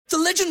The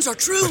legends are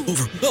true.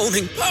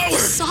 Overwhelming power!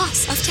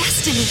 Sauce of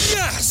destiny.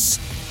 Yes!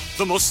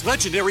 The most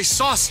legendary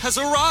sauce has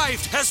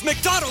arrived as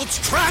McDonald's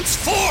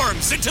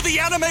transforms into the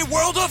anime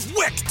world of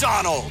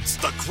WickDonald's.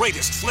 The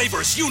greatest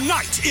flavors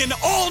unite in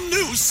all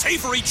new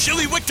savory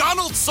chili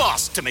McDonald's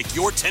sauce to make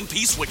your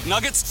 10-piece Wick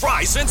Nuggets,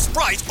 fries, and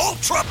Sprite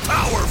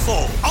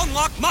ultra-powerful.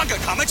 Unlock manga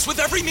comics with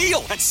every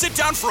meal and sit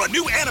down for a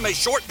new anime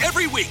short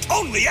every week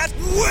only at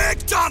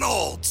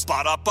WickDonald's.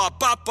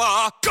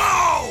 Ba-da-ba-ba-ba,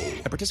 go!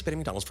 At participating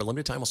McDonald's for a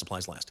limited time while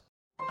supplies last.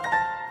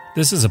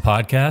 This is a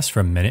podcast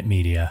from Minute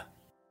Media.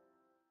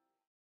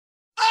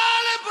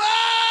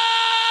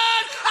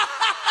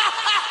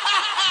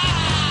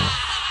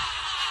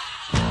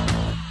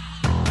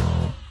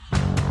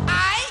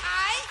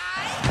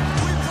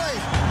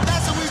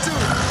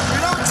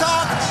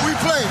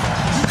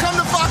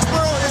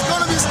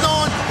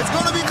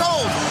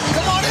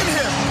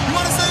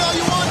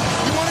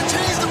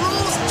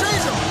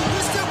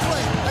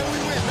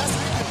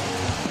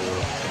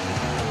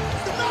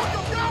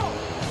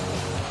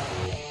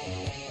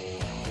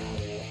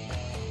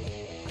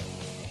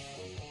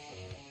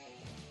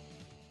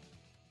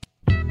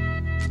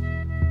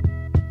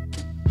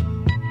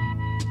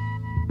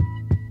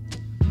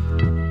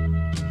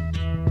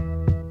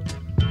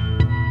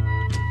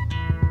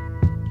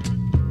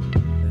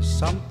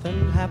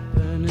 Something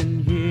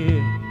happening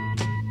here,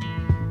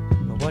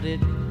 but what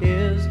it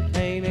is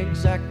ain't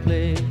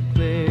exactly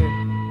clear.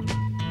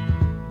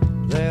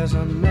 There's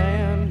a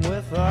man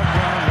with a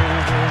gun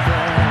over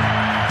there.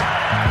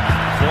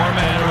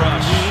 Four-man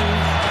rush.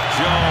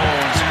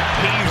 Jones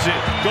heaves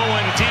it,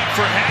 going deep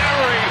for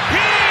Harry.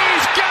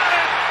 He's got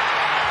it!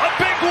 A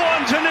big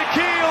one to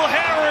N'Keal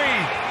Harry.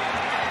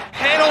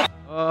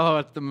 Oh,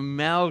 it's the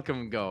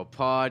Malcolm Go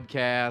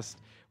podcast.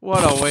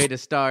 What a way to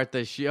start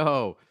the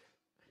show.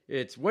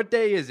 What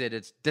day is it?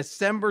 It's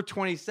December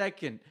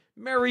 22nd.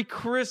 Merry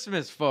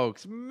Christmas,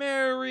 folks.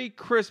 Merry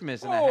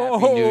Christmas and a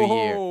Happy New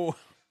Year.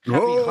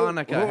 Happy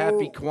Hanukkah,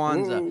 Happy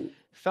Kwanzaa.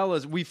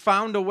 Fellas, we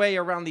found a way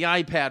around the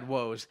iPad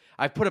woes.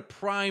 I put a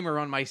primer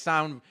on my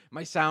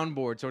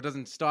soundboard so it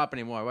doesn't stop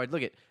anymore. Right,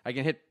 look it. I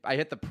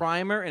hit the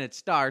primer and it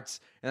starts,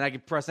 and I can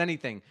press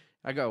anything.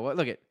 I go, what?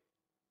 Look it.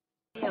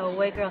 You know, a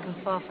white girl can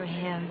fall for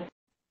him.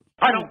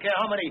 I don't care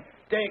how many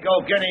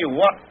Dago, Guinea,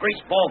 what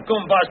greaseball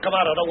goombas come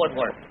out of the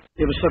woodwork.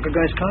 You ever suck a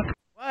guy's cock?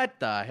 What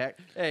the heck?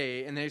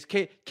 Hey, and there's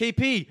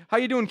KP. How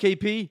you doing,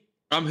 KP?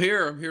 I'm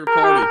here to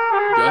party.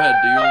 Go ahead,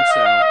 do your own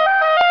sound.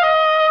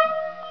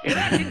 Yeah,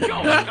 that's a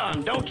joke,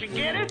 son. Don't you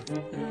get it?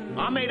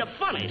 I made a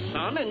funny,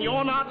 son, and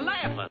you're not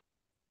laughing.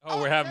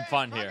 Oh, we're having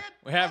fun here.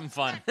 We're having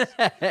fun.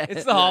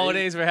 It's the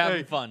holidays. We're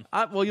having fun.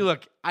 Well, you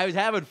look. I was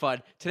having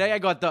fun today. I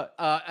got the.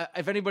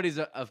 If anybody's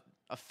a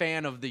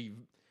fan of the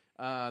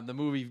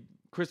movie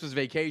Christmas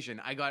Vacation,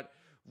 I got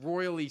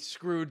royally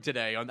screwed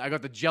today. I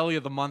got the Jelly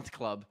of the Month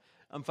Club.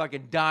 I'm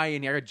fucking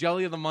dying here. I got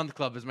Jelly of the Month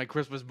Club as my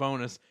Christmas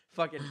bonus.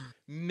 Fucking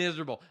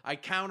miserable. I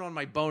count on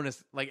my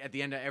bonus like at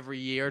the end of every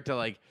year to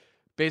like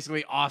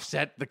basically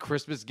offset the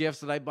Christmas gifts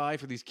that I buy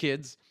for these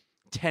kids.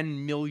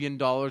 $10 million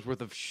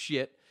worth of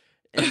shit.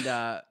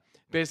 And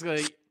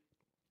basically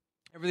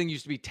everything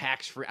used to be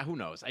tax-free. Who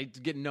knows? I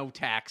get no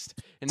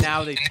taxed. And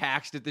now they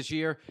taxed it this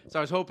year. So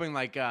I was hoping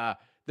like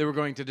they were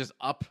going to just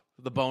up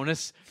the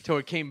bonus till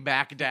it came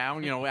back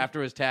down, after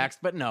it was taxed.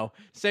 But no,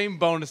 same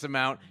bonus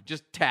amount,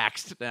 just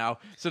taxed now.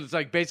 So it's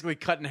like basically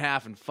cut in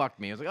half and fucked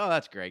me. I was like, oh,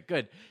 that's great.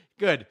 Good.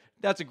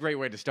 That's a great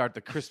way to start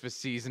the Christmas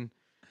season.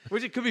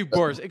 Which it could be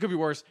worse. It could be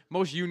worse.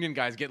 Most union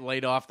guys get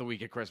laid off the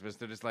week of Christmas.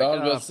 They're just like, I was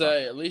going to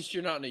say, at least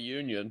you're not in a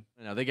union.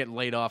 They get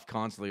laid off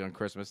constantly on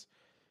Christmas.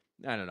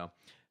 I don't know.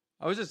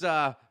 I was just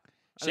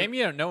shame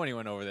you don't know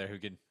anyone over there who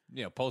could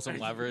pull some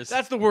levers.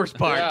 That's the worst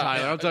part,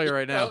 Tyler. I'll tell you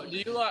right now. Do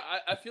you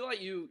I feel like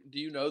do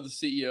you know the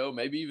CEO,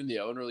 maybe even the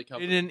owner of the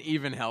company? It didn't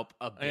even help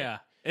a bit. Yeah.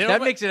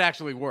 That makes it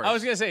actually worse. I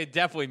was going to say it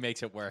definitely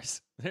makes it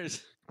worse.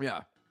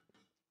 Yeah.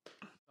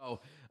 Oh,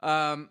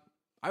 I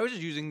was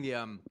just using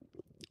the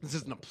this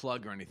isn't a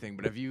plug or anything,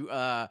 but have you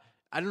I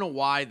don't know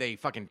why they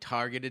fucking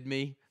targeted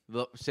me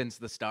since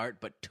the start,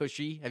 but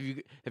Tushy,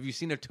 have you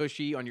seen a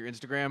Tushy on your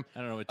Instagram? I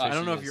don't know what Tushy I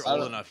don't know if you're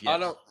old enough yet. I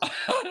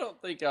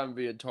don't think I'm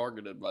being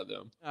targeted by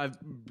them.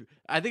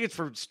 I think it's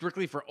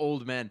strictly for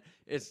old men.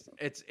 It's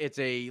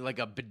a like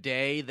a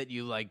bidet that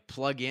you like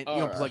plug in. You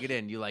don't plug it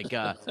in. You like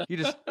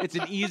it's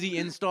an easy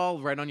install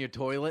right on your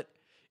toilet.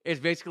 It's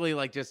basically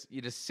like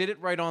you just sit it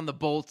right on the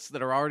bolts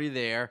that are already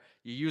there.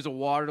 You use a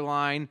water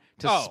line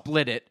to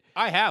split it.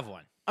 I have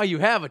one. Oh, you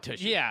have a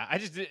Tushy? Yeah,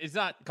 it's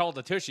not called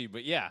a Tushy,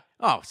 but yeah.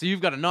 Oh, so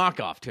you've got a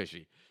knockoff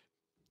Tushy.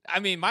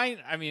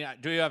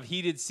 Do you have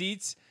heated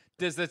seats?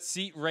 Does the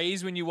seat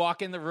raise when you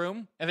walk in the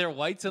room? Are there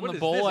lights in the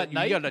bowl this? at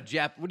night? You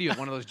got what do you have,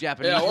 one of those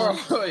Japanese?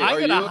 I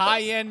got a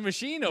high-end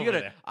machine over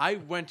there. I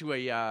went to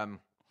a Are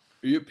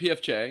you at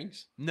P.F.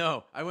 Chang's?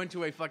 No, I went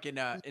to a fucking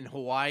in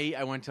Hawaii.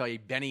 I went to a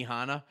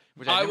Benihana,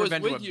 which I I've never was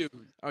been with to. you.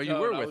 Oh, you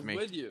were with was me.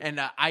 with you. And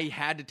I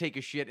had to take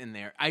a shit in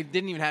there. I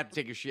didn't even have to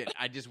take a shit.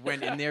 I just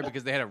went in there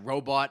because they had a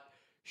robot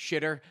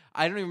shitter.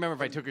 I don't even remember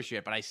if I took a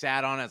shit, but I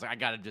sat on it. I was like, I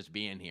gotta just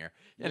be in here.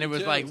 And Me it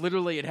was too. like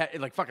literally it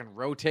like fucking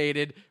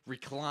rotated,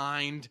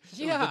 reclined.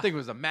 Yeah. The thing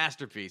was a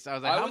masterpiece. I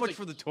was like, I how was much a-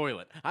 for the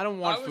toilet? I don't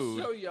want I was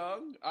food. so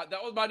young.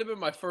 Might have been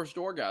my first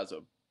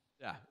orgasm.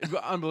 Yeah, it was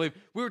unbelievable.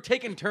 We were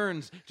taking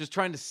turns just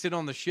trying to sit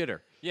on the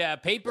shitter. Yeah,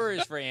 paper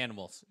is for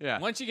animals. Yeah.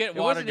 Once you get It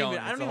water wasn't going,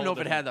 even, I it's don't a even whole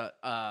know if it different-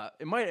 had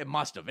it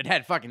must have. It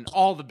had fucking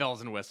all the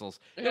bells and whistles.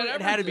 It had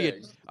It had to be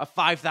everything. a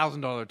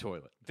 $5,000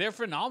 toilet. They're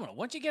phenomenal.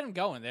 Once you get them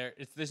going,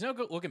 there's no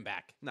looking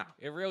back. No,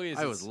 It really is.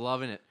 I was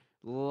loving it.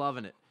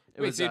 Loving it.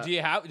 It Wait, was, so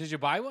did you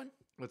buy one?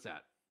 what's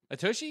that? A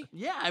Tushy?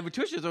 Yeah, I have a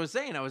Tushy, as I was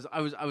saying. I was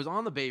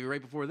on the baby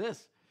right before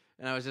this.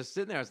 And I was just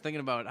sitting there. I was thinking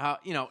about how,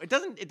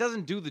 it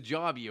doesn't do the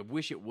job you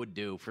wish it would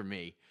do for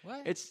me.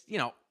 What? It's,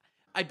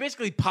 I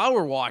basically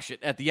power wash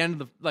it at the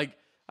end of the,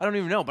 I don't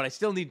even know, but I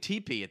still need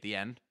TP at the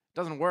end.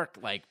 Doesn't work,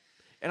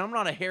 and I'm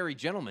not a hairy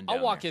gentleman down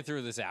I'll walk there. you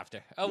through this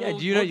after. Yeah, We'll,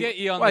 do you know we'll get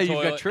you on why, the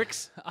toilet. you've got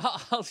tricks?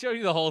 I'll show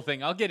you the whole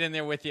thing. I'll get in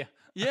there with you.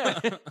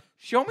 Yeah.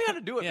 Show me how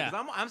to do it, Yeah.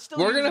 because I'm still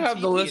We're gonna using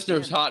have the TP at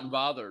listeners end. hot and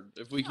bothered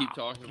if we keep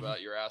talking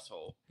about your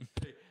asshole.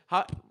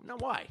 No,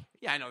 why?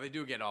 Yeah, I know,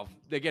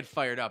 they get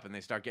fired up and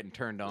they start getting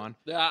turned on.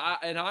 Yeah,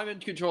 and I'm in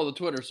control of the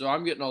Twitter, so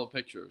I'm getting all the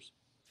pictures.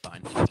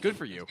 Fine. It's good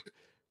for you.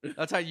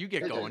 That's how you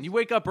get going. You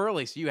wake up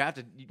early, so you have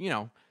to, I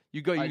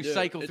you do.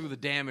 cycle through the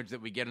damage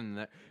that we get in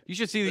the. You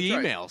should see the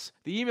That's right. emails.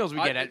 The emails we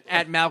get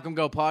at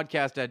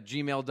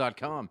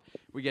malcolmgopodcast@gmail.com.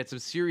 We get some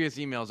serious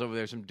emails over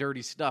there, some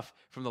dirty stuff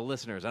from the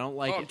listeners. I don't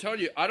like I'm it.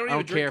 telling you, I don't I even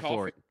don't drink care coffee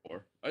for it.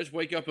 anymore. I just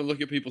wake up and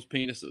look at people's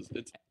penises.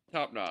 It's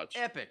top notch.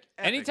 Epic.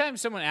 Anytime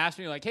someone asks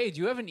me, like, hey,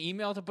 do you have an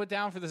email to put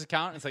down for this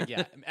account? It's like,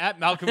 yeah, at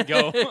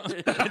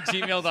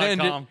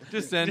malcolmgo@gmail.com.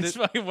 Just send it.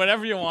 Fucking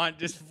whatever you want.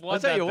 Just flood I'll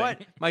tell that you thing.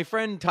 what. My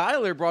friend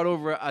Tyler brought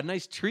over a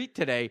nice treat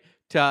today.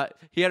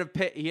 He had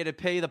to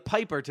pay the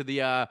piper to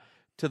the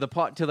the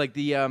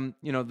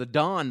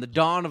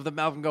Dawn of the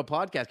Malcolm Go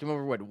podcast. Came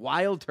over with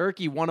Wild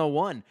Turkey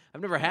 101.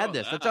 I've never had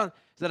this. Is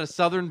that a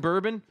Southern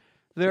bourbon?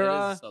 There, It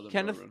is a Southern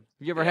Kenneth. bourbon.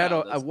 Have you ever Yeah, had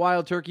a that's-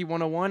 Wild Turkey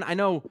 101? I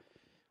know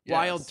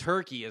Wild Yes.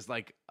 Turkey is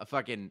like a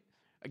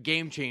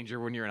game changer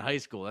when you're in high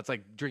school. That's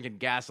like drinking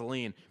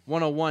gasoline.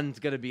 101's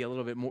got to be a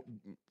little bit more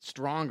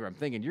stronger. I'm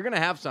thinking you're gonna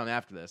have some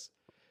after this.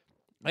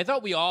 I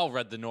thought we all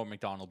read the Norm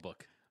Macdonald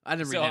book. I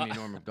didn't read So, any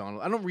Norm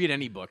Macdonald. I don't read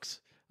any books.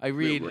 I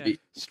read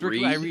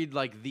strictly. I read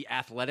like The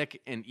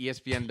Athletic and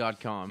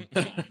ESPN.com.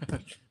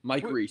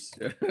 Mike Reese.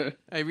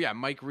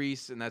 Mike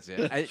Reese, and that's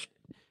it.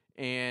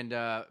 And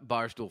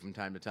Barstool from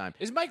time to time.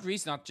 Is Mike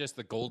Reese not just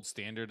the gold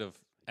standard of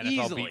NFL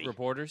Easily. beat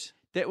reporters?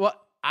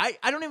 I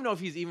don't even know if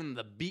he's even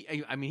the beat.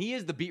 I mean, he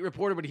is the beat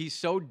reporter, but he's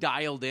so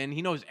dialed in.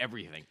 He knows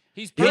everything.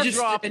 He's He He'll just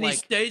drop, he like-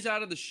 stays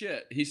out of the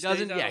shit. He stays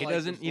doesn't. out Yeah, of, he like,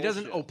 doesn't. the He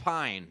doesn't bullshit.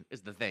 opine.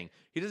 Is the thing.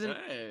 He doesn't.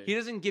 Hey. He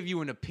doesn't give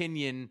you an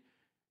opinion.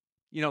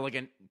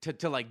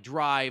 To like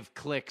drive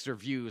clicks or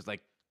views,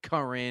 like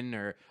Curran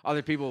or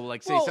other people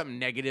like say Well- something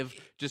negative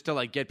just to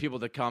like get people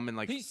to come and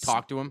like He's-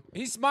 talk to him.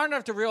 He's smart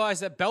enough to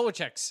realize that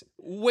Belichick's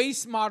way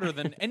smarter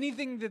than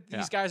anything that Yeah.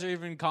 these guys are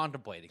even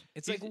contemplating.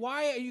 It's like,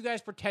 why are you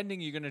guys pretending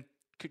you're going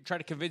to try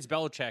to convince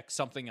Belichick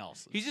something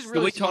else? He's just Can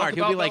really we talk smart.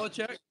 He'll be about like,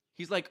 Belichick?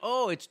 he's like,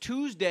 oh, it's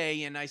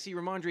Tuesday, and I see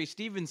Ramondre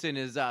Stevenson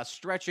is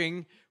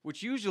stretching,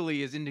 which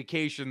usually is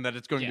indication that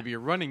it's going Yeah. to be a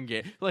running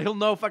game. Like he'll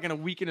know fucking a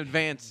week in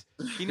advance.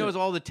 He knows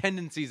all the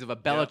tendencies of a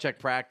Belichick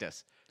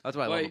practice. That's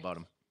what I love Wait. about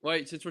him.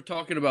 Wait, since we're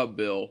talking about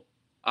Bill,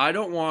 I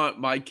don't want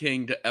Mike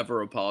King to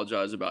ever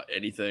apologize about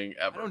anything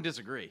I ever. don't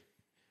disagree.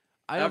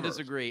 I don't Ever.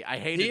 disagree. I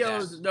hated He that.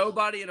 owes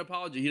nobody an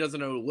apology. He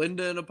doesn't owe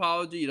Linda an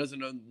apology. He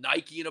doesn't owe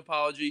Nike an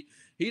apology.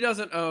 He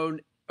doesn't own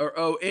or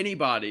owe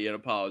anybody an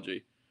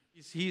apology.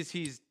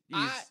 He's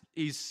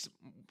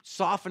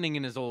softening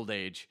in his old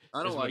age. I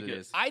don't is what like it.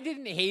 is. I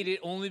didn't hate it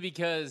only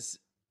because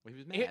He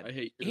was Here- mad. I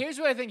hate you. here's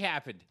what I think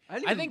happened. I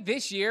didn't I even- think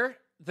this year,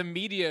 the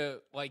media,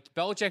 like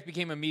Belichick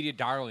became a media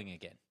darling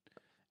again.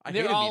 I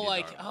They're hated all media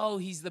like, darling. "Oh,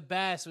 he's the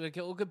best. Look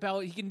at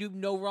Bell. He can do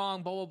no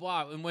wrong." Blah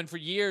blah blah. And when for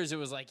years it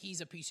was like, "He's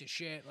a piece of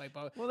shit." Like,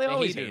 blah, Well, they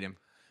always hated hate him.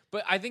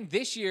 But I think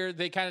this year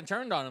they kind of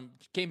turned on him,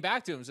 came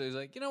back to him. So he's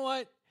like, "You know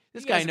what?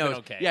 This You guy guys have been knows.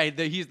 okay." Yeah,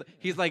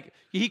 he's like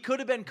he could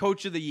have been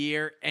coach of the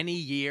year any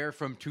year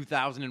from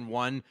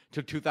 2001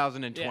 to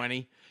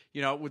 2020.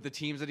 You know, with the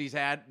teams that he's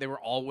had, they were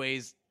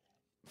always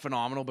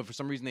phenomenal. But for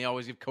some reason, they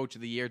always give coach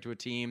of the year to a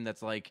team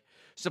that's like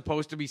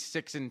supposed to be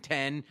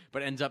 6-10,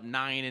 but ends up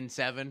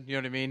 9-7. You know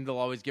what I mean? They'll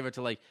always give it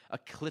to like a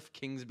Cliff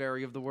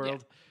Kingsbury of the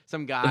world,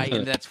 some guy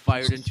that's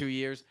fired in 2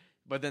 years.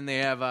 But then they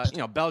have,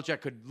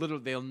 Belichick could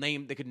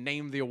they could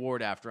name the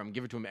award after him,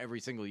 give it to him every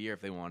single year if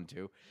they wanted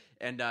to.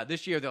 And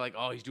this year they're like,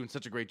 oh, he's doing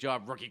such a great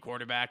job, rookie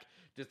quarterback.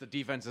 Just the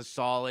defense is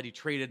solid. He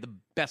traded the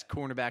best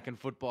cornerback in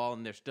football,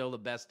 and they're still the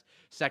best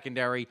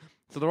secondary.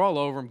 So they're all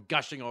over him,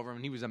 gushing over him.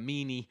 And he was a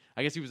meanie.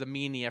 I guess he was a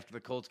meanie after the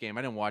Colts game.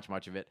 I didn't watch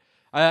much of it.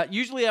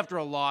 Usually after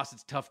a loss,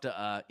 it's tough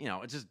to,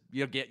 it's just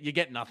you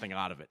get nothing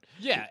out of it.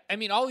 Yeah, I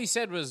mean, all he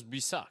said was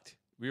we sucked.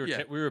 We were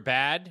Yeah. we were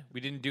bad. We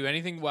didn't do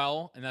anything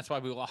well, and that's why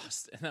we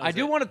lost. And that I was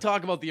do it. want to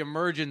talk about the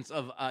emergence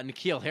of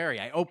N'Keal Harry.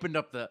 I opened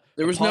up the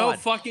There was pod. no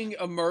fucking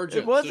emergence.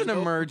 It wasn't There's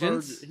no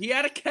emergence. He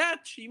had a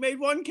catch. He made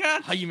one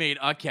catch. How you made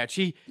a catch?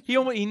 He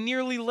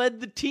nearly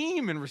led the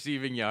team in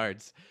receiving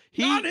yards.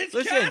 Not his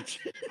Listen, catch.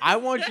 I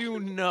want you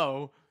to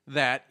know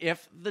that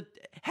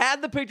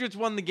had the Patriots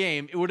won the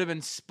game, it would have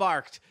been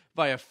sparked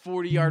by a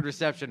 40-yard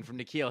reception from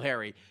N'Keal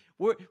Harry,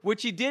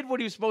 which he did what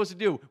he was supposed to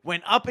do.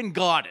 Went up and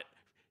got it.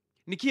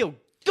 N'Keal,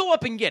 go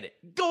up and get it.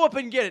 Go up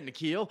and get it,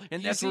 N'Keal.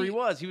 And that's where he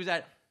was. He was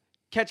at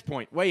catch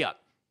point, way up.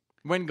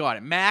 Went and got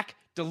it. Mac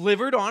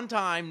delivered on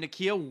time.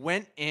 N'Keal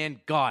went and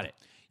got it.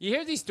 You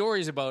hear these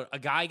stories about a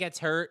guy gets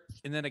hurt,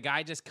 and then a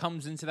guy just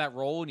comes into that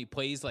role, and he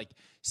plays like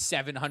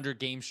 700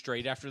 games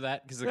straight after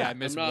that because the guy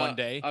missed one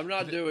day. I'm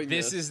not doing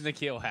this. This is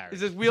N'Keal Harry. Is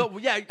this wheel?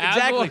 Yeah,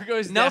 exactly.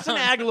 Goes Nelson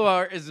down.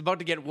 Aguilar is about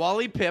to get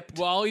Wally pipped.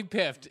 Wally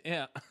piffed,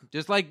 yeah.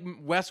 Just like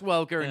Wes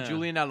Welker and Yeah.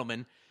 Julian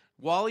Edelman.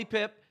 Wally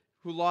Pipp,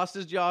 who lost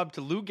his job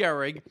to Lou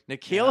Gehrig.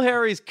 N'Keal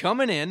Harry's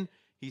coming in.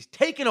 He's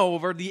taking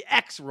over the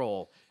X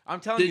role. I'm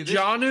telling you,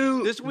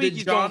 this week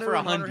he's going for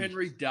and Hunter 100.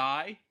 Henry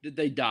die? Did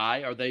they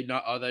die? Are they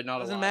not? Doesn't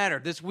alive? matter.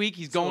 This week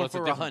he's So going it's a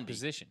for different 100.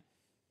 position.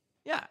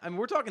 Yeah, I mean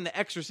we're talking the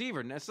X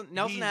receiver, Nelson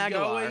He's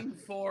Aguilar. going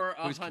for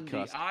who's 100.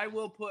 concussed. I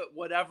will put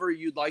whatever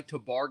you'd like to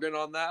bargain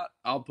on that.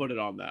 I'll put it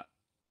on that.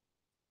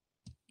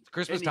 It's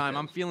Christmas time. anything.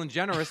 I'm feeling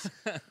generous.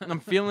 I'm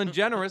feeling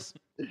generous.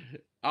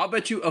 I'll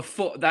bet you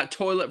that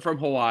toilet from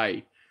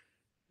Hawaii.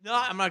 No,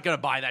 I'm not gonna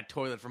buy that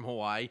toilet from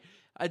Hawaii.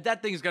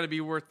 That thing's got to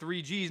be worth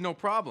 3 G's, no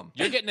problem.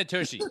 You're getting a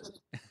tushy.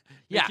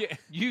 Yeah,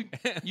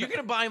 you're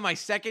gonna buy my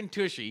second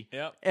tushy.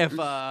 Yep. If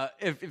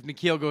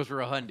N'Keal goes for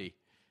 100,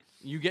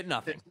 you get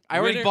nothing. I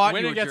already Winner- bought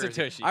winner you a gets a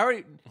jersey. tushy. I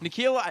already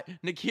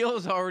N'Keal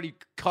has already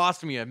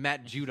cost me a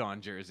Matt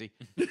Judon jersey.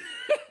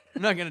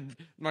 I'm not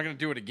gonna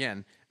do it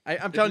again.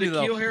 I'm telling you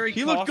though, N'Keal Harry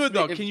he looked cost good me-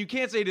 though. if- You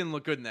can't say he didn't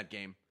look good in that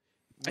game.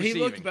 He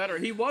looked Receiving. better.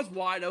 He was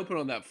wide open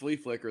on that flea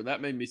flicker.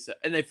 That made me sad.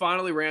 And they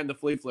finally ran the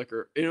flea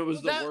flicker, and it was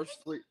Well, the that-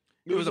 worst flea.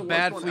 It was a the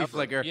bad worst flea one ever.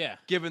 flicker. Yeah.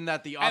 Given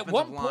that the At offensive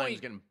one line was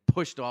point- getting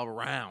pushed all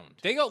around.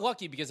 They got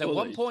lucky because at one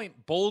Bullies.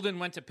 point, Bolden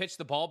went to pitch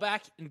the ball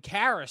back, and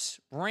Karras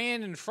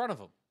ran in front of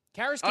him.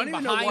 Karras I don't came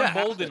even know behind what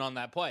Bolden happened. on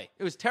that play.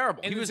 It was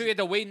terrible. And so he had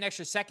to wait an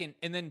extra second,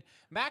 and then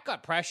Matt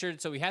got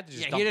pressured, so he had to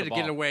just Yeah, dump he had the to ball.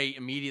 get away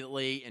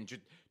immediately, and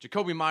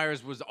Jacoby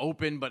Myers was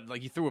open, but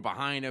like he threw it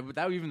behind him. But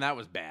that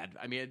was bad.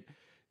 I mean,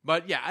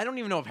 but yeah, I don't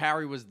even know if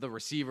Harry was the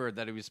receiver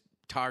that he was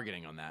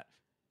targeting on that.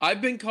 I've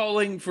been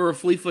calling for a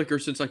flea flicker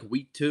since like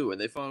week 2,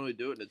 and they finally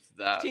do it. And it's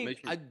that. Team,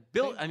 Makes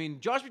me-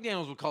 Josh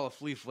McDaniels would call a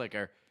flea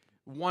flicker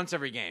once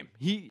every game.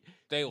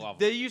 They love him.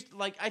 They used to,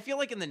 like I feel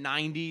like in the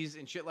 '90s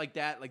and shit like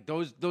that, like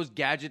those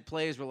gadget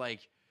plays were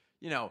like,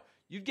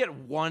 you'd get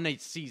one a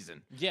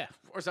season. Yeah.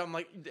 Or something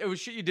like it was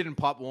shit you did in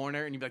Pop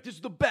Warner, and you'd be like, "This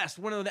is the best."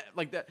 One of the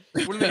like that.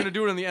 When are they going to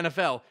do it in the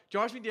NFL?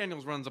 Josh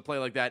McDaniels runs a play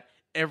like that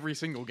every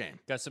single game.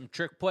 Got some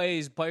trick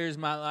plays. Players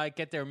might like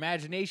get their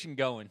imagination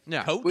going.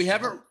 Yeah. Coach, we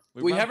haven't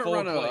four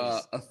run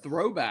plays. a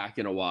throwback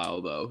in a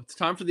while though. It's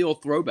time for the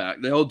old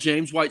throwback, the old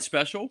James White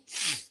special.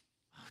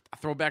 A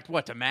throwback to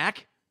what, to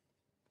Mac?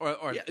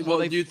 Or Yeah,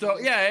 well, you throw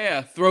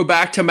throw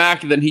back to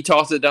Mac, and then he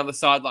tosses it down the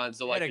sidelines.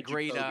 So they like had a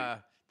great.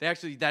 They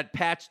actually that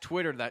Pat's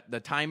Twitter, that the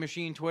Time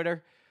Machine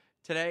Twitter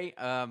today.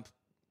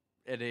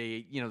 At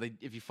a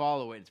if you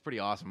follow it, it's pretty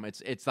awesome.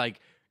 It's like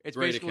it's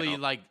Great basically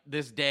account. like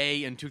this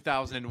day in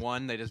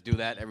 2001. They just do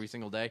that every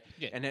single day.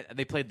 Yeah. And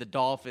they played the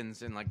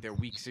Dolphins in like their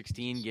Week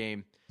 16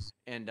 game,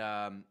 and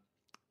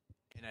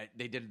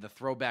they did the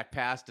throwback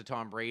pass to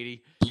Tom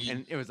Brady,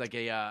 and it was like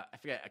I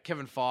forget, a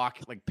Kevin Falk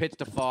like pitched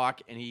to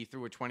Falk, and he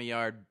threw a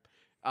 20-yard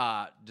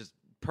just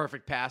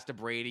perfect pass to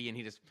Brady, and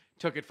he just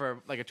took it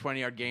for like a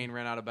 20-yard gain,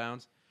 ran out of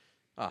bounds.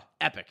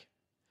 Epic.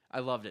 I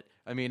loved it.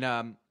 I mean,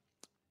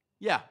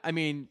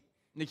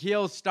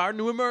 N'Keal's starting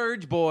to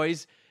emerge,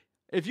 boys.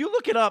 If you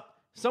look it up,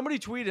 somebody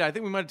tweeted, I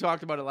think we might have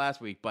talked about it last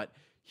week, but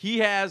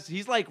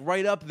he's like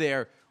right up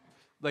there.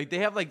 Like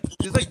there's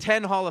like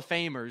 10 Hall of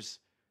Famers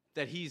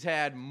that he's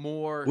had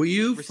more Will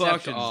you fuck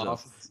receptions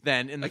off? of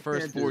than in the I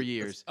first can't do 4 this.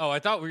 years. Oh, I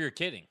thought we were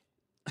kidding.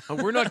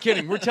 We're not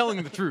kidding. We're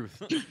telling the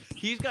truth.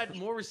 He's got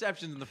more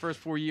receptions in the first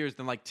 4 years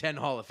than like 10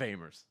 Hall of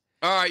Famers.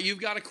 All right, you've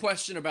got a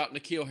question about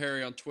N'Keal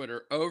Harry on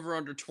Twitter. Over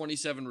under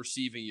 27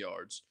 receiving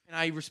yards. And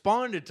I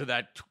responded to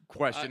that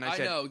question. I I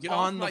said, know. Get off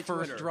on the my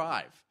first Twitter.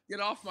 drive. Get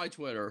off my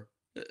Twitter.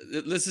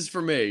 This is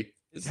for me. It's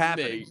This is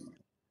happening. me.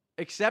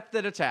 Except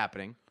that it's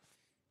happening.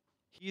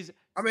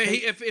 I mean,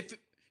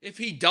 if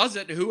he does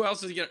it, who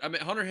else is he gonna? I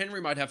mean, Hunter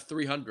Henry might have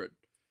 300.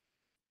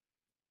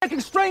 I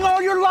can string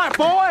all your life,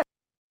 boy.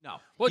 No.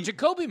 Well,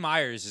 Jacoby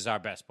Myers is our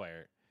best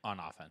player on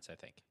offense, I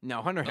think.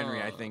 No, Hunter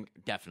Henry, I think, I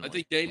definitely.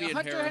 think Damian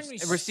Hunter Harris.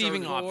 Henry's a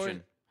receiving third option.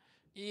 forward.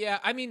 Yeah,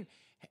 I mean,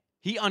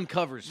 He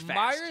uncovers fast.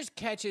 Myers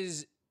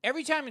catches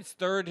every time it's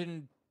 3rd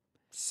and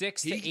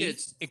 6 to He 8.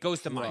 gets It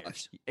goes to crushed.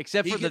 Myers.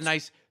 Except He for the gets-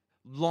 nice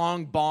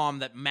long bomb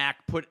that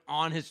Mac put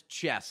on his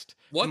chest.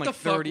 What from the like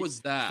fuck 30,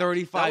 was that?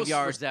 35 That was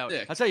yards out.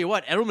 sick. I'll tell you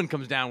what, Edelman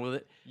comes down with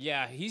it.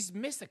 Yeah, he's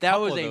missed a That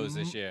couple was of a those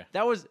this year.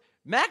 That was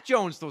Mac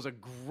Jones throws a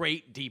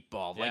great deep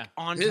ball, like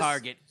on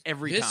target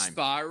every time.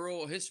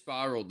 His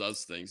spiral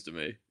does things to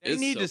me. They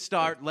need to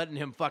start letting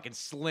him fucking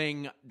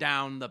sling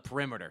down the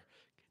perimeter.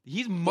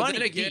 He's money. But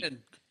then again,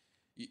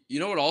 you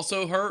know what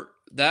also hurt?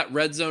 That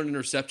red zone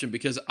interception,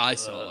 because I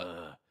saw it.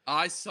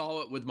 I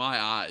saw it with my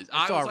eyes.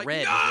 I saw was like, red.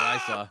 no! Is what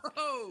I saw.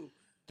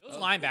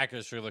 Those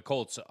linebackers for the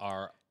Colts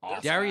are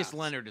awesome. Darius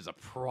Leonard is a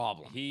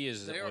problem. He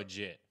is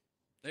legit.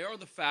 They are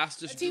the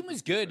fastest. That team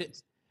was good.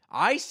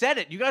 I said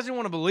it. You guys didn't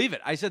want to believe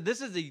it. I said this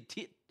is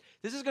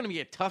this is going to be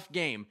a tough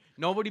game.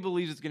 Nobody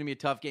believes it's going to be a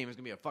tough game. It's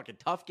going to be a fucking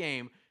tough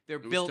game. They're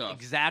built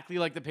exactly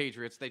like the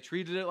Patriots. They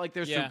treated it like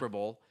their Super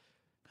Bowl.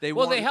 They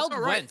held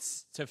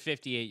Wentz to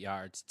 58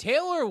 yards.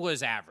 Taylor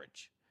was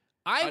average.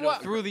 I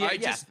don't agree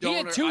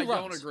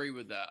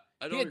with that.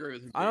 I don't agree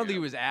with him. I don't think he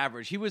was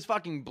average. He was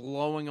fucking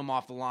blowing them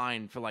off the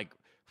line for like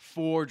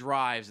 4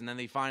 drives, and then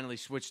they finally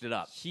switched it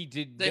up.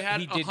 They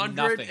had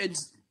 100 and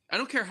I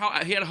don't care how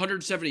he had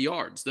 170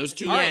 yards. Those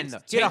two ends.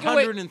 He had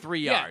 103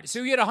 yards.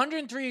 So he had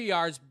 103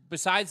 yards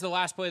besides the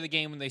last play of the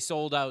game when they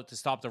sold out to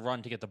stop the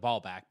run to get the ball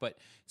back. But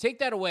take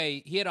that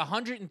away, he had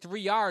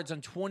 103 yards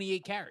on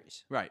 28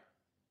 carries. Right.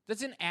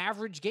 That's an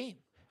average game.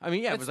 I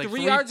mean, yeah, it was like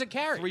 3 yards a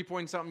carry.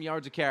 3-point-something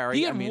yards a carry.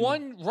 He had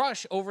one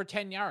rush over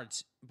 10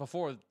 yards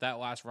before that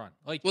last run.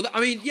 I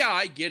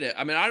get it.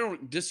 I mean, I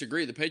don't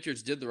disagree. The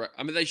Patriots did the right.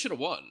 I mean, they should have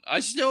won.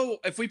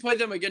 If we play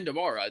them again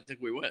tomorrow, I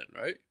think we win,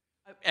 right?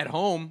 At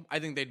home, I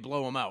think they'd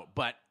blow them out.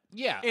 But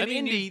in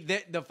Indy,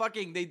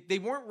 they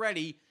weren't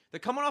ready. They're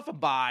coming off a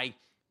bye.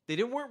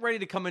 They weren't ready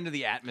to come into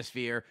the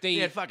atmosphere. They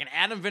had fucking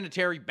Adam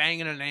Vinatieri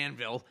banging an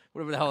anvil,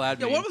 whatever the hell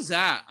that means. What was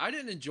that? I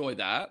didn't enjoy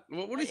that.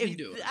 What is he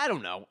doing? I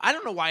don't know. I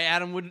don't know why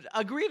Adam would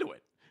agree to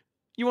it.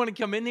 You want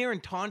to come in here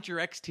and taunt your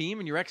ex-team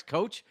and your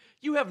ex-coach?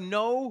 You have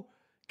no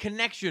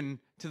connection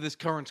to this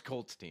current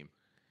Colts team.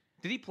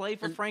 Did he play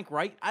for Frank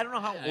Reich? I don't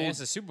know how old. It's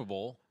a Super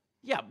Bowl.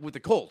 Yeah, with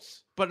the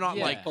Colts, but not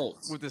like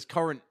Colts. With this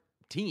current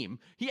team.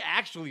 He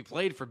actually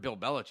played for Bill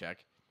Belichick.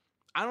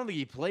 I don't think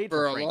he played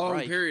for a Frank long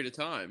Reich. period of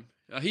time.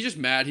 He's just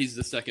mad he's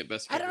the second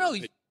best. I don't know.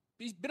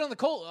 He's been on the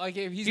Colts. Like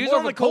he was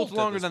on the Colts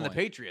longer than the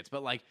Patriots.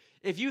 But like,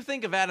 if you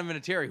think of Adam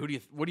Vinatieri,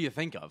 what do you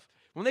think of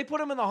when they put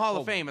him in the Hall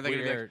of Fame? And they're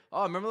gonna be like,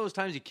 oh, remember those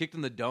times he kicked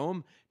in the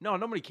dome? No,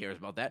 nobody cares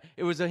about that.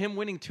 It was him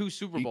winning 2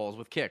 Super Bowls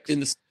with kicks in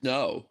the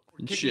snow.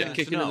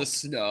 Kicking in the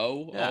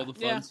snow, all the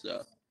fun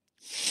stuff.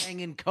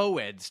 Hanging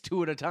co-eds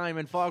 2 at a time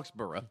in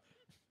Foxborough.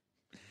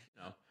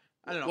 No,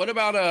 I don't know. What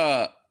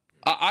about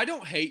I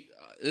don't hate.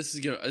 This is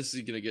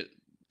gonna get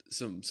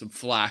some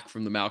flack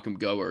from the Malcolm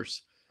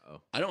goers. Oh.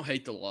 I don't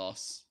hate the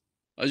loss.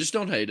 I just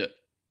don't hate it.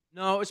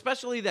 No,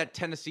 especially that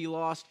Tennessee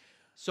lost.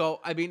 So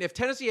I mean, if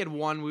Tennessee had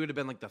won, we would have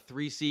been like the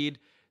 3 seed.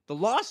 The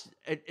loss,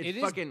 it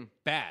fucking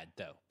bad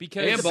though,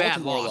 because it's a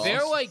bad loss.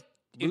 They're like,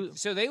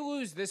 so they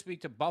lose this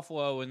week to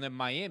Buffalo and then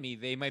Miami.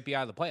 They might be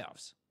out of the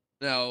playoffs.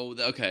 No,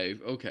 okay.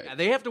 Yeah,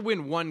 they have to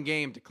win 1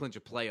 game to clinch a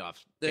playoff.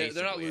 They're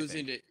not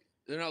losing to.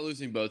 They're not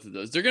losing both of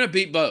those. They're going to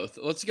beat both.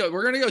 Let's go.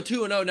 We're going to go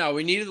 2-0 now.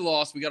 We needed the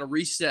loss. We got to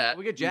reset.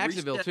 We got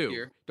Jacksonville too.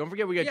 Here. Don't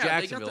forget we got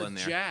Jacksonville in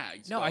there.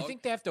 Jags, no, dog. I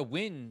think they have to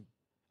win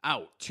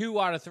out 2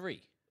 out of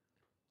 3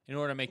 in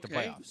order to make the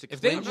playoffs. If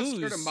they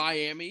lose to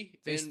Miami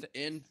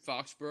in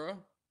Foxborough,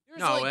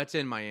 no, that's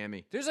in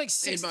Miami. There's like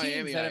 6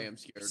 teams that have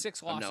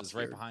 6 losses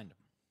right behind them.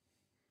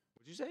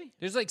 What'd you say?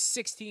 There's like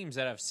 6 teams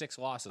that have 6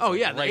 losses. Oh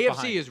yeah, right the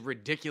AFC is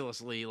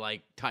ridiculously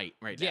like tight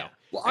right now.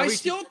 Well, I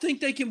still think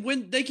they can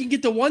win. They can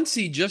get the 1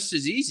 seed just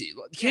as easy.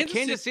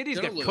 Kansas City's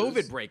got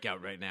COVID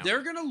breakout right now.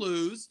 They're gonna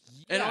lose,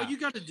 and all you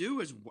got to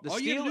do is the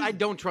Steelers. I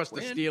don't trust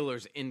the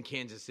Steelers in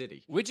Kansas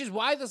City, which is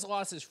why this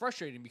loss is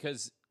frustrating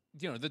because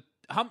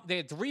they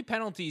had 3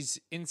 penalties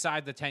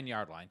inside the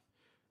 10-yard line.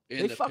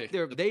 They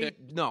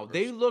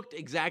looked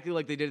exactly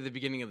like they did at the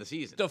beginning of the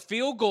season. The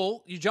field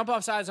goal, you jump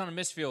off sides on a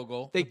missed field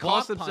goal. They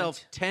cost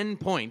themselves 10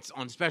 points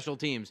on special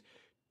teams.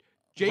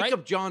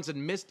 Jacob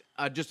Johnson missed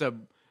just a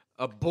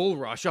bull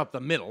rush up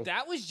the middle.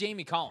 That was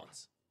Jamie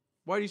Collins.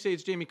 Why do you say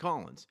it's Jamie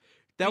Collins?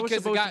 That was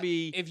supposed to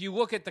be. If you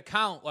look at the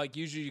count, like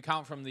usually you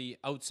count from the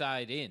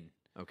outside in.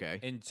 Okay.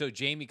 And so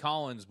Jamie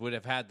Collins would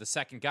have had the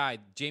second guy.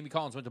 Jamie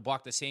Collins went to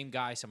block the same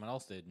guy someone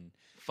else did and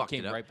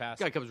came right past.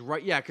 This guy comes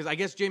right. Yeah, because I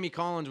guess Jamie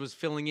Collins was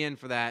filling in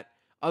for that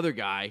other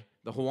guy,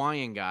 the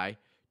Hawaiian guy,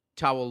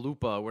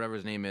 Tawalupa, whatever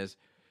his name is,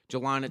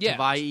 Jelani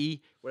Tavai,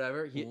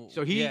 whatever.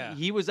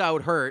 He was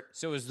out hurt.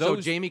 So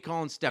Jamie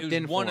Collins stepped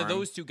in for one of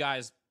those 2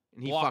 guys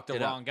and he blocked fucked the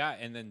it wrong guy.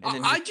 And then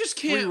I just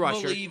can't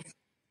believe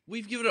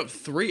we've given up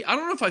 3. I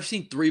don't know if I've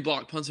seen 3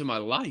 block punts in my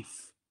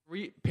life.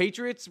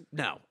 Patriots?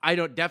 No, I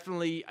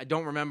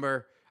don't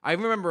remember. I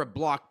remember a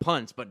block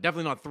punts, but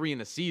definitely not 3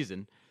 in a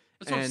season.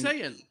 That's what I'm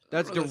saying.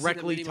 That's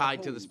directly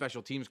tied to the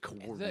special teams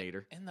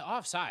coordinator. And the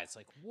offsides,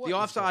 like what? The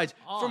offsides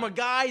from a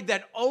guy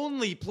that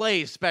only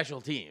plays special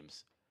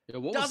teams. Yeah,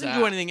 doesn't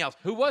do anything else.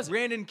 Who was it?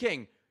 Brandon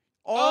King.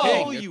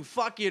 All you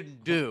fucking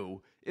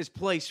do is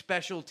play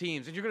special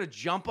teams, and you're gonna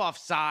jump off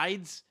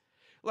sides.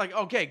 Like,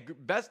 okay,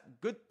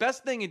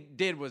 best thing it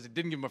did was it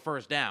didn't give him a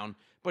first down,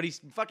 but he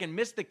fucking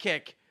missed the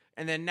kick.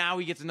 And then now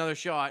he gets another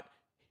shot.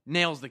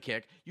 nails the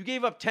kick. You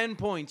gave up 10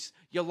 points.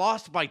 You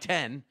lost by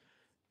 10.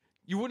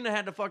 You wouldn't have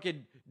had to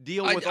fucking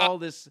deal with all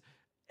this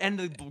end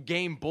of the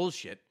game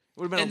bullshit. It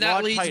would have been a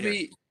lot tighter.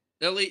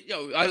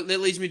 That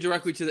leads me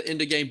directly to the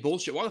end of game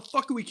bullshit. Why the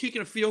fuck are we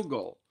kicking a field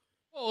goal?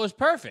 Well, it was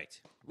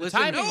perfect. The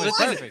timing was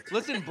perfect.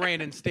 Listen,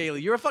 Brandon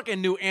Staley, you're a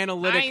fucking new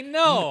analytic. I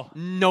know.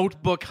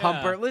 Notebook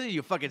humper. Listen,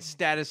 you fucking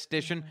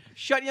statistician.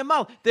 Shut your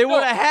mouth. They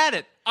would have had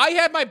it. I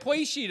had my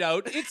play sheet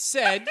out. It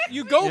said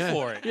you go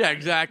for it. Yeah,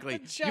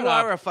 exactly. Shut you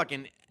up. are a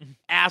fucking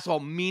asshole.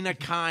 Mina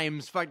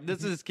Kimes. Fuck,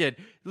 this is this kid.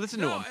 Listen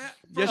to him.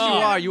 Yes, Oh.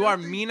 you are. You are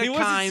Mina He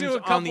listens Kimes to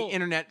a on the couple-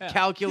 internet. Yeah.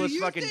 Calculus Do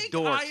you fucking think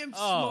dork. I am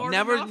smart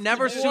enough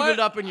Never to- suited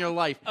up in your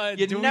life.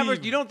 You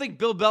dweeb. don't think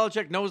Bill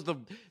Belichick knows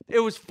it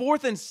was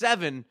 4th and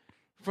 7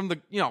 from the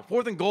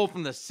 4th and goal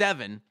from the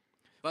 7.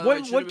 By the way,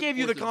 it should What have gave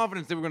been you the 4th and-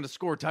 confidence they were going to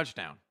score a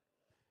touchdown?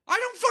 I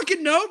don't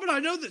fucking know, but I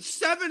know that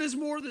 7 is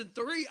more than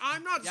 3.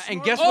 I'm not smart.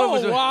 And guess Oh,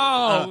 what was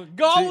wow.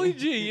 Golly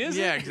gee, is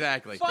Yeah, it?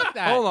 exactly. Fuck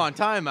that. Hold on,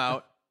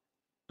 timeout.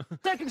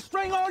 Second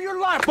string all your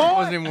life, That boy.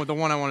 wasn't even the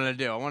one I wanted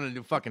to do. I wanted to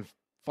do fucking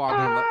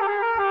Foghorn.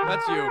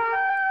 That's you.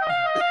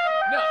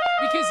 No,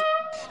 because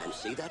And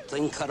see that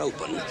thing cut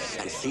open,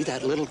 and see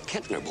that little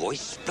Kentner boy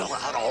spill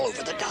out all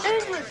over the dock.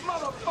 English,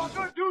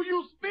 motherfucker, do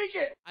you speak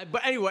it?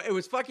 But anyway, it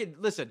was fucking.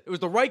 Listen, it was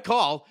the right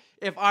call.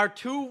 If our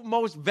two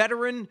most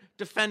veteran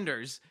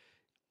defenders,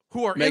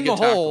 who are Make in the a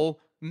tackle. hole,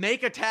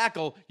 make a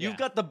tackle, you've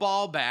got the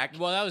ball back.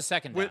 well, that was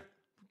second down.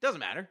 Doesn't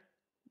matter.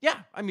 Yeah,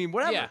 I mean,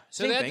 whatever. Yeah,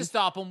 so Same they had thing. to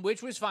stop him,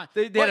 which was fine.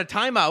 They had a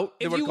timeout.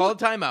 They if would you have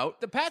called look- a timeout.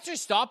 The Pats are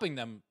stopping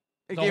them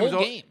the game whole was o-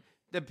 game.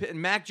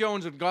 Mac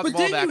Jones had got the But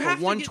ball then back you for have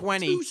to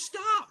 120. get 2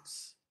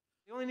 stops.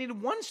 They only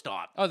needed one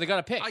stop. Oh, they got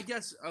a pick. I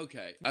guess,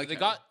 okay. They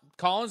got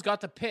Collins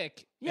got the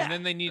pick, Yeah, and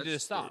then they needed to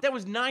that's stop. That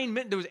was 9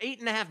 minutes. There was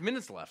 8.5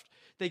 minutes left.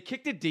 They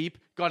kicked it deep,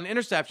 got an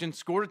interception,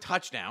 scored a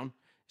touchdown.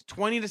 It's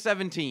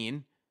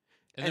 20-17.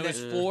 And there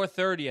then- was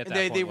 4:30 at that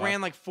point. They left.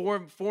 ran like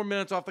four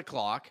minutes off the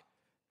clock,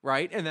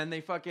 right? And then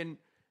they fucking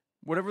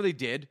whatever they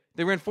did,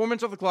 they ran 4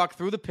 minutes off the clock,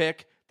 threw the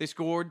pick. They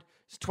scored.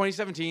 It's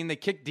 2017. They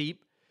kicked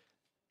deep,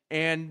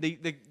 and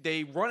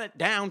they run it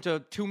down to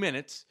 2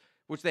 minutes,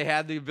 which they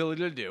had the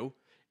ability to do.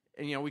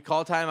 And we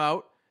call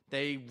timeout.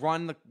 They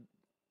run the.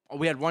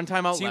 We had one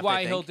timeout left. I T.Y.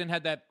 think. Hilton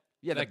had that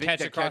Yeah, that the big- catch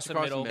that across the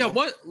middle. Yeah,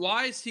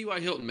 why is T.Y.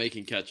 Hilton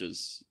making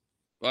catches?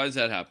 Why is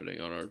that happening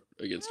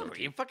against our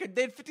team?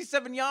 They had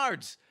 57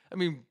 yards. I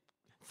mean,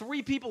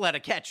 3 people had a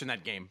catch in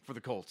that game for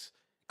the Colts.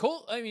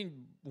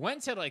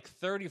 Wentz had like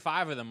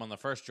 35 of them on the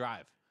first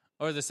drive.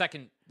 Or the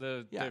second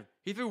the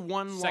He threw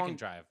one second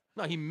drive.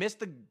 No, he missed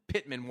the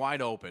Pittman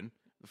wide open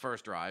the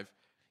first drive.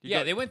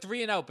 They went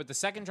 3 and out, but the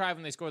second drive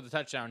when they scored the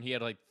touchdown, he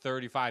had like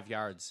 35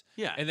 yards.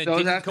 Yeah. And then So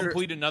didn't after-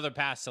 complete another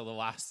pass till the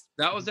last.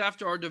 That was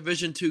after our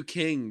Division II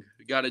king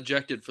got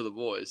ejected for the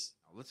boys.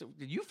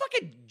 You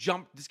fucking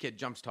jump. This kid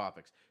jumps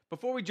topics.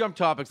 Before we jump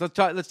topics,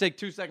 let's take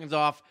 2 seconds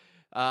off.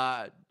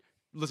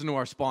 Listen to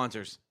our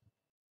sponsors.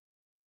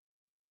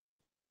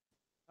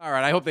 All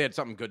right, I hope they had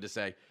something good to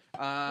say.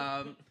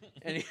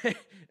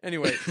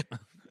 Anyway,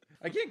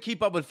 I can't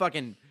keep up with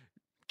fucking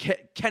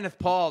Kenneth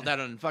Paul down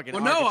on fucking.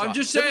 Well, no, Arkansas. I'm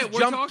just saying, Let's we're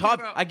jump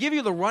talking about- I give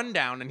you the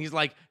rundown, and he's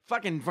like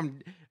fucking from.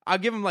 I'll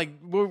give him like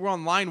we're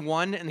on line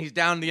 1, and he's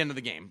down at the end of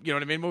the game. You know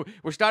what I mean?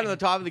 We're starting at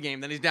the top of the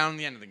game, then he's down at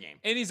the end of the game.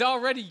 And he's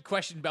already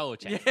questioned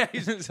Belichick. Yeah,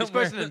 he's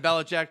questioning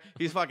Belichick.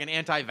 He's fucking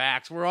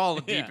anti-vax. We're all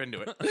deep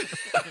into it.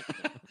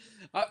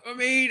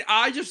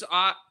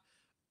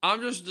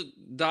 I'm just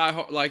die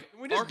hard. Like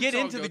We just get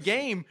into the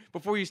game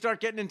before you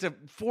start getting into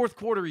fourth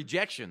quarter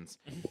ejections.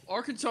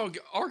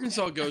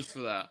 Arkansas goes for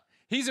that.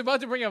 He's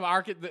about to bring up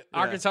the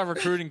Arkansas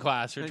recruiting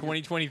class for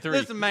 2023.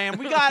 Listen, man,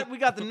 we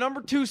got the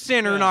number 2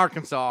 center in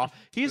Arkansas.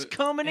 He's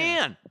coming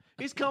in.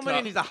 He's coming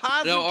in. He's a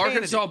Heisman No,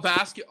 Arkansas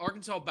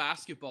candidate.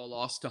 basketball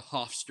lost to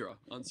Hofstra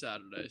on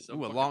Saturday. So Ooh,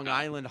 a fucking Long bad.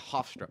 Island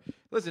Hofstra.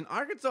 Listen,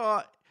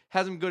 Arkansas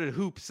hasn't been good at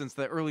hoops since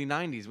the early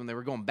 '90s when they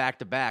were going back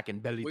to back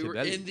and belly We to were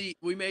belly.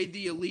 we made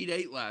the Elite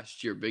Eight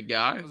last year, big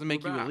guy. It doesn't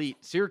make We're you back. elite.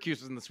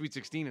 Syracuse was in the Sweet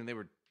 16 and they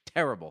were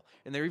terrible,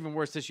 and they're even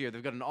worse this year.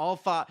 They've got an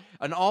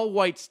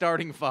all-white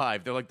starting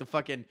 5. They're like the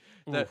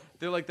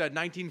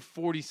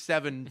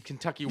 1947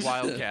 Kentucky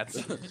Wildcats.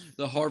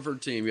 The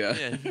Harvard team, yeah.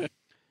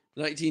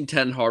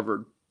 1910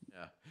 Harvard.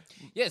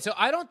 Yeah, so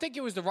I don't think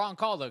it was the wrong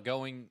call though.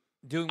 Doing.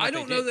 What I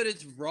don't they know did. that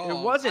it's wrong.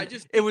 It wasn't. I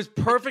just It was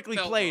perfectly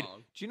felt played.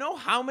 wrong. Do you know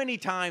how many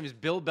times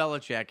Bill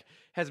Belichick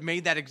has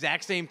made that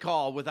exact same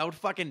call without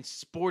fucking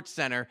Sports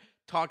Center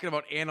talking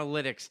about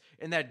analytics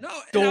and that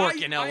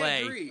dork in LA? I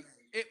agree.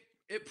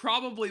 It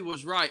probably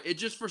was right. It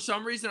just for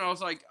some reason I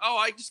was like, oh,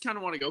 I just kind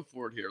of want to go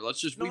for it here.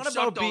 Let's just. It's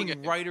not about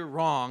being right or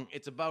wrong.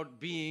 It's about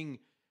being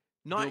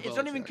not. Bill It's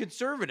not even Belichick.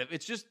 conservative.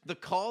 It's just the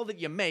call that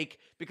you make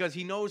because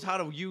he knows how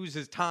to use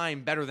his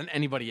time better than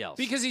anybody else.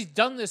 Because he's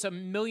done this a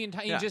million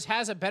times. Yeah. He just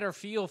has a better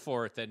feel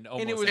for it than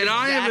almost. it was And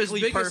I am his exactly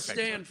biggest perfect.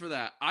 stand for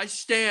that. I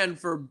stand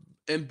for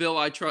and Bill.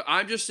 I trust.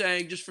 I'm just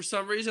saying, just for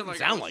some reason, like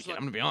sound I like was it. I'm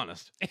gonna be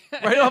honest.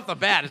 Right off the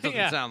bat, it doesn't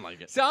Yeah. sound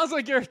like it. Sounds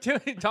like you're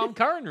doing Tom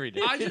Curran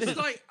reading. I just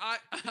like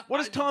What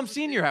does Tom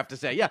Senior have to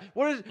say? Yeah.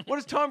 What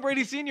does Tom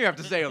Brady Senior have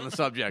to say on the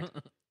subject?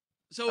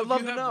 So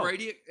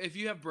if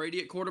you have Brady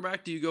at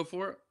quarterback, do you go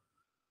for it?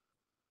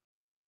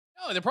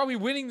 No, they're probably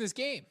winning this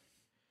game.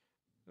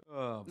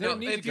 No,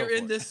 if you're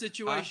in this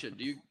situation,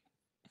 do you?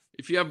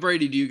 If you have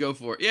Brady, do you go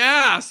for it?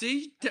 Yeah,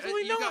 see?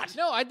 Absolutely not.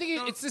 No, I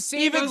think it's the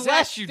same. Even exact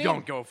less you thing.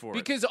 don't go for it.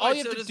 Because all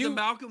you have to does do. the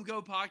Malcolm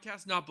Go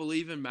podcast not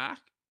believe in Mac?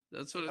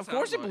 That's what it Of sounds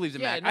course it like. believes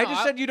in Yeah, Mac. no, I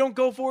just said you don't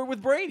go for it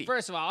with Brady.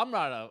 First of all, I'm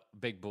not a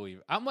big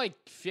believer. I'm like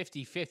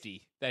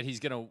 50-50 that he's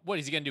going to, what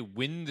is he going to do,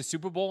 win the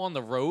Super Bowl on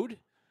the road?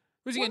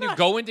 What's he going to do,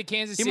 go into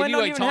Kansas He City might not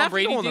like even Tom have to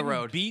Brady go on the didn't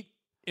road. beat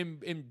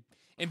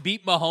and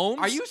beat Mahomes?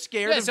 Are you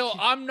scared Yeah, of- so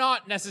I'm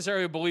not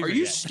necessarily a believer Are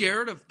you yet.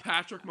 scared of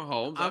Patrick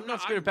Mahomes? I'm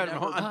not scared of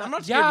Patrick never- Mahomes. I'm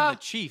not scared yeah. of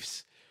the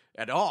Chiefs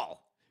at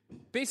all.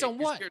 Based on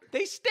what?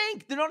 They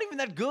stink. They're not even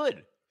that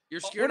good. You're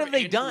scared What of have they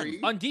Andy done? Reid?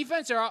 On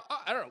defense, they're, I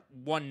don't know,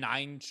 won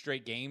 9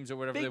 straight games or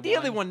whatever Big they deal.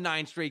 won. They won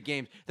 9 straight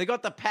games. They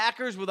got the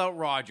Packers without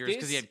Rodgers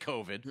because he This- had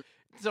COVID.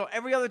 So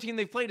every other team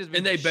they played has been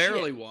And they shit.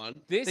 barely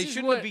won. This They is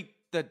shouldn't what, have beat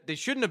they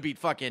shouldn't have beat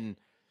fucking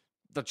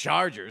the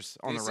Chargers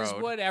on This the road.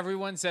 is what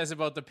everyone says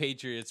about the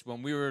Patriots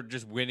when we were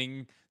just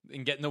winning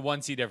and getting the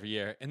 1 seed every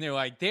year. And they're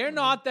like, they're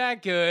not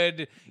that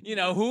good. You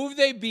know, who have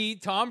they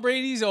beat? Tom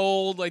Brady's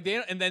old. Like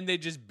and then they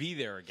just be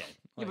there again.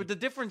 Yeah, Like, but the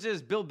difference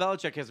is Bill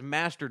Belichick has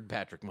mastered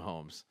Patrick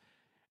Mahomes.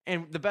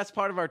 And the best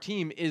part of our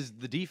team is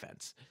the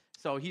defense.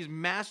 So he's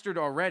mastered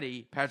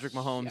already Patrick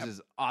Mahomes'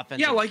 offense.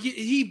 Yeah, like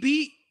he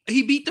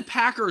beat the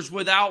Packers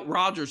without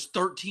Rodgers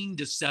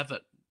 13-7.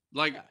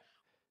 Like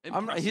his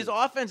impressive.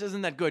 offense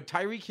isn't that good.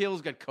 Tyreek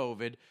Hill's got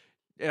COVID.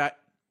 And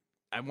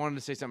I wanted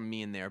to say something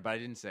mean there, but I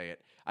didn't say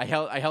it. I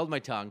held my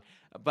tongue,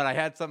 but I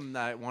had something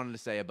that I wanted to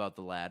say about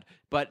the lad.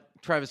 But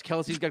Travis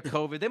Kelce's got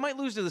COVID. They might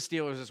lose to the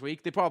Steelers this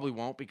week. They probably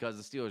won't because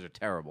the Steelers are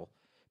terrible.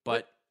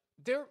 But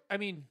they're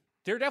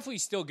definitely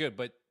still good.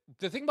 But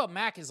the thing about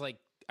Mac is, like,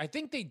 I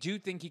think they do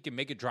think he can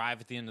make a drive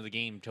at the end of the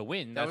game to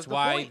win. That was That's the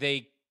why point.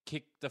 they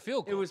kicked the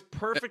field goal. it was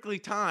perfectly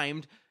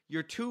timed.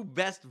 Your 2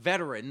 best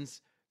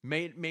veterans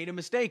made a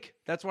mistake.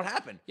 That's what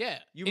happened. Yeah.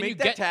 You And make you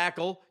that get-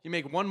 tackle. You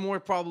make one more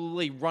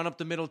probably run up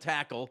the middle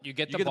tackle. You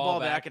get the the ball ball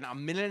back in a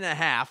minute and a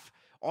half.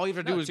 All you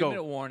have to do is 2 go.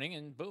 minute warning,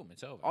 and boom,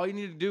 it's over. All you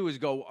need to do is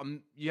go.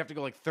 You have to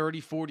go like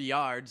 30, 40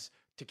 yards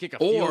to kick a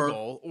field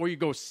goal, or you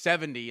go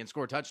 70 and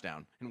score a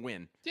touchdown and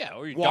win. Yeah,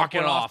 or you Walk dump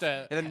it one off,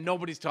 the, and then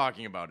nobody's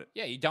talking about it.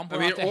 yeah, you dump I it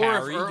mean, off to or if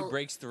Harry, Earl- he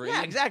breaks 3.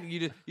 Yeah,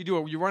 exactly.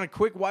 You run a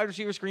quick wide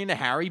receiver screen to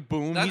Harry.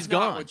 Boom, That's he's not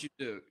gone. what you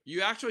do.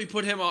 You actually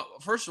put him on.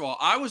 First of all,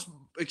 I was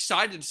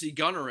excited to see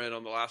Gunner in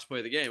on the last play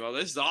of the game. Oh,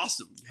 this is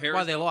awesome. Harry's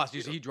Why they on the lost?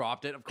 field. He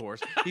dropped it, of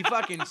course. He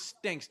fucking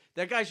stinks.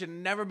 That guy should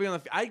never be on the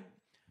field.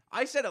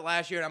 I said it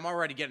last year, and I'm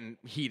already getting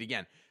heat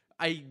again.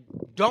 I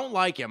don't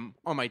like him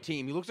on my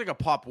team. He looks like a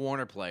Pop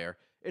Warner player.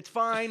 It's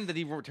fine that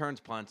he returns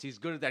punts. He's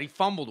good at that. He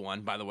fumbled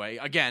one, by the way.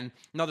 Again,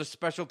 another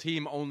special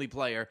team only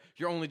player.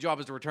 Your only job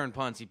is to return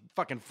punts. He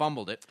fucking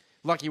fumbled it.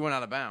 Lucky he went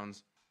out of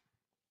bounds.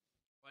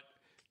 But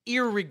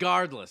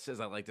irregardless, as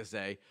I like to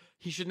say,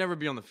 he should never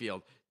be on the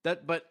field.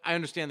 But I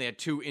understand they had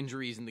 2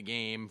 injuries in the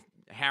game.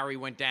 Harry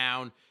went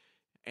down,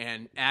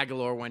 and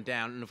Aguilar went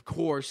down, and of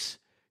course,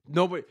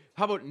 nobody.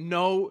 How about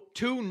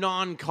 2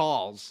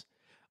 non-calls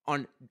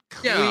on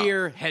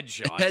clear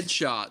headshots?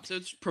 Headshots.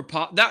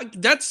 It's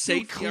that's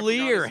safe.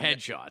 Clear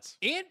headshots.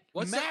 And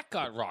What's Mac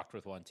got rocked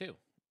with one, too.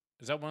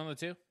 Is that one of the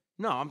 2?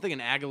 No, I'm thinking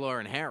Aguilar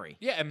and Harry.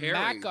 Yeah, and Harry.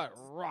 Mac got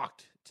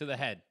rocked to the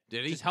head.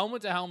 Did he? Just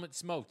helmet to helmet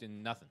smoked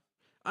and nothing.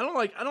 I don't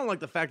like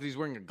the fact that he's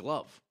wearing a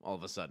glove all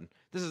of a sudden.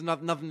 This is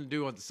nothing to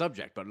do with the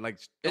subject, but like.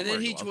 And then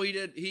don't he wear a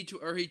glove.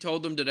 tweeted, he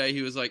told them today,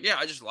 he was like, "Yeah,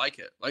 I just like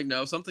it. Like,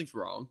 no, something's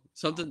wrong.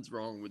 Something's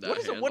wrong with that."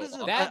 What does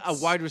That's-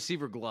 a wide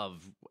receiver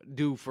glove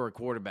do for a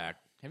quarterback?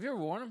 Have you ever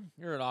worn them?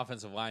 You're an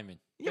offensive lineman.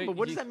 Yeah, but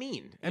what does that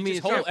mean?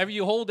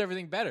 You hold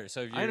everything better.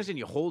 So if I understand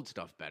you hold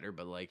stuff better,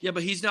 but like, Yeah,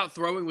 but he's not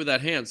throwing with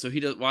that hand, so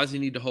he does. Why does he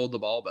need to hold the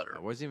ball better?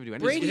 What does he even do?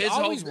 Brady His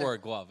always whole- wore a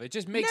glove. It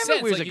just makes Never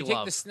sense. wears Like a you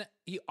glove. take the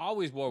he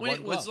always wore When one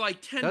it glove. was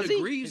like 10 Does he?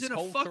 degrees His in a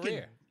whole fucking.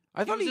 career.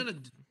 I thought he he. was in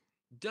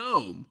a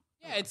dome.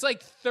 Yeah, it's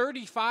like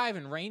 35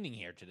 and raining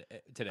here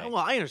today. Oh, well,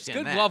 I It's understand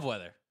good that. glove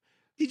weather.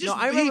 He just. No,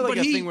 I remember like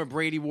but a thing where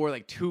Brady wore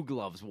like 2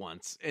 gloves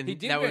once, and He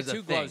did that wear was a 2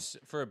 thing. gloves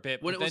for a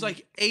bit. when but it was then-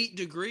 like 8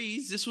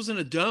 degrees. This was in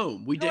a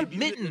dome. We They debuted don't have in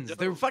a mittens.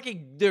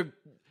 dome.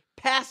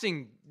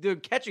 They're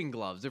catching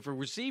gloves. They're for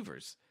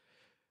receivers.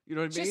 You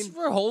know what I mean? just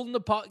for holding the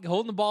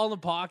ball in the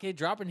pocket,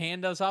 dropping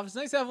handoffs off. It's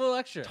nice to have a little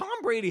extra.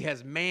 Tom Brady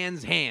has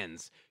man's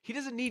hands. He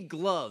doesn't need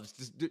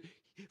gloves.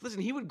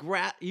 Listen,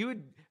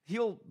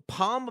 he'll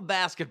palm a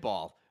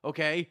basketball.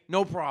 Okay,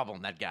 no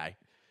problem. That guy,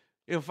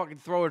 he'll fucking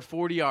throw it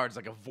 40 yards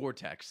like a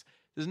vortex.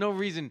 There's no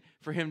reason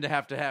for him to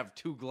have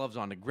 2 gloves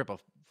on to grip a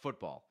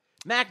football.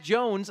 Mac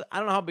Jones, I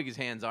don't know how big his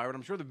hands are, but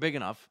I'm sure they're big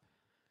enough.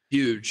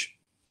 Huge.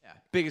 Yeah,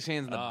 biggest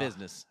hands in the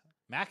business.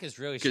 Mac is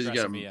really Because you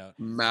stressing got me out.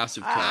 a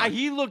massive calf.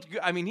 He looked good.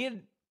 I mean,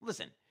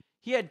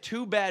 he had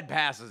 2 bad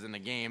passes in the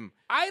game.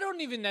 I don't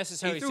even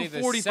necessarily He threw say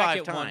the 45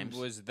 second times.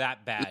 one was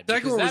that bad. The second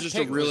because one was that just a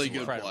pick really good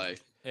incredible. play.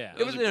 Yeah,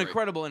 It was an great-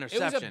 incredible It was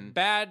interception. a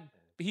bad.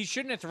 He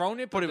shouldn't have thrown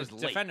it, but it the was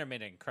late. defender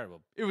made an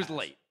incredible. It was pass.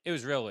 late. It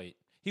was real late.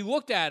 He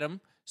looked at him,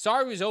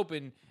 Saw he was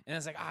open, and I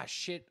was like,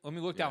 shit, let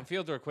me look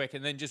downfield real quick,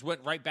 and then just went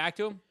right back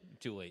to him.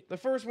 Too late. The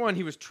first one,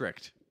 he was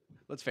tricked.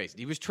 Let's face it.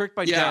 He was tricked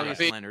by Darius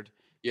Leonard.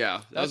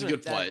 Yeah, that was a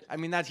good play.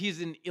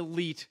 He's an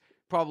elite,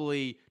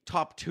 probably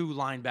top 2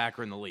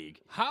 linebacker in the league.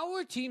 How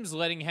are teams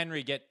letting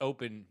Henry get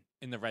open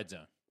in the red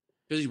zone?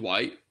 Because he's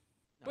white.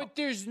 But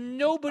there's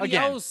nobody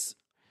else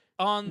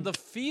on the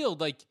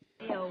field. Like,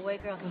 A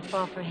white girl can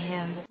fall for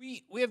him.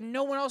 we have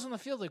no one else on the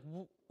field. Like,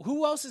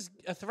 who else is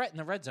a threat in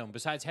the red zone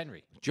besides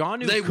Henry?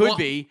 Jonnu could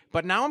be,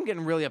 but now I'm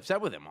getting really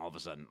upset with him all of a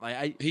sudden.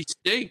 He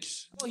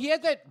stinks. Well, he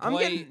had that. I'm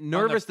getting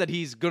nervous that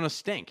he's gonna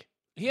stink.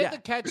 He had the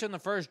catch on the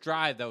first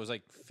drive that was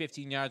like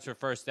 15 yards for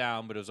first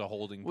down, but it was a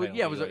holding penalty. Well,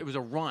 yeah, it was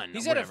a run.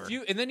 He's had a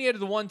few, and then he had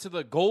the one to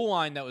the goal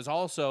line that was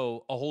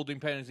also a holding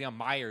penalty on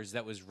Myers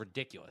that was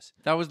ridiculous.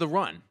 That was the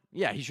run.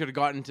 Yeah, he should have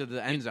gotten to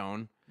the end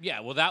zone.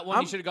 Yeah, well, that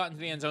one he should have gotten to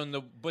the end zone,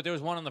 but there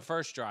was one on the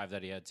first drive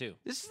that he had too.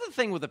 This is the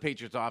thing with the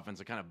Patriots offense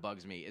that kind of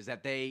bugs me, is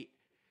that they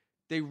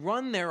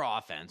run their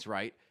offense,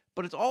 right?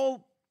 But it's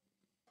all,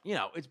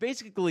 it's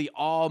basically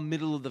all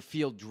middle of the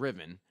field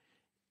driven.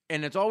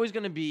 And it's always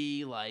going to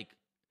be like,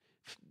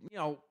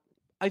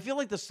 I feel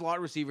like the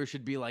slot receiver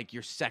should be like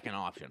your second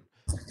option.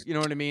 You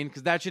know what I mean?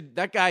 Because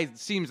that guy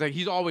seems like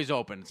he's always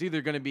open. It's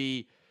either going to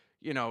be,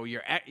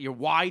 your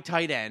Y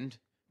tight end,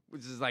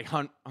 which is like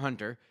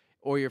Hunter,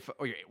 or your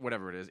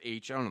whatever it is,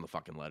 H. I don't know the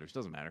fucking letters.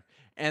 Doesn't matter.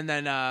 And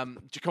then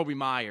Jacoby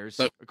Myers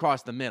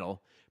across the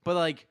middle. But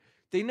like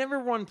they never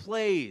run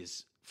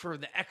plays for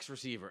the X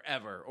receiver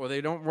ever, or they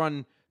don't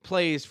run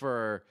plays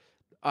for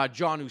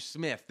Jonnu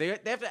Smith. They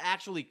have to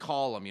actually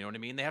call him. You know what I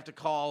mean? They have to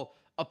call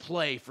a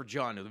play for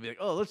Jonnu. They'll be like,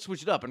 oh, let's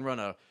switch it up and run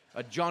a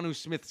Jonnu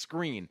Smith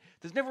screen.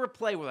 There's never a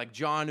play where like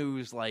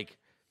Jonnu's like,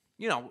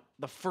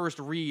 the first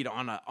read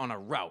on a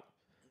route.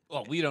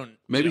 Well, we don't.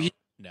 Maybe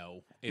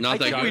no. I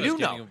think we do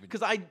know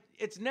because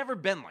it's never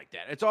been like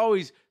that. It's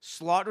always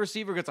slot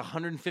receiver gets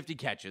 150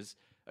 catches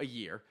a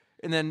year,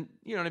 and then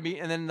you know what I mean,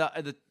 and then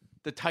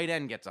the tight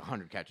end gets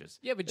 100 catches.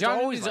 Yeah, but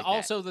Jonnu is like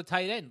also the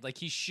tight end. Like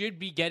he should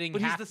be getting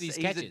half these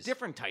catches. He's a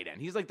different tight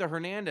end. He's like the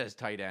Hernandez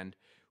tight end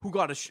who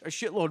got a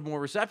shitload more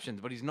receptions,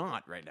 but he's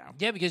not right now.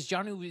 Yeah, because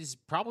Jonnu is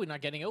probably not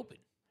getting open.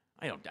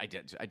 I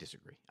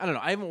disagree. I don't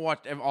know. I haven't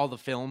watched all the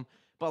film,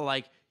 but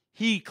like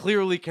he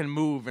clearly can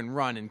move and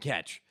run and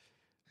catch.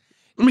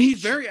 I mean,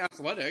 he's very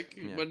athletic,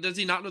 but does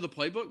he not know the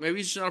playbook? Maybe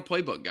he's just not a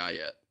playbook guy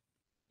yet.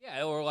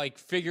 Yeah, or like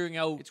figuring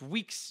out it's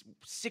week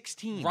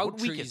 16. Route what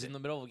week trees is it? in the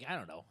middle. I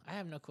don't know. I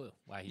have no clue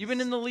why. You've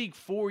been in the league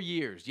 4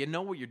 years. You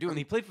know what you're doing.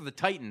 He played for the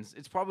Titans.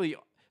 It's probably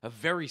a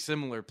very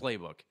similar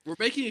playbook. We're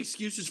making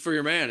excuses for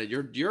your man, and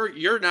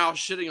you're now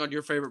shitting on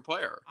your favorite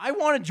player. I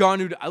wanted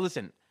Jonnu to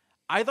listen.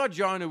 I thought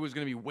Jonnu was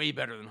going to be way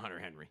better than Hunter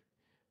Henry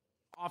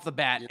off the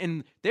bat,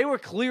 and they were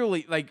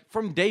clearly like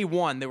from day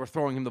one they were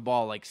throwing him the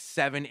ball like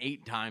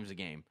 7-8 times a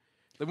game.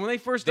 Like when they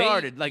first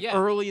started,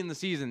 early in the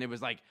season, it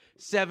was like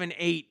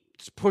 7-8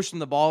 pushing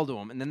the ball to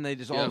him, and then they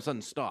just all of a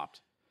sudden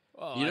stopped.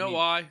 Well, you know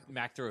why?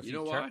 Mac threw a few. You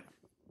know why?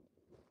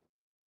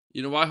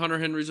 You know why Hunter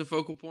Henry's a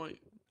focal point?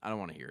 I don't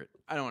want to hear it.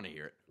 I don't want to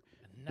hear it.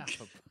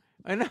 Enough.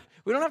 I know.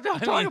 We don't have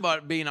to talk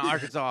about being an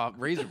Arkansas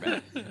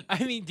Razorback.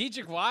 I mean,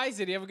 Dietrich Wise,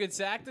 did he have a good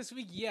sack this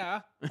week? Yeah.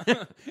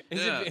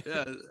 Yeah.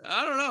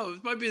 I don't know.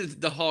 It might be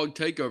the hog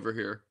takeover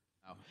here.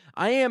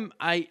 I don't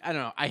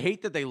know. I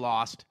hate that they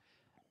lost.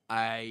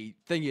 I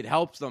think it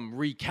helps them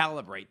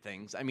recalibrate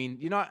things. I mean,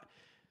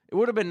 it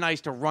would have been nice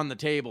to run the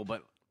table,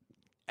 but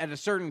at a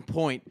certain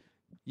point,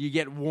 you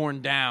get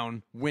worn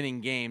down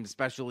winning games,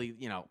 especially,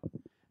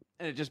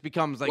 and it just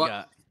becomes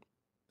like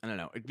I don't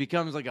know. It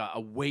becomes like a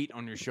weight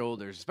on your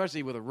shoulders,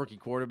 especially with a rookie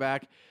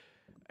quarterback.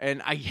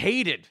 And I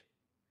hated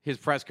his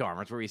press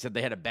conference where he said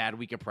they had a bad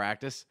week of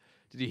practice.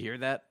 Did you hear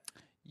that?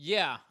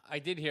 Yeah, I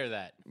did hear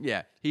that.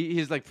 Yeah.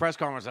 His like press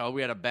conference,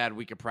 we had a bad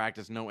week of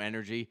practice, no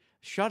energy.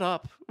 Shut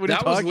up. What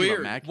that was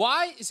weird. About, Mac?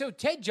 Why? So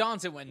Ted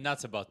Johnson went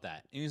nuts about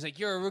that. And he was like,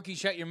 you're a rookie,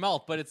 shut your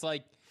mouth. But it's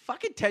like,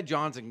 fucking Ted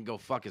Johnson can go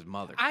fuck his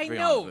mother. I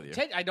know.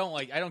 Ted, I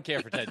don't care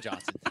for Ted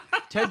Johnson.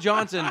 Ted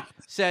Johnson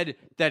said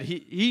that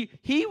he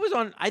was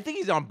on, I think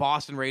he's on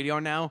Boston radio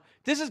now.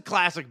 This is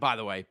classic, by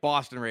the way,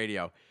 Boston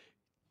radio.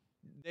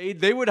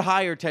 They would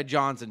hire Ted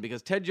Johnson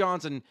because Ted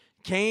Johnson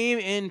came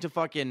into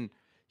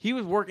he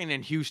was working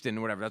in Houston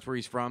or whatever, that's where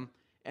he's from.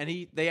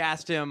 And they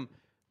asked him,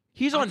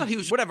 he's on a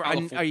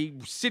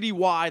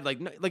citywide,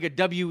 like a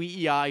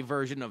WEEI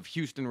version of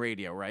Houston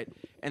radio, right?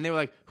 And they were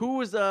like, who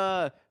was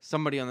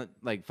somebody on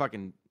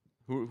the,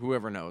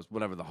 whoever knows,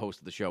 whatever the host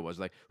of the show was,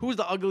 like, who's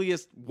the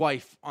ugliest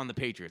wife on the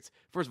Patriots?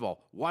 First of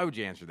all, why would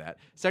you answer that?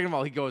 Second of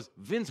all, he goes,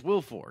 Vince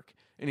Wilfork.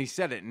 And he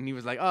said it, and he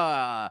was like,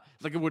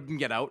 like it wouldn't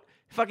get out.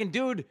 Fucking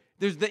dude,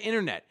 there's the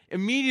internet.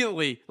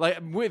 Immediately,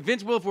 like,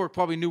 Vince Wilfork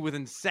probably knew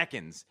within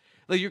seconds.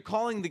 Like, you're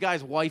calling the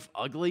guy's wife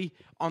ugly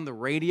on the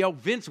radio?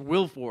 Vince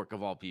Wilfork,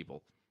 of all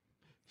people.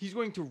 He's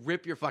going to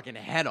rip your fucking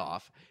head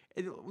off.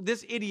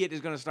 This idiot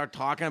is going to start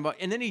talking about,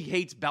 and then he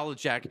hates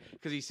Belichick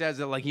because he says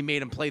that like he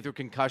made him play through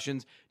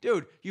concussions.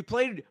 Dude, you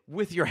played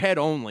with your head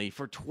only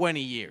for 20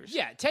 years.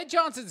 Yeah, Ted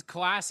Johnson's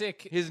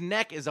classic. His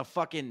neck is a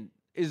fucking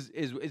is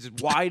as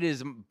wide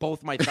as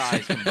both my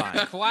thighs combined.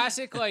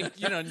 Classic,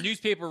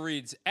 newspaper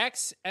reads,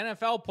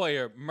 ex-NFL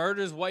player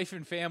murders wife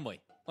and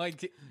family.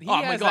 Like, he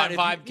has that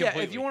vibe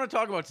completely. If you want to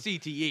talk about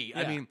CTE,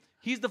 I Yeah. mean,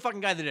 he's the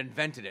fucking guy that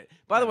invented it.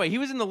 By the way, he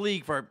was in the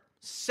league for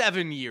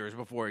 7 years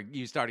before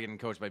you started getting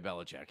coached by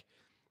Belichick.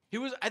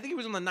 I think he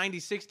was on the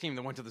 96 team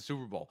that went to the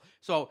Super Bowl.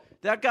 So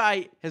that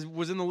guy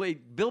was in the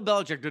league. Bill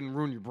Belichick didn't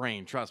ruin your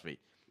brain, trust me.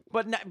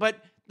 But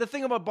the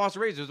thing about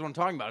Boston Raiders, what I'm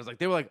talking about, is like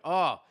they were like,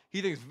 oh,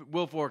 he thinks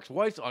Will Fork's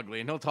wife's ugly,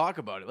 and he'll talk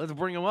about it. Let's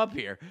bring him up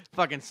here.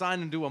 Fucking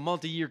sign him to a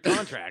multi-year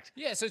contract.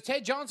 Yeah, so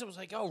Ted Johnson was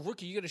like, oh,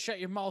 rookie, you got to shut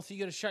your mouth. You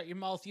got to shut your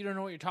mouth. You don't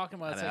know what you're talking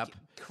about. It's like,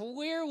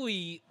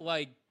 clearly,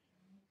 like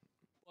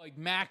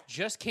Mac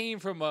just came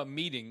from a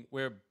meeting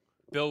where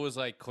Bill was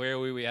like,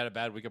 clearly we had a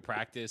bad week of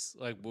practice.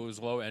 Like, it was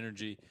low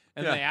energy.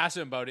 And they asked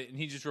him about it, and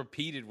he just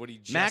repeated what he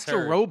just Mac's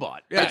heard. a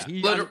robot. Yeah, That's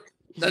literally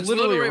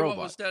literally a what robot.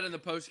 was said in the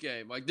post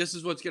game. Like, this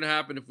is what's going to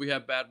happen if we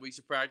have bad weeks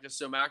of practice.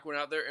 So Mac went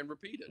out there and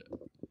repeated it.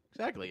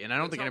 Exactly, and I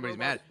don't think how anybody's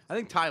robots- mad. I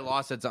think Ty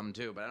Law said something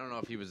too, but I don't know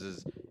if he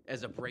was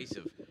as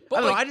abrasive. But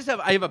I don't know.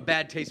 I have a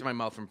bad taste in my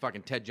mouth from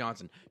fucking Ted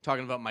Johnson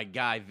talking about my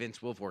guy Vince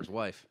Wilfork's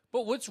wife.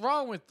 But what's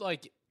wrong with,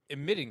 like,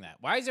 admitting that?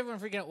 Why is everyone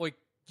freaking out? Like,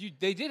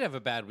 they did have a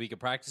bad week of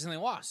practice, and they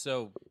lost.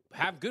 So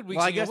have good weeks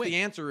Well, I and you'll guess win. the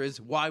answer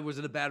is why was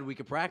it a bad week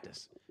of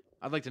practice?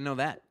 I'd like to know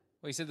that.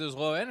 Well, he said there was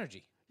low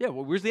energy. Yeah,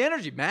 well, where's the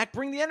energy, Mac?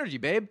 Bring the energy,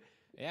 babe.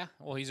 Yeah,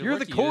 well, he's a You're the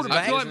rookie. He doesn't-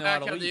 quarterback. I feel he like doesn't know how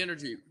Mac to had the lead.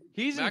 energy.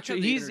 He's Mac had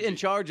the he's energy. in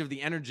charge of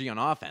the energy on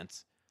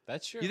offense.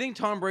 That's true. You think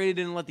Tom Brady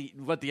didn't let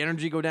the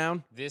energy go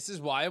down? This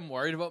is why I'm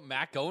worried about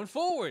Mac going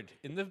forward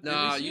in the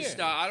Nah, this you year.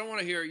 stop. I don't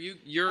want to hear you.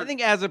 You're. I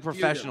think as a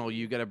professional,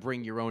 you got to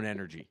bring your own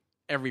energy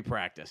every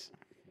practice.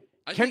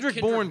 I think Kendrick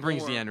Bourne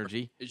brings the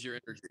energy. Is your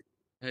energy?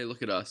 Hey,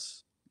 look at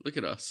us. Look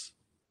at us.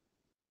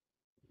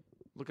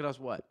 Look at us,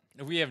 what?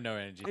 We have no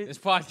energy. This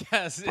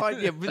podcast.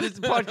 Yeah, but this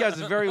podcast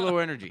is very low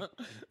energy.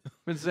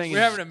 Been saying We're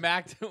it- having a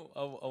Mac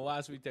a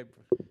last week type.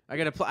 I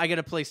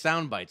gotta play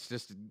sound bites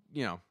just to,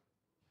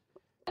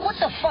 What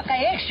the fuck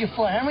I asked you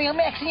for, Henry? I'm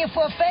asking you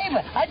for a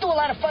favor. I do a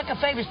lot of fucking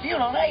favors for you,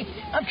 don't I?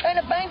 I'm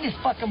trying to bang this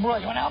fucking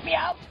broad. You want to help me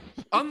out?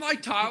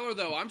 Unlike Tyler,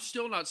 though, I'm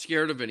still not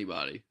scared of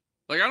anybody.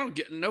 Like, I don't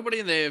get nobody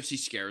in the AFC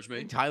scares I me.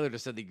 think Tyler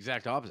just said the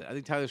exact opposite. I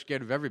think Tyler's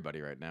scared of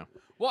everybody right now.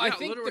 Well, Yeah, I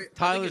think literally, I think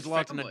Tyler's it's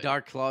locked in a family.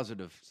 dark closet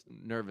of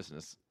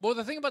nervousness.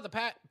 the thing about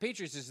the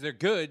Patriots is they're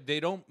good. They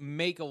don't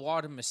make a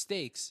lot of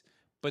mistakes,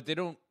 but they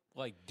don't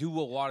do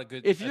a lot of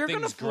good If you're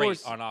things gonna great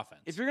force on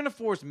offense. if you're gonna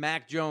force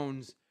Mac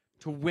Jones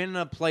to win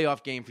a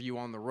playoff game for you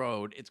on the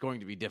road, it's going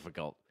to be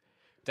difficult.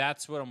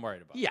 That's what I'm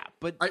worried about. Yeah,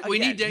 but We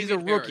again, need he's a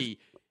David Harris. rookie.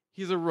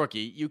 He's a rookie.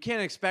 You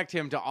can't expect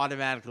him to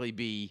automatically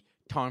be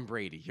Tom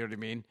Brady. You know what I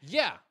mean?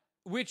 Yeah,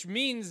 which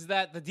means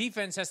that the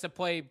defense has to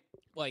play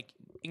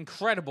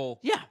incredible.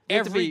 Yeah, they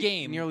have to every be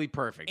game, nearly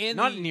perfect. And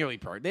Not the- nearly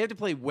perfect. They have to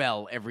play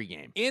well every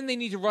game. and they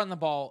need to run the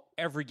ball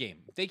every game.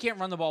 If they can't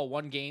run the ball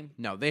one game,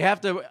 No, they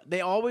have to. They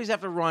always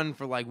have to run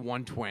for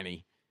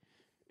 120.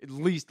 At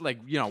least,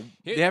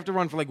 they have to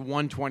run for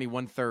 120,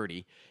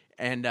 130.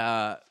 And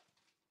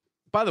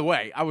by the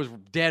way, I was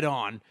dead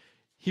on.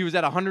 He was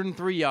at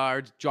 103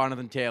 yards,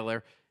 Jonathan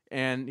Taylor,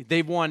 and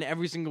they've won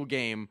every single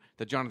game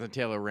that Jonathan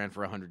Taylor ran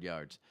for 100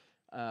 yards.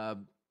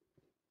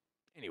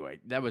 Anyway,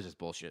 that was just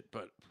bullshit.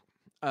 But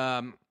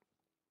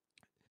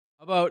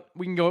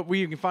we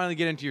can finally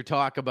get into your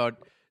talk about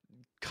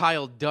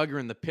Kyle Duggar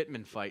and the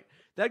Pittman fight.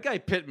 That guy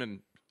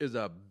Pittman is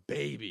a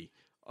baby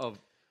of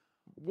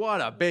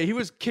what a baby. He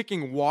was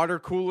kicking water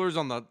coolers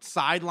on the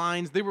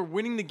sidelines. They were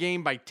winning the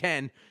game by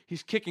 10.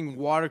 He's kicking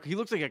water. He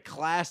looks like a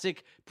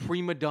classic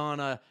prima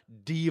donna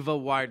diva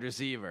wide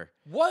receiver.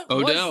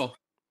 Odell.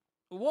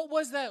 What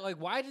was that?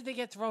 Why did they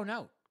get thrown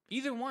out?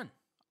 Either one.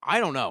 I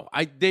don't know.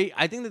 I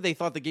think that they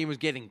thought the game was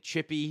getting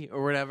chippy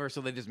or whatever, so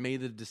they just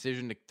made the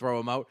decision to throw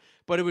him out.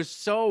 But it was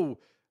so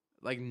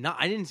I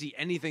didn't see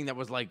anything that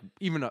was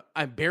even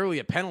barely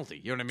a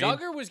penalty. You know what I mean?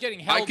 Duggar was getting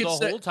held the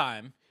whole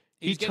time.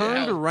 He was getting turned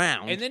held.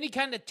 around. And then he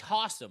kind of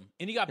tossed him.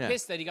 And he got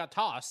pissed that he got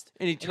tossed.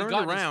 And he turned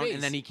got in his around, face.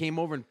 and then he came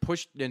over and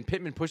pushed, and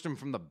Pittman pushed him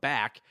from the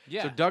back.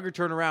 Yeah. So Duggar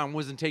turned around and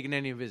wasn't taking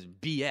any of his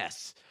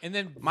BS. And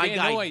then My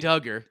guy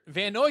Duggar.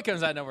 Van Noy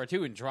comes out number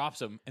 2 and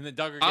drops him. And then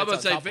Duggar gets I was about on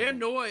to say, top of Van him.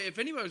 Noy, if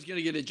anybody was going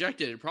to get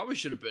ejected, it probably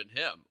should have been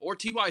him. Or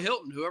T.Y.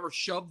 Hilton, whoever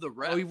shoved the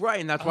ref. Oh, you're right,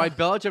 and that's why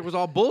Belichick was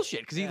all bullshit,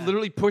 because he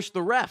literally pushed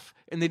the ref,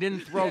 and they didn't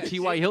throw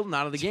T.Y. Hilton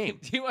out of the game.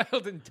 T.Y.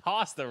 Hilton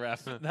tossed the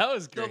ref. That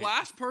was great. The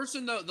last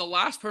person on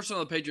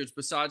the Patriots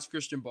besides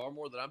Christian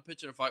Barmore that I'm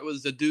pitching a fight with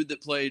is the dude that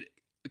played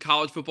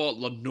college football at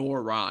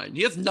Lenore Ryan.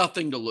 He has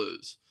nothing to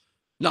lose.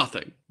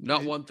 Nothing.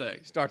 Not one thing.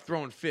 Start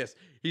throwing fists.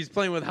 He's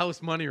playing with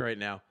house money right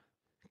now.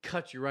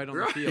 Cut you right on the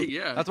Right, field.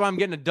 yeah. That's why I'm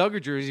getting a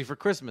Duggar jersey for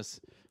Christmas.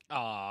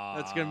 Aww.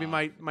 That's going to be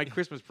my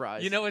Christmas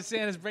prize. You know what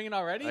Santa's bringing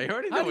already? I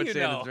already How know do what you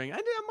Santa's know? bringing.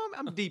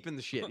 I'm deep in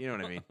the shit. You know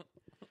what I mean?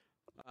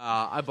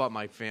 I bought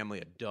my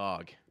family a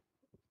dog.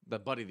 The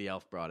Buddy the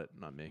Elf brought it,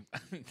 not me.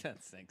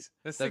 That stinks.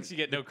 That stinks you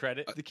get no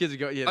credit. The kids are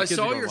going. Yeah, the I kids are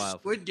saw going your wild.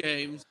 Squid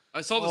Games. I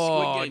saw the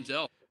Oh, Squid Games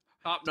elf.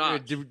 Top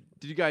notch. Did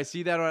you guys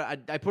see that?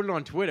 I put it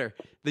on Twitter.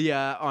 The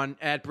on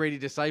at Brady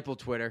Disciple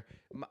Twitter.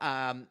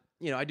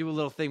 I do a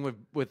little thing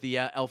with the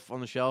Elf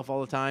on the Shelf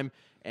all the time,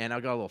 and I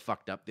got a little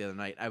fucked up the other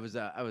night. I was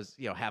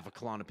half a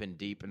Klonopin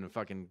deep and a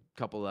fucking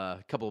couple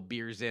of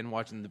beers in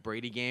watching the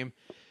Brady game.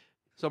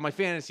 So my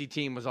fantasy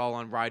team was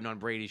all riding on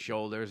Brady's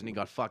shoulders, and he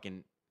got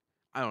fucking,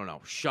 I don't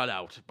know, shut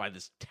out by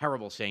this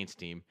terrible Saints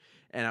team.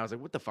 And I was like,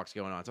 what the fuck's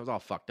going on? So I was all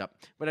fucked up.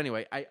 But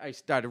anyway, I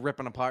started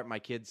ripping apart my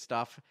kids'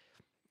 stuff,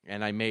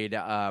 and I made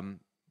a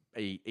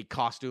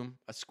costume,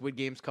 a Squid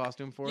Games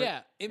costume for it.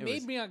 Yeah, it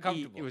made me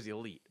uncomfortable. It was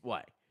elite.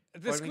 Why?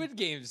 The Squid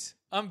Games.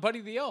 I'm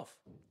Buddy the Elf.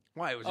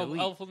 Why? It was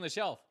elite. Elf on the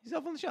Shelf. He's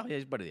Elf on the Shelf. Yeah,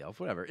 he's Buddy the Elf.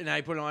 Whatever. And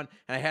I put it on,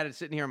 and I had it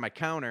sitting here on my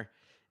counter.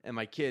 And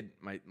my kid,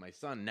 my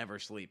son, never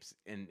sleeps.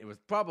 And it was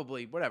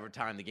probably whatever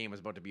time the game was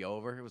about to be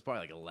over. It was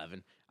probably like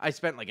 11. I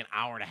spent like an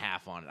hour and a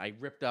half on it. I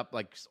ripped up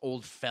like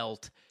old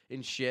felt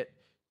and shit.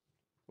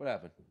 What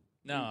happened?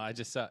 No, I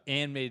just saw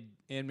Ann made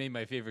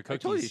my favorite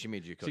cookies. I told you she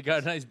made you cookies. She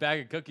got a nice bag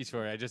of cookies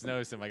for me. I just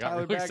noticed them. I got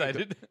really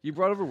excited. You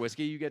brought over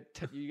whiskey. You get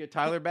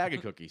Tyler a bag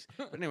of cookies.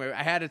 But anyway,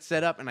 I had it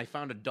set up, and I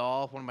found a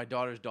doll, one of my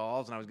daughter's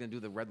dolls, and I was gonna do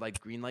the red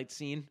light, green light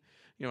scene.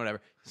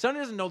 Whatever. Sonny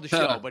doesn't know the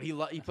show, but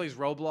he plays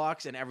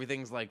Roblox, and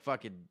everything's like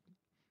fucking.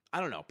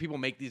 I don't know. People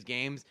make these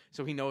games,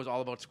 so he knows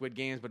all about Squid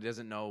Games, but he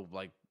doesn't know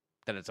like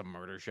that it's a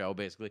murder show.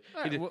 Basically,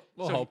 right,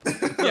 we'll hope.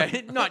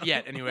 Yeah, not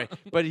yet. Anyway,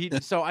 but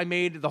so I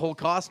made the whole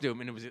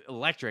costume, and it was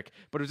electric,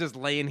 but it was just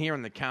laying here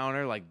on the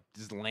counter, like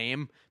just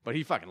lame. But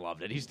he fucking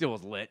loved it. He still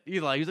was lit.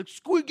 He's like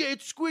Squid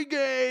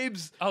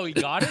Games. Oh, he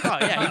got it. Oh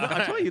yeah,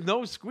 I told you, he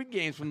knows Squid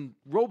Games from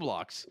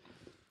Roblox.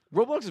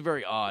 Roblox is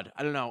very odd.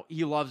 I don't know.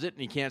 He loves it,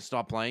 and he can't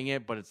stop playing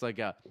it. But it's like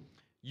a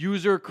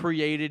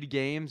user-created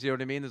games. You know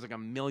what I mean? There's like a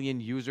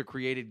million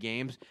user-created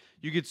games.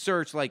 You could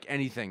search like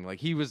anything. Like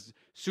he was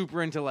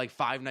super into like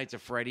Five Nights at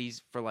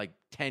Freddy's for like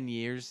 10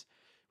 years,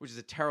 which is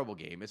a terrible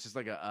game. It's just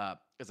like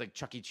it's like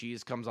Chuck E.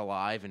 Cheese comes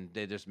alive, and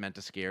they're just meant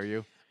to scare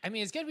you. I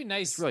mean, it's gotta be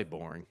nice. It's really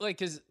boring. Like,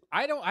 cause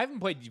I haven't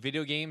played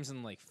video games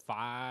in like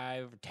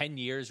 5 or 10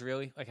 years,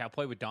 really. Like I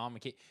play with Dom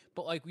and Kate,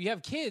 but like we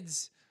have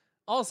kids.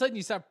 All of a sudden,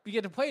 you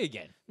get to play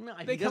again. No,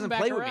 they he doesn't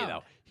play with me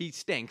though. He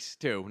stinks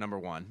too. Number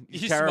one,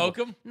 he's terrible. Smoke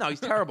him? No,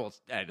 he's terrible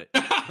at it.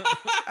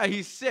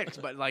 He's 6,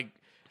 but like,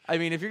 I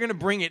mean, if you're gonna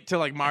bring it to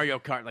like Mario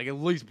Kart, like at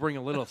least bring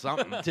a little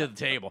something to the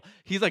table.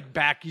 He's like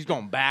he's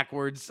going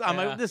backwards. I'm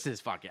like, this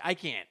is fucking. I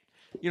can't.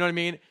 You know what I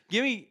mean?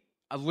 Give me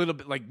a little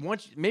bit. Like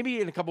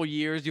maybe in a couple of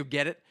years you'll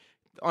get it.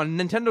 On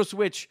Nintendo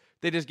Switch,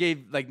 they just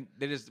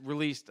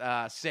released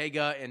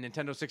Sega and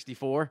Nintendo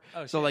 64.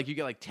 Oh, so like you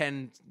get like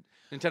 10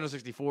 Nintendo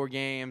 64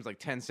 games, like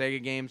 10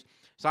 Sega games.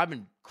 So I've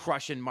been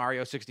crushing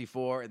Mario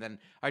 64, and then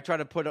I try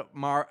to put up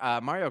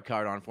Mario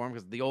Kart on for him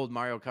because the old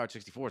Mario Kart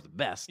 64 is the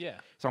best. Yeah.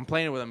 So I'm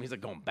playing it with him. He's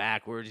like going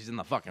backwards. He's in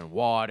the fucking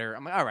water.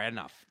 I'm like, all right,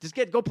 enough. Just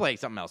go play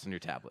something else on your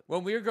tablet.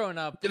 When we were growing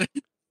up,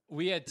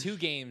 we had 2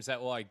 games that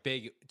were like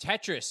big.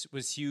 Tetris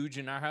was huge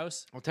in our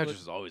house. Well,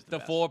 Tetris is always the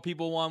best. 4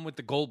 people one with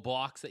the gold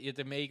blocks that you had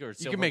to make, or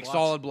you can make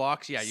solid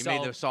blocks. Yeah, you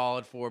made the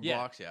solid 4 yeah.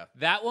 blocks. Yeah,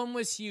 that one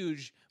was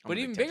huge. But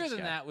even bigger than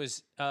guy. that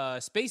was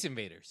Space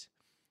Invaders.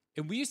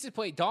 And we used to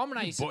play. Dom and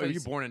I used to play. Were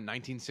you born in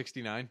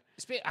 1969?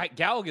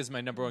 Gallagher's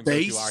my number one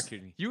go-to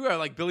arcade. You are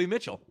like Billy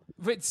Mitchell.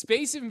 But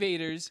Space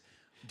Invaders,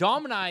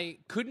 Dom and I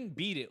couldn't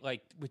beat it.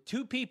 Like with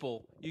 2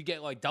 people, you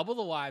get like double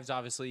the lives,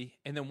 obviously,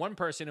 and then one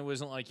person, it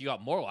wasn't like you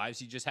got more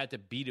lives. You just had to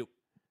beat it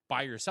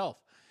by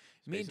yourself.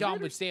 Me and Dom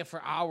would stay up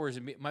for hours,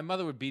 and my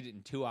mother would beat it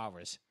in 2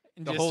 hours.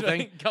 The whole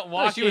thing.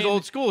 She was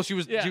old school. She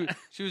was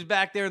she was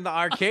back there in the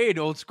arcade,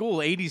 old school,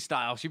 80s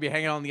style. She'd be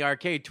hanging out in the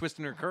arcade,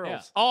 twisting her curls.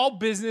 Yeah. All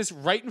business,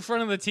 right in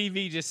front of the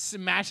TV, just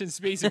smashing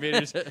Space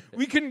Invaders.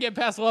 We couldn't get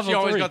past level 3. She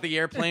always got the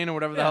airplane or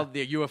whatever the hell,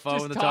 the UFO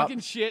just in the top. talking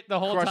shit the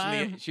whole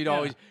time.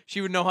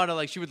 She would know how to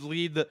like. She would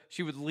lead the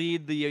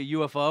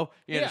UFO.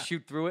 You had to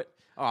shoot through it.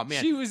 Oh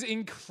man, she was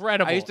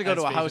incredible. I used to go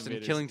to a house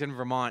Invaders. in Killington,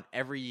 Vermont,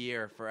 every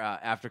year for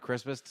after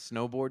Christmas to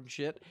snowboard and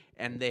shit,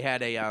 and they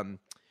had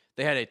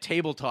a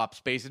tabletop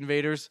Space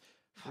Invaders.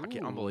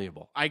 Fucking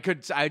unbelievable.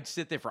 I'd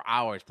sit there for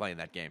hours playing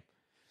that game.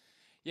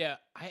 Yeah,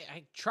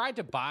 I tried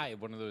to buy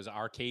one of those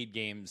arcade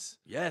games.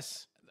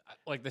 Yes.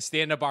 Like the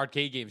stand-up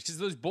arcade games. Because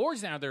those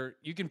boards now,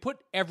 you can put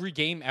every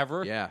game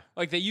ever. Yeah.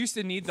 Like they used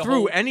to need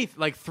through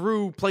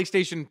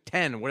PlayStation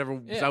 10, whatever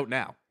was out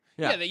now.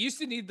 Yeah, they used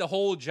to need the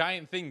whole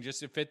giant thing just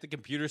to fit the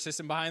computer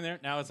system behind there.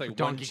 Now it's like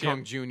Donkey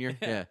Kong Jr.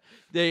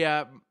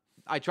 Yeah.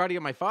 I tried to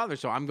get my father,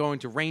 so I'm going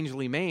to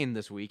Rangeley, Maine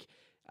this week.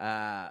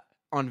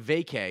 On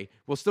vacay,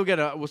 we'll still get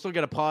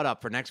a pod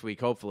up for next week,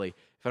 hopefully,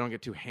 if I don't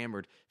get too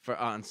hammered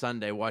on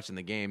Sunday watching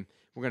the game.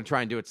 We're gonna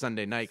try and do it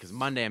Sunday night because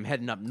Monday I'm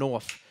heading up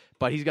north.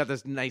 But he's got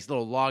this nice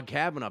little log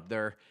cabin up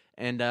there,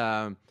 and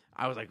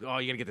I was like, "Oh,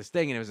 you gotta get this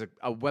thing!" And it was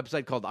a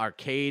website called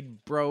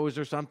Arcade Bros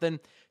or something.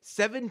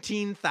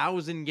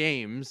 17,000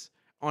 games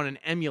on an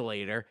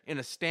emulator in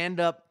a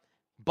stand-up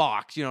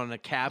box, in a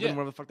cabin,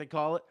 whatever the fuck they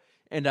call it,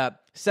 and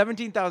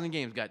 17,000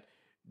 games. Got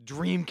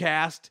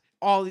Dreamcast.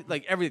 All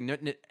like everything,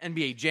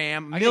 NBA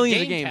Jam,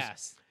 millions of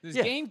games. There's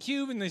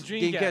GameCube and there's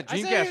Dreamcast.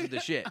 Dreamcast was the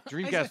shit.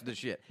 Dreamcast was the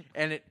shit.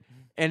 And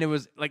and it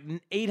was like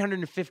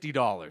 $850.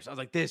 I was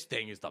like, this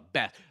thing is the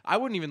best. I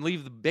wouldn't even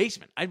leave the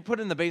basement. I'd put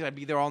it in the basement. I'd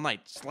be there all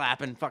night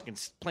slapping, fucking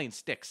playing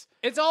sticks.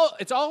 It's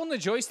all in the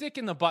joystick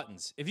and the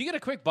buttons. If you get a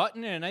quick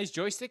button and a nice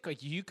joystick,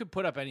 like you could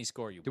put up any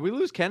score you want. Did we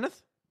lose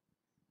Kenneth?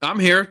 I'm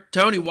here.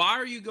 Tony, why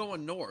are you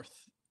going north?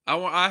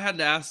 I had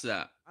to ask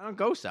that. I don't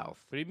go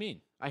south. What do you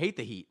mean? I hate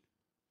the heat.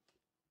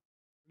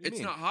 It's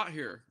not hot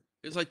here.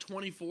 It's like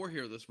 24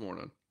 here this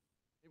morning.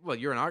 Well,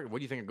 you're in Arkansas. What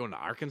do you think of going to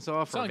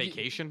Arkansas for a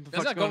vacation?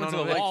 That's not going to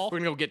the wall. We're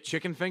going to go get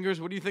chicken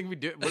fingers? What do you think we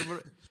do?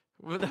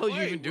 What the hell do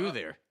you even do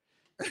there?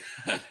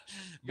 You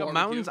got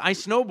mountains? I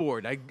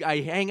snowboard.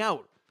 I hang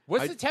out.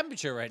 What's the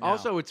temperature right now?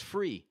 Also, it's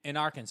free. In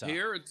Arkansas.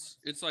 Here,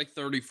 it's like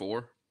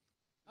 34.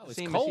 Oh, it's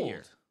same cold. As here.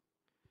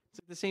 It's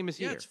like the same as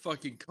here. Yeah, it's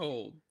fucking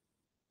cold.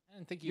 I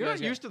didn't think You're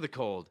not used to the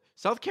cold.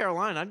 South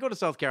Carolina. I'd go to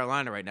South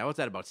Carolina right now. What's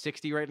that, about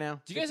 60 right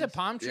now? Do you guys have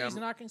palm trees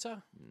in Arkansas?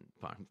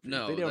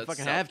 No, they don't that's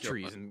fucking South have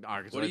Carolina. trees in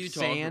Arkansas. What are you It's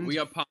talking? sand. We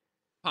got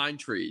pine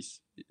trees.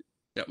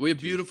 Yeah, we have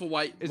beautiful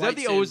white. Is white that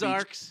the sand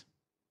Ozarks?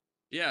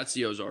 Beach. Yeah, it's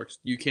the Ozarks.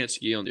 You can't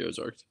ski on the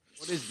Ozarks.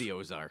 What is the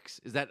Ozarks?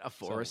 Is that a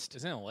forest?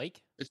 Isn't it a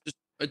lake?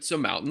 It's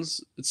some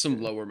mountains. It's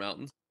some lower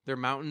mountains. They're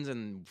mountains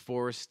and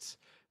forests.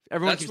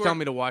 Everyone keeps telling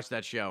me to watch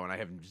that show, and I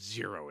have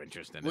zero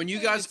interest in it. When you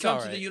guys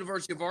come to the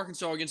University of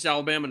Arkansas against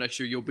Alabama next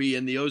year, you'll be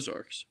in the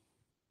Ozarks.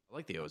 I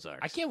like the Ozarks.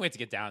 I can't wait to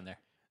get down there.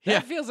 Yeah.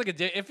 It feels like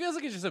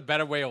it's just a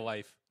better way of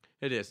life.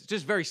 It is. It's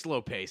just very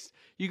slow paced.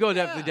 You go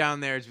down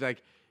there, it's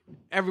like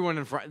everyone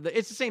in front.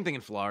 It's the same thing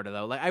in Florida,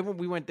 though. Like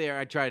we went there.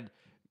 I tried.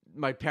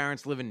 My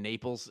parents live in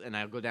Naples, and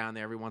I go down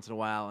there every once in a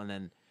while, and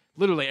then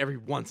literally every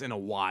once in a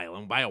while,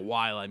 and by a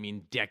while I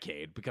mean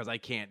decade, because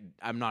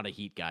I'm not a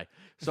heat guy.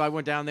 So I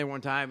went down there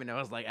one time, and I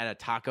was like at a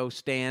taco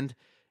stand,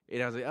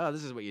 and I was like, oh,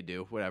 this is what you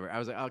do, whatever. I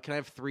was like, oh, can I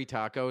have 3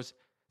 tacos?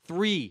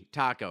 3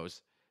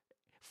 tacos.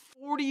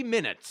 40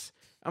 minutes.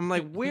 I'm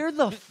like, where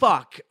the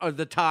fuck are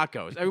the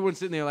tacos? Everyone's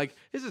sitting there like,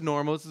 this is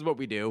normal. This is what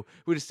we do.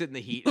 We just sit in the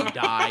heat and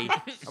die.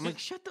 I'm like,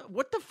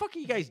 what the fuck are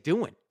you guys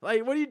doing?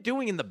 Like, what are you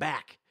doing in the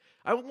back?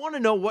 I want to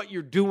know what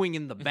you're doing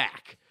in the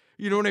back.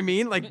 You know what I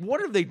mean? Like,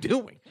 what are they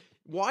doing?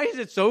 Why is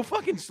it so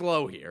fucking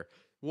slow here?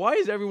 Why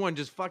is everyone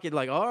just fucking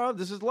like, oh,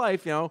 this is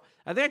life, you know?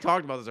 I think I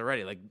talked about this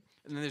already. Like,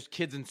 and then there's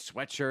kids in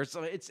sweatshirts.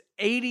 It's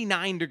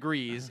 89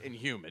 degrees and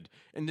humid,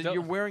 and then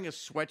you're wearing a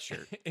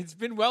sweatshirt. It's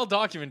been well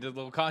documented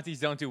little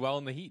Contis don't do well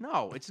in the heat.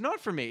 No, it's not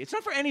for me. It's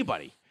not for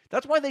anybody.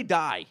 That's why they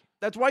die.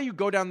 That's why you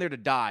go down there to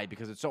die,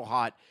 because it's so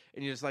hot,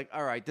 and you're just like,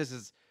 all right, this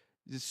is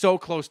so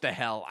close to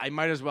hell. I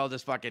might as well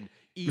just fucking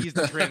ease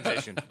the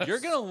transition. You're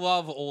going to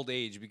love old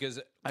age, because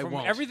from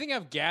everything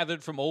I've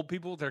gathered from old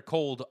people, they're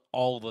cold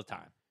all the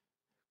time.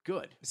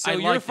 Good. So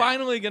you're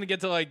finally going to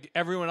get to like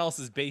everyone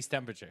else's base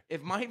temperature.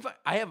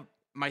 I have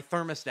my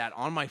thermostat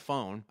on my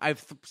phone. I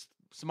have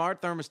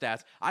smart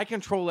thermostats. I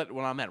control it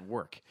when I'm at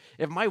work.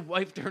 If my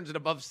wife turns it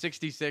above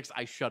 66,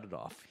 I shut it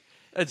off.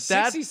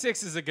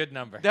 66 is a good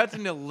number. That's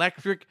an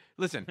electric.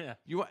 Listen,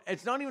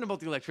 it's not even about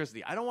the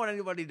electricity. I don't want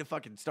anybody to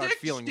fucking start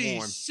feeling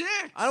warm.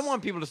 66. I don't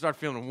want people to start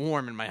feeling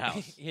warm in my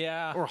house.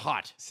 Yeah. Or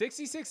hot.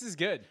 66 is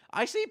good.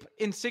 I sleep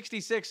in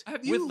 66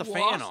 Have with you the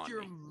fan lost on.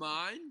 your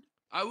mind?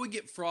 I would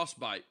get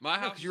frostbite. My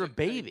house. Because you're a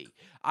baby.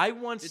 I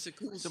once. It's a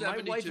cool so my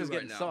 72 wife is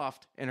getting right now.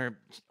 soft in her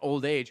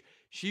old age.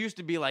 She used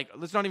to be like,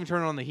 let's not even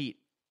turn on the heat.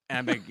 And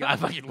I'm like, I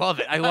fucking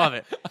love it. I love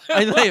it.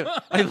 I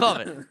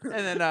love it. And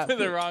then for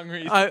the wrong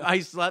reason.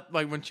 I slept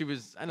like when she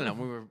was, I don't know,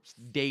 when we were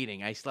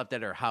dating. I slept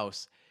at her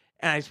house,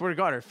 and I swear to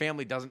God, her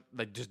family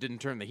just didn't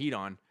turn the heat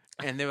on,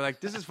 and they were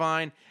like, this is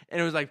fine.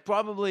 And it was like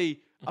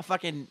probably a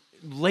fucking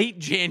late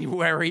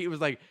January. It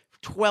was like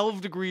 12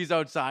 degrees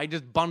outside,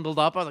 just bundled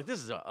up. I was like, this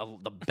is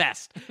the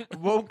best.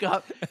 Woke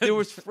up, there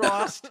was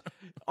frost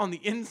on the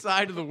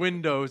inside of the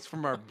windows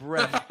from our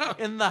breath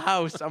in the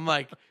house. I'm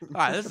like, all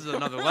right, this is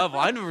another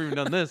level. I've never even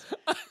done this.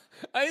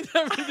 I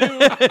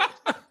never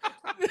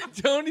knew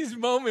Tony's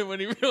moment when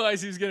he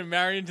realized he was going to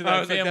marry into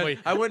that family.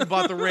 I went and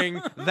bought the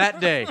ring that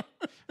day.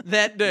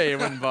 That day I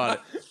went and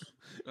bought it.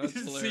 That's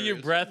You see hilarious. your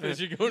breath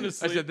as you're going to I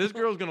sleep. said, this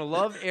girl's going to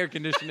love air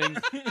conditioning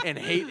and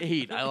hate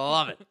heat. I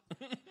love it.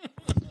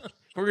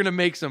 We're gonna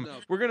make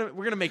we're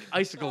gonna make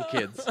icicle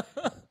kids.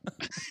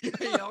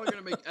 Y'all are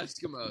gonna make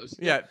Eskimos.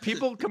 Yeah,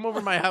 people come over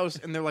to my house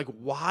and they're like,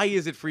 "Why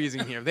is it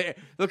freezing here?"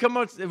 They'll come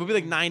out. It will be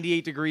like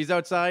 98 degrees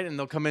outside, and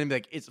they'll come in and be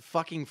like, "It's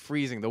fucking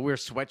freezing." They'll wear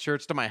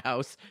sweatshirts to my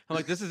house. I'm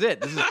like, "This is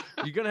it.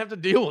 You're gonna have to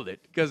deal with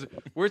it because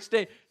we're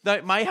staying."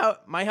 My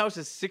house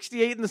is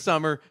 68 in the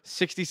summer,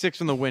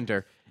 66 in the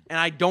winter. And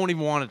I don't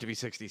even want it to be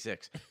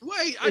 66.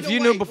 Wait, if you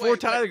knew before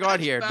Tyler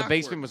got here, the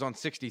basement was on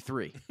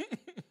 63.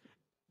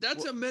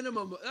 That's a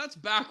minimum. That's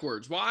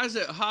backwards. Why is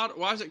it hot?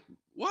 Why is it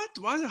what?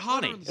 Why is it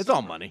hotter? Money. It's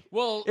all money.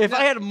 Well, if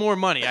I had more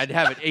money, I'd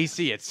have it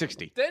AC at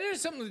 60. That is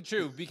something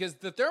true because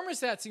the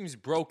thermostat seems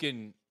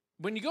broken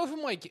when you go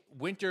from like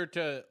winter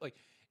to like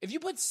if you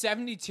put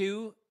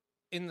 72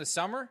 in the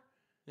summer.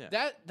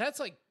 Yeah.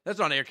 That's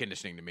not air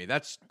conditioning to me.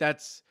 That's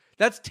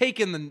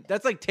taking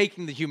like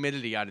taking the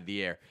humidity out of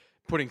the air,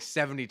 putting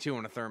 72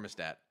 on a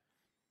thermostat.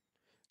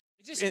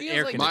 It just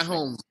feels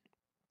like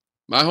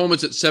My home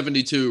is at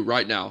 72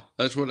 right now.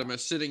 That's what I'm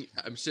sitting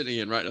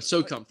in right now.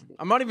 So comfortable.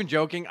 I'm not even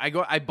joking.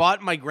 I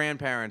bought my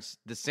grandparents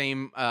the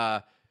same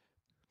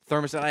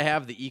thermostat I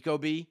have, the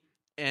Ecobee,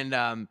 and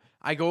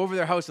I go over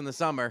their house in the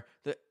summer,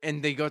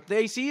 and they go, the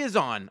AC is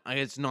on.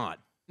 It's not.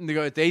 And they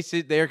go,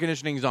 the air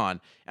conditioning's on.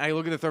 And I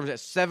look at the thermostat,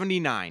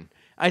 79.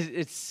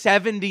 It's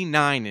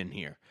 79 in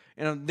here.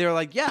 And they're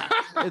like, yeah,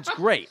 it's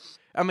great.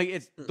 I'm like,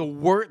 it's the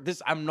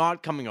worst. I'm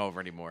not coming over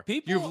anymore.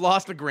 You've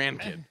lost a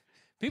grandkid.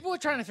 People are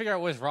trying to figure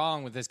out what's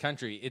wrong with this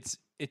country.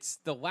 It's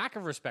the lack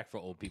of respect for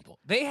old people.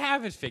 They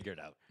have it figured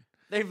out.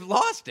 They've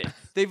lost it.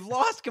 They've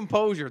lost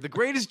composure. The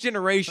greatest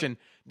generation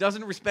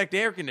doesn't respect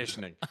air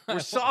conditioning. We're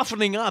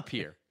softening up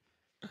here.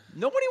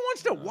 Nobody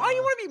wants to. Why do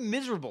you want to be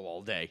miserable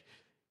all day?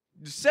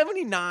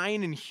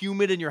 79 and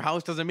humid in your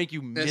house doesn't make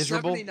you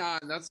miserable.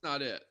 79, that's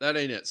not it. That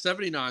ain't it.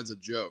 79 is a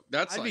joke.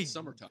 That's like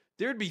summertime.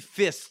 There'd be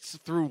fists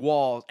through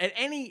walls at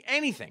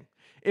anything.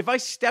 If I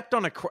stepped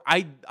on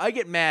I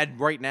get mad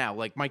right now.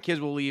 Like, my kids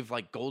will leave,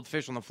 like,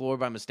 goldfish on the floor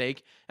by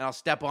mistake, and I'll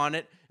step on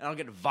it, and I'll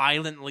get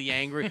violently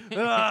angry.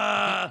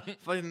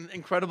 Fucking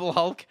Incredible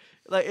Hulk.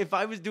 Like, if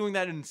I was doing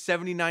that in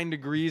 79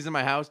 degrees in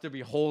my house, there'd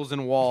be holes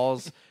in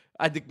walls.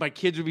 I think my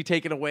kids would be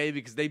taken away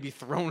because they'd be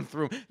thrown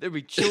through. There'd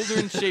be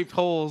children-shaped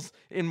holes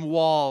in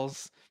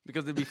walls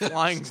because they'd be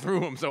flying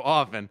through them so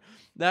often.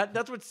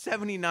 That's what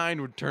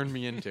 79 would turn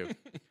me into.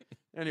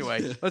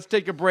 Anyway, let's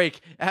take a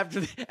break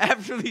after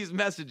these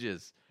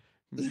messages.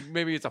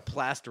 Maybe it's a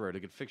plasterer that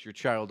could fix your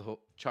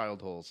child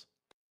holes.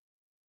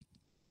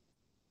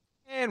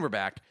 And we're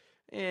back.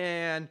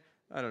 And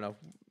I don't know.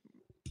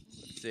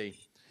 Let's see.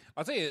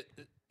 I'll tell you,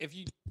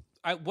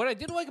 what I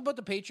did like about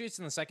the Patriots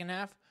in the second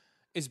half,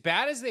 as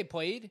bad as they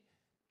played,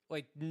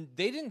 like,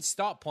 they didn't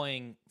stop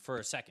playing for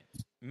a second.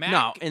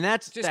 Mac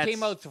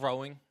came out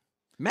throwing.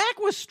 Mac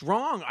was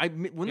strong.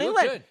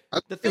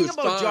 The thing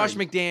about Josh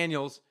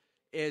McDaniels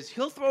is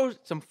he'll throw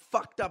some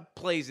fucked up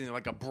plays in,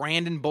 like a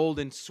Brandon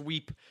Bolden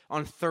sweep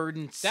on 3rd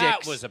and 6.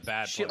 That was a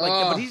bad play. Like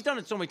that. But he's done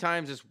it so many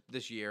times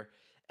this year.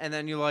 And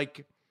then you're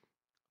like,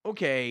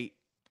 okay,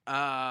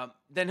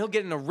 then he'll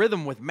get in a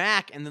rhythm with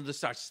Mac and then they'll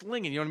start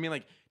slinging. You know what I mean?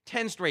 Like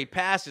 10 straight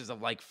passes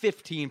of like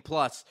 15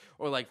 plus,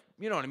 or like,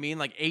 you know what I mean?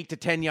 Like 8 to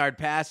 10 yard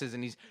passes,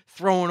 and he's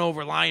throwing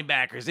over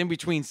linebackers in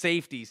between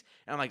safeties.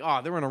 And I'm like,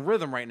 oh, they're in a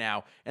rhythm right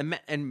now. And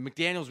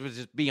McDaniels would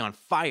just be on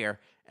fire.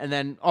 And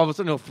then all of a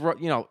sudden he'll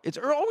throw, it's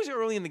always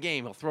early in the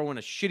game. He'll throw in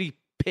a shitty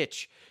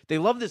pitch. They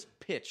love this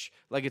pitch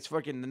like it's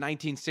fucking the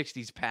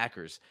 1960s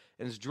Packers.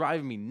 And it's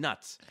driving me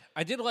nuts.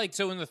 I did like,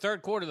 so in the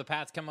third quarter, the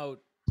Pats come out,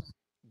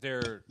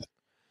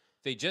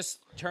 they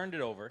just turned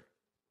it over.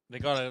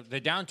 They're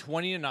down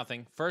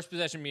 20-0. First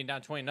possession being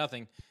down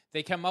 20-0.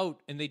 They come out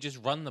and they just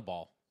run the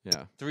ball.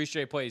 Yeah. 3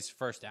 straight plays,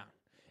 first down.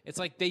 It's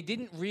like they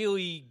didn't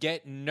really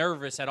get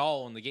nervous at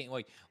all in the game.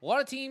 Like, a lot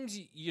of teams,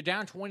 you're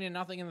down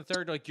 20-0 in the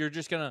third. Like, you're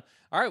just going to,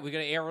 all right, we got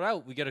to air it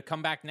out. We got to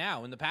come back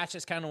now. And the Pats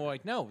just kind of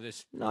like, no, you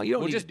don't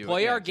we'll need just to do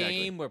play it. Yeah, our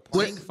exactly. game. We're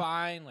playing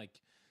fine. Like,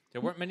 there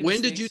weren't many When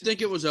mistakes. did you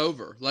think it was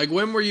over? Like,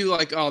 when were you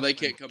like, oh, they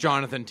can't come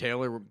Jonathan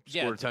Taylor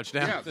scored a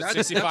touchdown. Yeah, The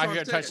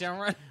 65-yard touchdown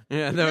run?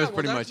 Yeah, that was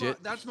pretty much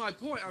it. That's my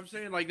point. I'm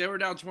saying, like, they were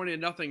down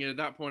 20-0, and at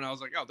that point, I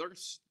was like, oh,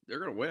 they're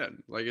gonna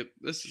win. Like,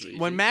 this is easy.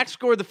 When Max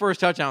scored the first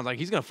touchdown, I was like,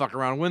 he's gonna fuck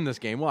around and win this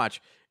game.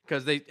 Watch,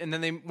 because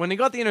when they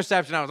got the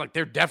interception, I was like,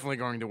 they're definitely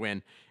going to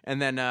win. And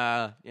then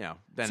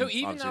So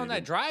even on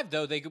that drive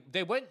though, they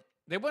went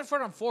for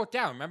it on 4th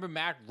down. Remember,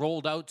 Mac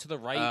rolled out to the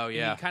right. Oh,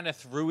 yeah. And he kind of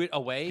threw it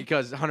away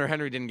because Hunter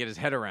Henry didn't get his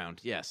head around.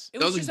 Yes,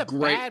 it was just a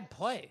bad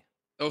play.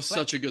 That was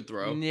such a good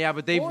throw. Yeah,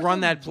 but they've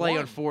run that play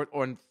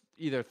on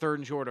either 3rd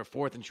and short or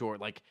 4th and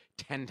short like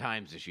 10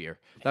 times this year.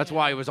 That's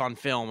why it was on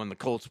film, and the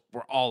Colts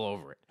were all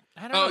over it.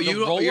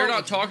 You're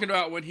not talking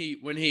about when he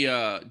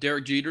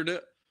Derek Jetered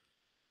it?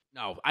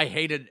 No, I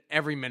hated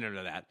every minute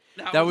of that.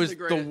 That was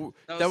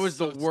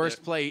the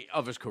worst play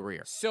of his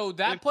career. So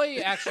that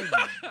play actually,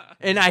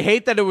 and I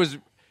hate that it was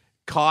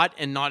caught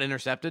and not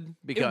intercepted,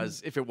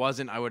 because if it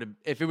wasn't,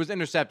 if it was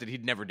intercepted,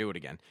 he'd never do it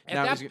again.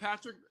 If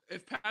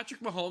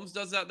Patrick Mahomes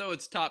does that though,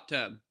 it's top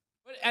 10.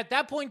 But at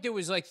that point, there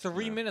was like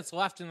 3 minutes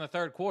left in the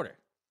third quarter,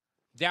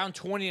 down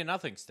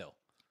 20-0 still.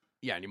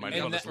 Yeah, and you might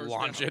as well just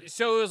launch it.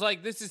 So it was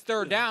like, this is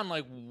 3rd down.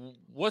 Like,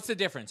 what's the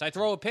difference? I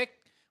throw a pick,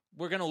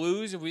 we're gonna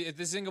lose. If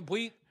this is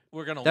incomplete,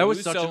 we're gonna lose. That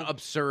was such an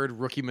absurd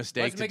rookie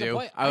mistake to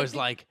do. I was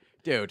like,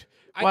 dude,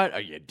 what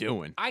are you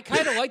doing? I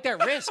kind of like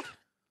that risk.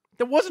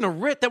 That wasn't a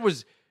risk. That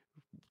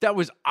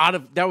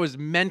was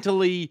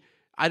mentally,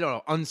 I don't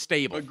know,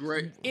 unstable.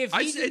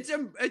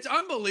 It's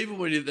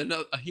unbelievable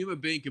that a human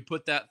being could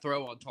put that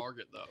throw on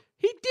target though.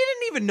 He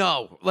didn't even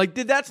know. Like,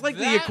 that's like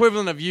the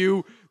equivalent of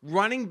you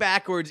running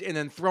backwards and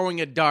then throwing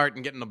a dart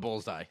and getting a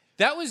bullseye.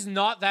 That was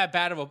not that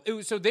bad of a. It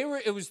was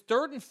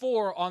 3rd and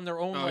 4 on their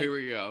own. Here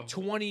we go.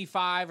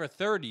 25 or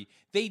 30.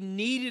 They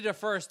needed a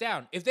first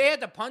down. If they had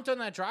to punt on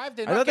that drive,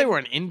 I thought they were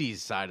on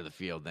Indy's side of the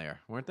field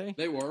there, weren't they?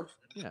 They were.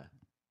 Yeah.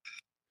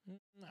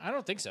 I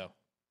don't think so.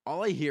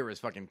 All I hear is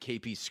fucking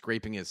KP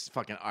scraping his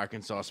fucking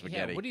Arkansas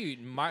spaghetti. Yeah, what do you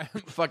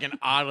fucking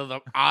out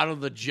of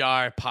the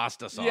jar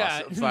pasta sauce?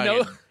 Yeah,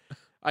 no.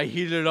 I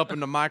heated it up in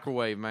the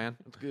microwave, man.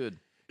 It's good.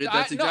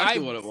 That's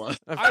exactly what it was.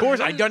 Of course,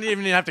 I don't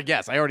even have to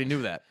guess. I already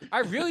knew that. I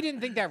really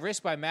didn't think that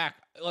risk by Mac,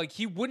 like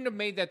he wouldn't have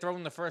made that throw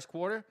in the first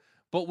quarter,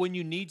 but when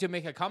you need to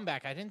make a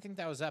comeback, I didn't think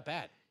that was that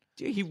bad.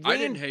 Dude, he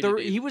ran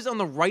he was on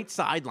the right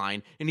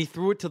sideline, and he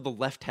threw it to the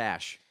left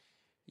hash.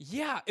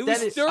 Yeah, it That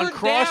was is third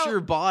across down. your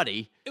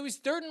body. It was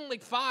third and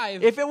like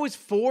 5. If it was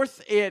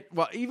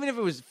even if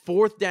it was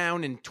 4th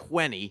down and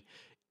 20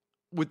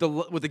 with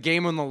the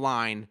game on the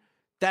line,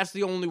 that's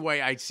the only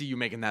way I'd see you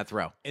making that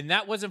throw. And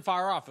that wasn't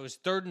far off. It was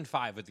 3rd and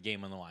 5 with the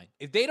game on the line.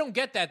 If they don't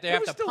get that, they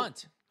have to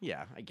punt.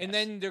 Yeah, I guess. And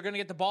then they're going to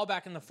get the ball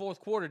back in the fourth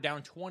quarter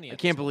down 20. I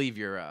can't believe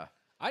you're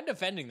I'm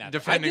defending that.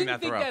 defending I didn't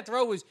that think throw. that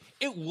throw was.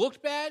 It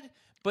looked bad,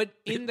 but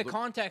in the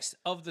context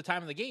of the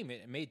time of the game,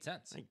 it made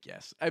sense. I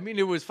guess. I mean,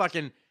 it was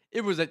fucking.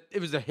 It was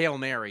a Hail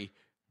Mary,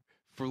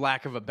 for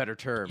lack of a better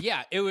term.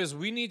 Yeah, it was.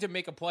 We need to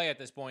make a play at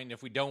this point.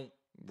 If we don't,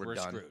 we're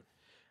done. screwed.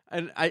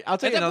 And I'll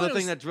tell you At that another point, it thing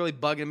was- that's really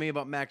bugging me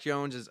about Mac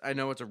Jones is I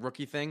know it's a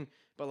rookie thing,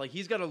 but like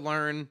he's got to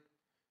learn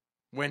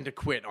when to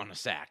quit on a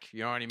sack.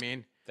 You know what I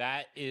mean?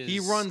 That is. He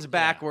runs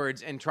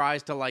backwards and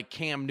tries to like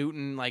Cam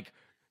Newton like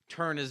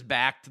turn his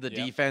back to the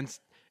defense,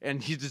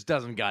 and he just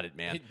doesn't got it,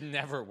 man. It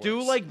never works.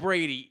 Do like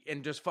Brady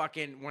and just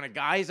fucking when a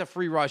guy's a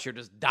free rusher,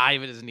 just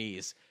dive at his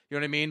knees. You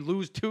know what I mean?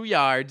 Lose 2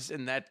 yards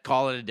and that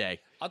call it a day.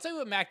 I'll tell you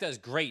what Mac does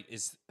great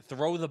is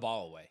throw the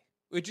ball away,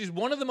 which is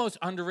one of the most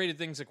underrated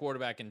things a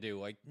quarterback can do.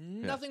 Like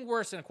nothing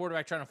worse than a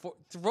quarterback trying to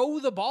throw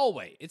the ball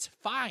away. It's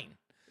fine.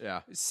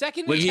 Yeah.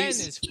 2nd When and 10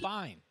 he's- is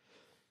fine.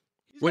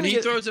 When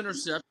he throws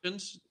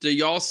interceptions, do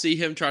y'all see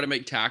him try to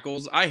make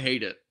tackles? I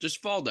hate it.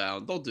 Just fall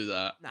down. Don't do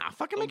that. Nah,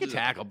 fucking Don't make a do that.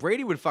 tackle.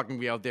 Brady would fucking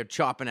be out there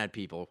chopping at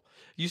people.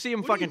 You see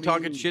him What do you fucking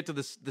talking mean? shit to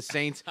the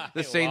Saints, I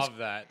the Saints love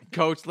that.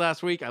 coach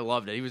last week. I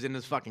loved it. He was in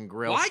his fucking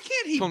grill. Why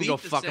can't he Told him to beat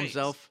go the fuck Saints?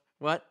 himself?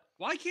 What?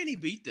 Why can't he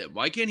beat them?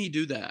 Why can't he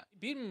do that?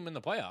 Beat him in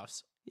the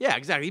playoffs. Yeah,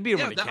 exactly. He beat him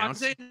when it I'm counts.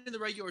 saying in the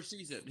regular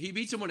season. He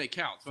beats them when it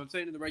counts. So I'm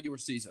saying in the regular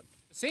season.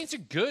 The Saints are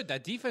good.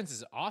 That defense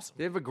is awesome.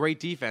 They have a great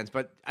defense,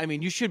 but I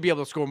mean, you should be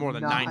able to score more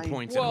than 9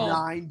 points at home.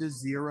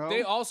 9-0.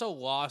 They also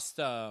lost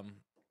All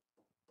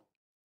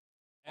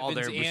Evans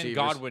their and receivers.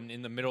 Godwin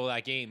in the middle of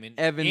that game, and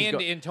Evans go-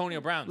 Antonio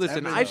Brown.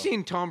 Listen, I've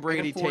seen Tom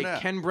Brady take Fournette.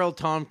 Kenbrell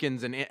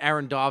Tompkins and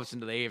Aaron Dobson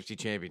to the AFC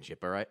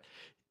Championship, all right?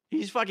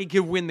 He's fucking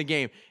could win the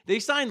game. They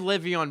signed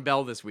Le'Veon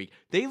Bell this week.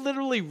 They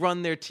literally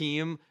run their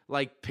team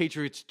like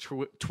Patriots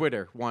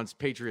Twitter wants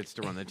Patriots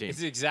to run the team.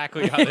 It's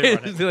exactly how they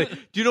run it. They're like,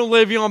 do you know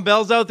Le'Veon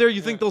Bell's out there?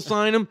 You think they'll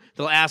sign him?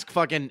 They'll ask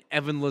fucking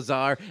Evan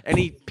Lazar,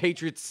 any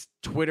Patriots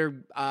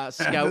Twitter scout.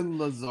 Evan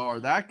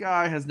Lazar. That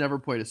guy has never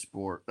played a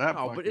sport. That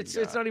No, but fucking it's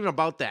guy. not even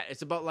about that.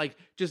 It's about like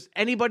just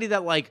anybody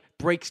that like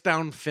breaks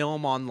down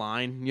film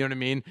online. You know what I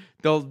mean?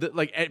 They'll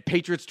like at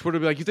Patriots Twitter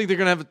be like, you think they're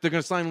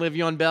gonna sign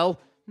Le'Veon Bell?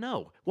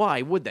 No.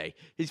 Why would they?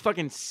 He's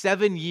fucking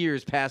 7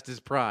 years past his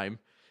prime.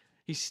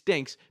 He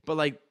stinks. But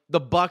like the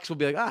Bucks will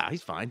be like,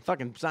 he's fine.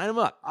 Fucking sign him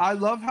up. I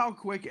love how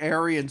quick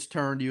Arians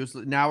turned.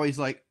 Now he's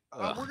like,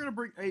 we're gonna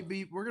bring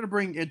AB. We're gonna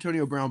bring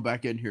Antonio Brown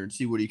back in here and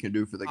see what he can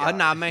do for the guy.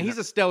 Nah, man, he's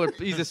a stellar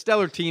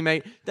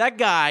teammate. That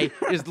guy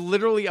is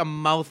literally a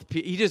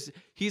mouthpiece.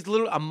 He's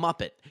literally a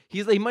muppet.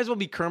 He might as well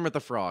be Kermit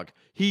the Frog.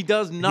 He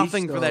does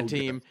nothing for that so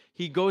team. good.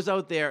 He goes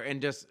out there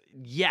and just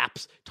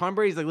yaps. Tom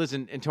Brady's like,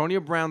 listen, Antonio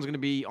Brown's going to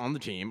be on the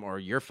team, or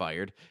you're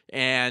fired,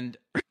 and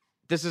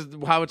this is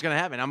how it's going to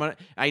happen.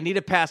 I need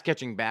a pass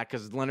catching back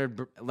because Leonard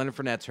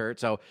Fournette's hurt.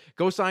 So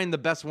go sign the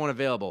best one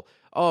available.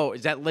 Oh,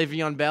 is that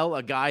Le'Veon Bell,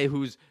 a guy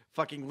who's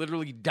fucking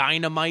literally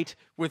dynamite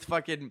with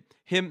fucking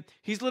him?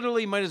 He's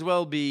literally might as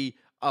well be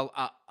a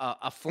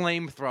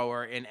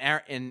flamethrower,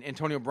 and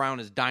Antonio Brown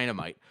is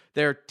dynamite.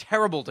 They're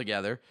terrible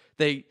together.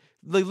 They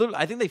literally,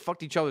 I think they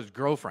fucked each other's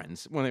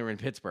girlfriends when they were in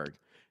Pittsburgh,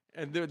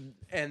 and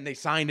they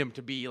signed him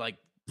to be like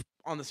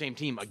on the same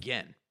team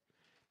again.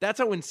 That's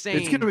how insane.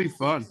 It's gonna be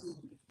fun. You're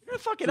gonna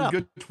fuck it Some up.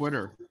 Good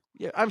Twitter.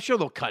 Yeah, I'm sure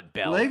they'll cut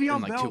Bell in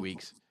Le'Veon like Bell 2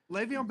 weeks.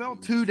 Le'Veon Bell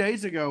 2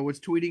 days ago was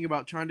tweeting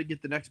about trying to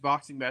get the next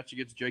boxing match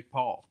against Jake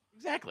Paul.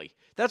 Exactly.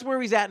 That's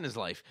where he's at in his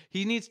life.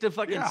 He needs to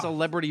fucking Yeah.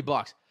 celebrity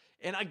box.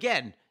 And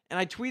again, and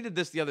I tweeted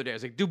this the other day. I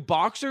was like, do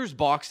boxers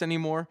box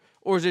anymore?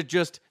 Or is it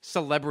just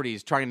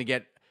celebrities trying to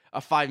get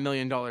a $5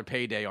 million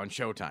payday on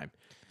Showtime?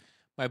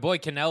 My boy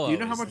Canelo. Do you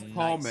know how is much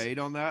Paul nice. made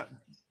on that?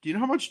 Do you know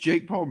how much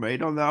Jake Paul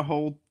made on that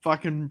whole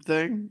fucking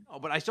thing? Oh,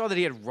 but I saw that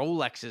he had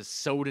Rolexes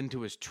sewed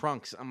into his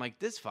trunks. I'm like,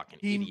 this fucking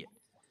idiot.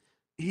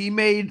 He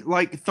made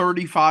like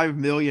 $35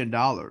 million.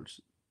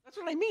 That's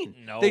what I mean.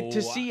 No,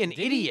 To see an did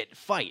he? idiot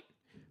fight.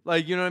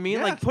 Like, you know what I mean?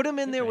 Yeah. Like, put him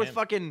in Good there for with him.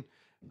 fucking...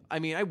 I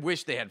mean, I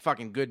wish they had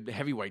fucking good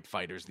heavyweight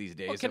fighters these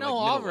days. Well, They're Canelo like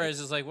middleweight. Alvarez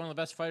is like one of the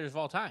best fighters of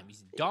all time.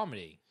 He's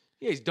dominating.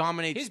 Yeah, he's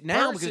dominates His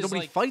now purse because is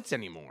nobody like- fights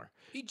anymore.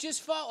 He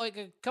just fought like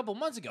a couple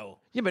months ago.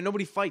 Yeah, but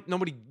nobody's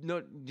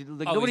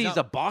he's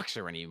a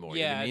boxer anymore.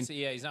 You know what I mean?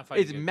 Yeah, he's not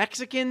fighting. It's good.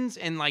 Mexicans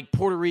and like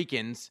Puerto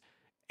Ricans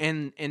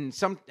and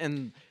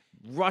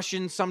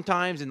Russians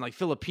sometimes and like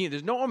Filipino.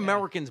 There's no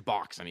Americans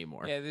box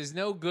anymore. Yeah, there's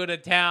no good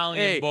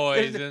Italian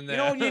boys in there.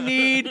 You know what you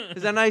need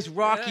is a nice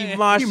Rocky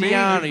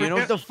Marciano. You know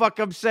what the fuck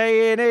I'm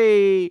saying?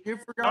 Hey, you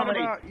forgot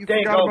about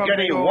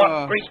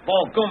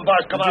greaseball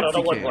goombas come out of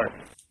the woodwork.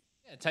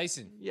 Yeah,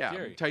 Tyson. Yeah,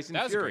 Fury. Tyson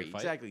That was a Fury. great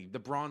fight. Exactly. The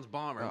Bronze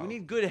Bomber. We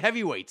need good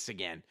heavyweights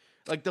again.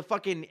 Like the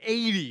fucking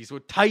 80s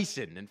with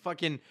Tyson and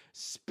fucking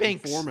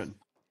Spinks. Foreman.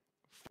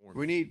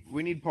 We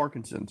need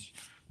Parkinson's.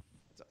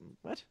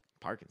 What?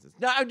 Parkinson's?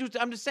 No,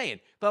 I'm just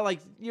saying. But like,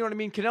 you know what I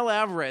mean? Canelo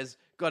Alvarez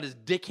got his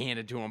dick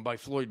handed to him by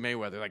Floyd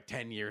Mayweather like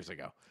 10 years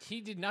ago.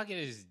 He did not get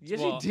his. Yes,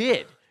 he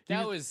did.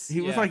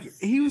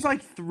 He was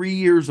like 3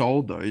 years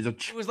old though. He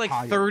was like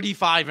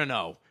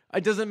 35-0.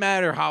 It doesn't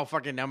matter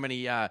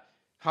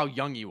how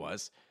young he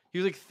was. He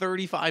was like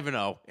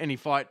 35-0, and he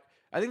fought.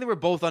 I think they were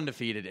both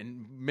undefeated,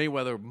 and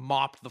Mayweather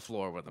mopped the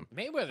floor with him.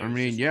 Mayweather. I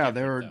mean, yeah,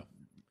 they were.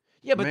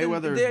 Yeah, but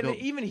Mayweather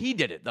even he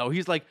did it though.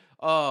 He's like,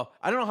 I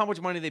don't know how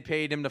much money they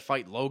paid him to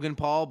fight Logan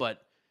Paul,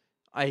 but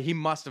he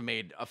must have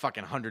made a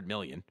fucking $100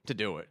 million to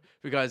do it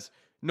because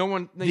no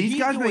one. These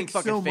guys doing make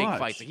fucking so fake much.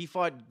 fights. Like, he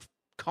fought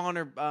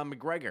Conor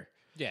McGregor.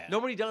 Yeah,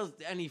 nobody does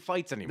any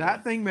fights anymore.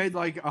 That thing made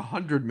like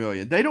 $100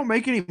 million. They don't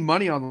make any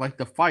money on like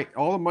the fight.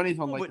 All the money's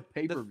on like the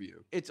pay per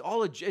view. It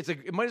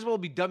might as well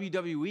be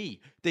WWE.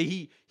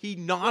 He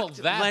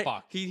knocked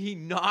he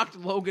knocked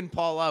Logan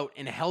Paul out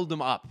and held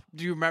him up.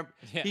 Do you remember?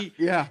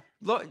 Yeah.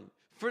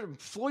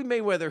 Floyd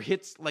Mayweather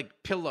hits like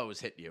pillows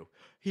hit you.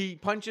 He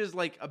punches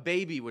like a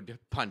baby would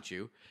punch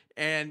you,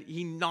 and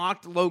he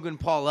knocked Logan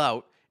Paul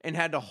out and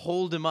had to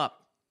hold him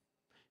up.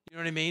 You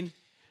know what I mean?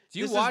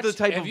 This is the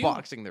type of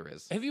boxing there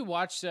is. Have you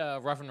watched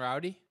Rough and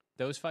Rowdy?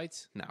 Those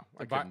fights? No,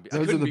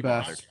 those are the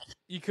best.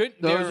 You couldn't.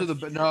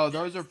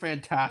 Those are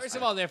fantastic. First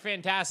of all, they're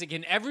fantastic,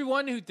 and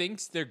everyone who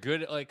thinks they're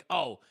good, like,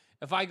 oh,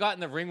 if I got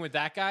in the ring with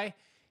that guy,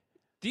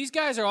 these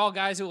guys are all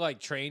guys who like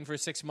train for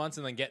 6 months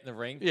and then get in the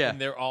ring,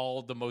 and they're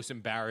all the most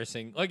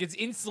embarrassing. Like it's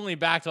instantly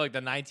back to like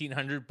the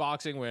 1900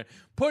 boxing where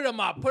put them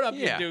up,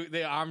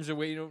 the arms are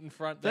way out in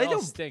front. They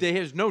don't stink.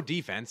 There's no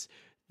defense.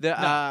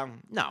 No.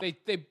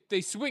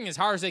 They swing as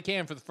hard as they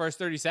can for the first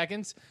 30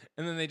 seconds,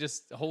 and then they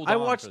just hold on. I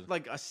watched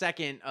like a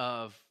second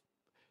of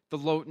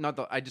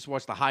I just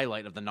watched the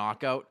highlight of the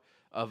knockout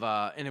of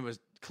and it was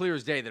clear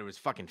as day that it was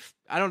fucking.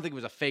 I don't think it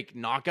was a fake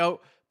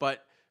knockout,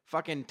 but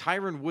fucking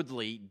Tyron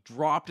Woodley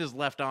dropped his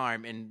left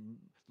arm and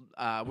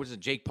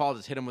Jake Paul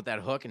just hit him with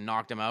that hook and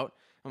knocked him out.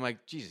 I'm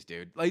like, Jesus,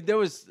 dude. Like there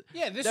was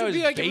this that would was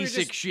be like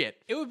basic shit.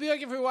 It would be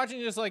like if we were watching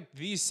just like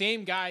these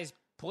same guys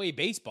play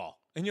baseball.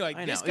 And you're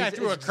like, this guy It's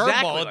threw a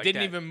exactly curveball, like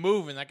didn't that. even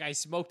move, and that guy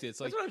smoked it. It's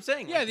like, That's what I'm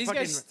saying. Yeah, Like, these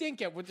fucking guys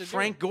stink at what they're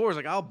Frank doing. Gore's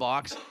like, I'll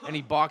box, and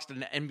he boxed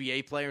an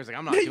NBA player. He's like,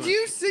 I'm not Did doing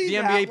you it. see the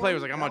that NBA one? player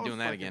was like, I'm That not was doing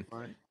that fucking again.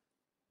 funny.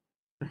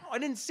 No, I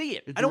didn't see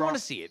it. Did I don't you want to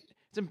rock- see it.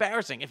 It's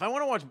embarrassing. If I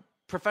want to watch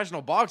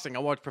professional boxing,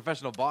 I'll watch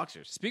professional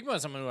boxers. Speaking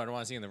about someone who I don't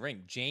want to see in the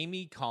ring,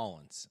 Jamie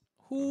Collins.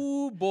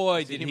 Who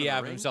boy Seen did him he in the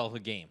have ring? himself a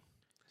game?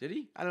 Did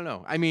he? I don't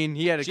know. I mean,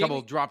 he had a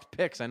couple dropped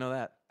picks. I know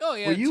that. Oh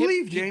yeah. Will you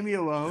leave Jamie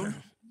alone?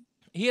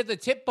 He had the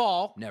tip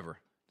ball. Never.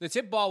 The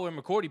tip ball where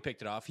McCourty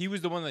picked it off. He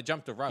was the one that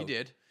jumped the route. He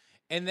did.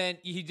 And then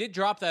he did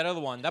drop that other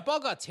one. That ball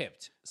got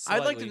tipped. I'd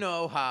like slightly. to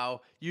know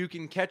how you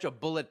can catch a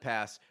bullet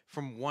pass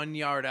from 1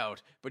 yard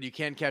out, but you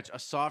can't catch a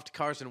soft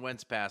Carson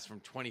Wentz pass from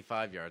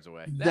 25 yards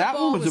away. That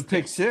ball one was a was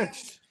pick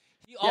six.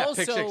 He Yeah, also,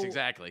 pick six,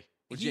 exactly.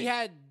 He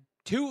had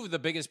two of the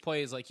biggest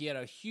plays. Like he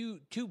had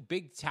two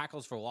big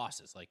tackles for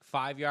losses, like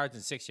 5 yards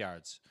and 6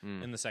 yards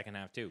in the second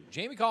half too.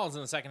 Jamie Collins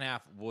in the second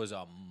half was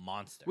a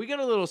monster. We get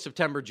a little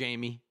September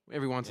Jamie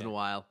every once in a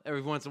while.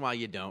 Every once in a while,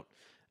 you don't.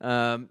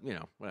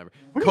 Whatever.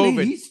 What do you mean?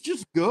 COVID. He's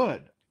just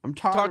good. I'm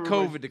tired. Talk of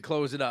COVID to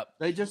close it up.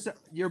 They just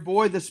your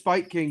boy the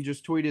Spike King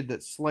just tweeted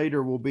that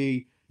Slater he'll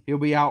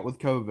be out with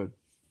COVID.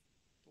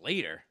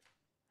 Later.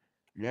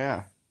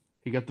 Yeah,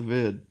 he got the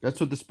vid. That's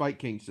what the Spike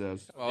King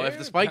says. Well, if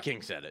the Spike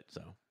King said it,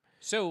 so.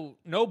 So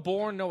no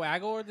Bourne, no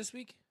Aguilar this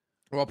week.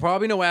 Well,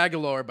 probably no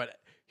Aguilar, but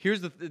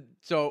here's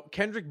so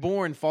Kendrick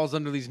Bourne falls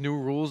under these new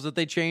rules that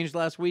they changed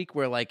last week,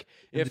 where like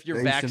if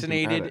you're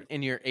vaccinated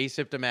and you're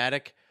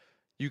asymptomatic,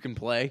 you can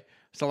play.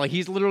 So like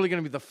he's literally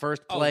going to be the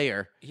first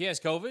player. He has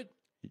COVID.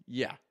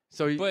 Yeah.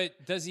 So,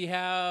 but does he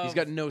have? He's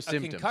got no a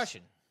symptoms.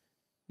 Concussion.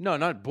 No,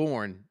 not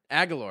Bourne.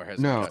 Aguilar has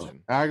a No,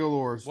 concussion.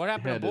 Aguilar's. What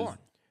happened to Bourne?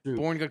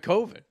 Bourne got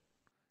COVID.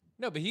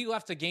 No, but he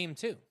left the game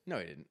too. No,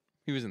 he didn't.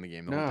 He was in the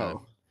game the whole time.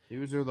 No, he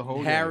was there the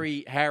whole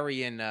Harry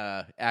and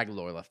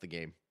Aguilar left the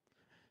game.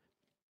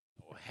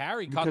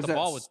 Harry caught the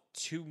ball with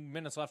 2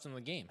 minutes left in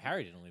the game.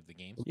 Harry didn't leave the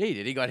game. Yeah, he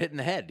did. He got hit in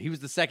the head. He was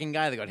the second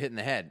guy that got hit in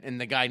the head, and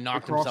the guy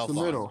knocked Across himself the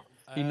on. middle.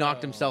 He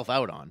knocked himself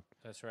out on.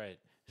 That's right.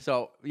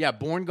 So, yeah,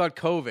 Bourne got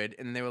COVID,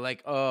 and they were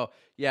like, oh,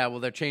 yeah, well,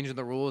 they're changing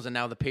the rules, and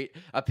now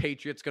a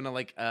Patriot's going to,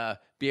 like,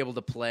 be able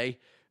to play.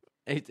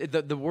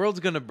 The world's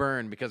going to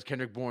burn because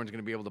Kendrick Bourne's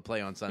going to be able to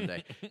play on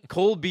Sunday.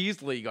 Cole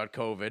Beasley got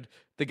COVID.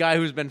 The guy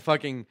who's been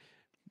fucking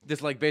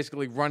just, like,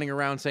 basically running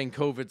around saying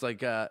COVID's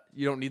like,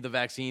 you don't need the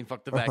vaccine,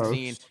 fuck the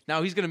vaccine.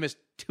 Now he's going to miss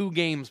 2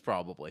 games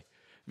probably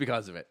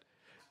because of it.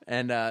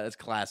 And that's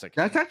classic.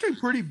 That's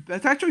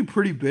actually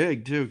pretty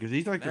big too, because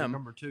he's like their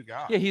number 2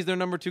 guy. Yeah, he's their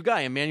number 2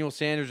 guy. Emmanuel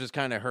Sanders is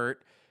kind of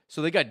hurt,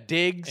 so they got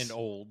Diggs and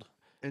old,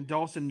 and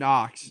Dawson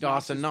Knox.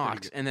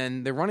 And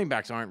then the running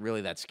backs aren't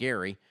really that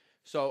scary.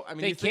 So I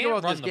mean, you think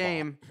about this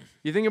game.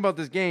 You think about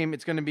this game,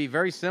 it's going to be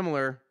very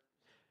similar.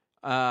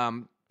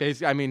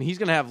 Basically, I mean, he's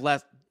going to have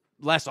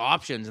less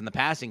options in the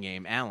passing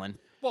game. Allen.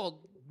 Well,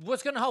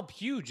 what's going to help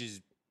huge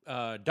is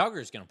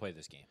Duggar's going to play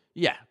this game.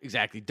 Yeah,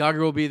 exactly. Duggar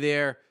will be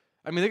there.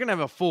 I mean, they're going to have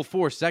a full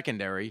 4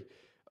 secondary.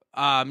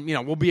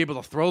 We'll be able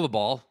to throw the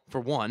ball for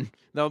one.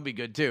 That would be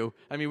good too.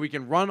 I mean, we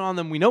can run on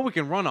them. We know we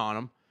can run on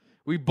them.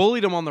 We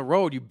bullied them on the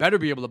road. You better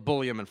be able to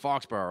bully them in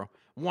Foxborough.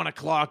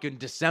 1:00 in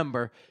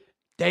December,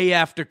 day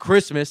after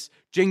Christmas.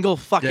 Jingle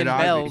fucking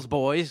bells,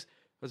 boys.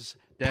 Let's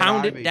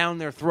pound it down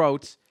their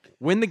throats.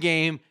 Win the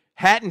game.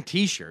 Hat and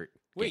T-shirt.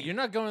 Wait, you're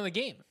not going to the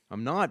game?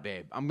 I'm not,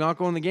 babe. I'm not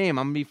going to the game.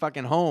 I'm going to be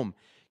fucking home,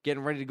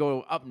 getting ready to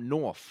go up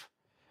north.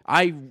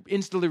 I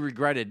instantly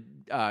regretted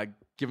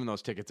giving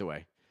those tickets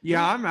away.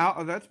 Yeah, I'm out.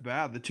 Oh, that's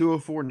bad. The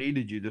 204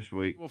 needed you this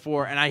week.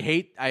 204, and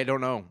I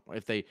don't know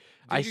if they.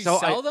 Did you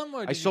sell them?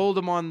 Or I sold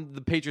them on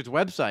the Patriots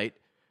website,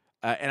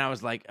 and I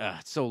was like,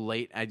 it's so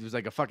late. It was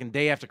like a fucking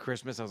day after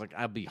Christmas. I was like,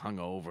 I'll be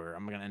hungover.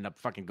 I'm gonna end up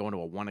fucking going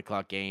to a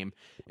 1:00 game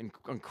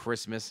on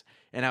Christmas,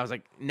 and I was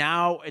like,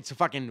 now it's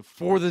fucking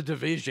for the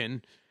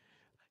division.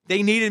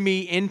 They needed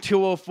me in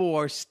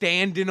 204,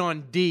 standing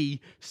on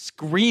D,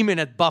 screaming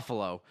at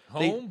Buffalo.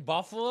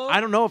 Buffalo? I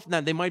don't know if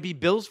they might be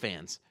Bills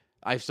fans.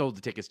 I've sold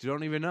the tickets to.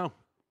 Don't even know.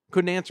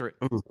 Couldn't answer it.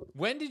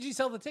 When did you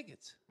sell the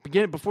tickets?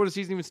 Before the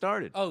season even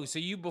started. Oh, so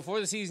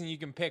before the season, you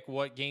can pick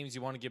what games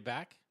you want to get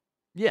back?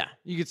 Yeah,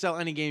 you could sell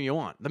any game you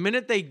want. The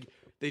minute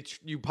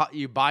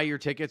you buy your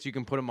tickets, you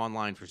can put them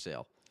online for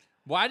sale.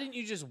 Why didn't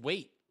you just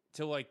wait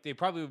till they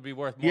probably would be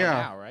worth more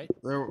now, right?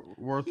 They're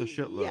worth a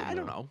shitload. Yeah, I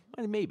don't know.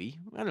 Maybe.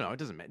 I don't know.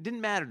 It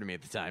didn't matter to me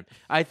at the time.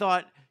 I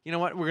thought, you know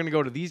what? We're going to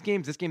go to these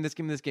games, this game, this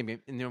game, this game.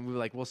 And then we were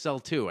like, we'll sell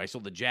 2. I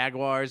sold the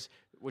Jaguars,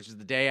 which is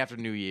the day after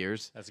New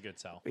Year's. That's a good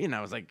sell.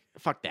 I was like,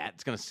 fuck that.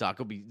 It's going to suck.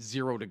 It'll be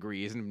 0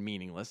 degrees and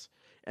meaningless.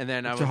 And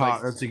then that's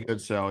a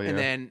good sell, yeah. And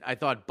then I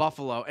thought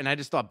Buffalo, and I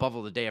just thought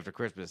Buffalo the day after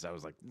Christmas. I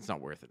was like, it's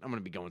not worth it. I'm going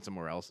to be going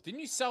somewhere else.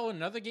 Didn't you sell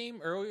another game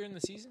earlier in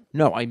the season?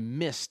 No, I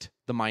missed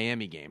the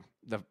Miami game,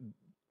 the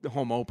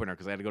home opener,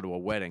 because I had to go to a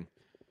wedding.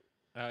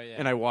 Oh, yeah.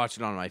 And I watched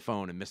it on my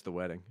phone and missed the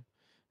wedding.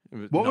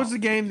 What was the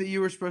game that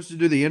you were supposed to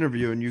do the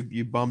interview and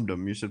you bummed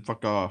them? You said,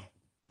 fuck off.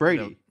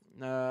 Brady.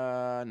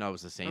 No, it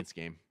was the Saints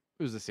game.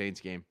 It was the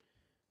Saints game.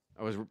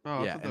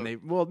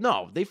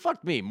 They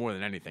fucked me more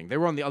than anything. They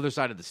were on the other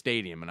side of the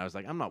stadium, and I was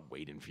like, I'm not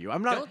waiting for you.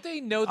 I'm not. Don't they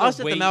know us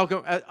at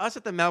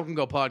the Malcolm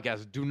Go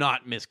podcast do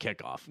not miss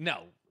kickoff.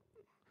 No.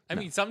 I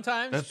mean,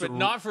 sometimes, but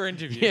not for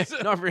interviews.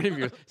 Yeah, not for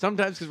interviews.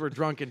 Sometimes because we're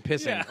drunk and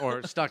pissing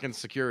or stuck in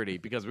security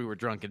because we were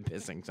drunk and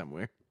pissing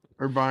somewhere.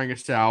 Or buying a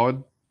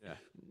salad. Yeah.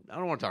 I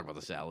don't want to talk about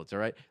the salads, all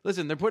right?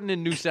 Listen, they're putting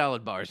in new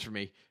salad bars for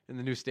me in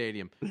the new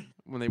stadium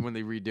when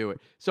they redo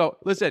it. So,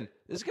 listen,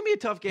 this is going to be a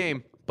tough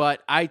game,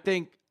 but I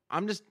think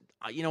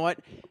you know what?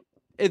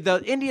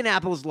 The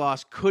Indianapolis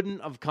loss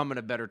couldn't have come at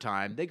a better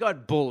time. They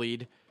got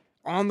bullied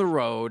on the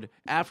road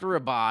after a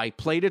bye,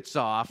 played it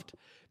soft.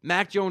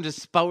 Mac Jones is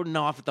spouting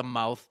off at the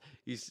mouth.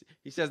 He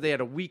says they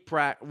had a week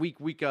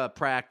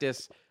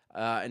practice,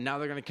 and now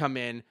they're going to come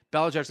in.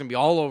 Belichick's going to be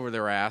all over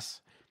their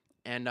ass,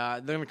 and they're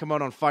going to come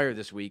out on fire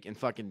this week and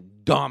fucking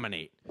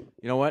dominate.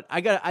 You know what?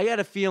 I got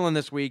a feeling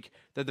this week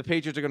that the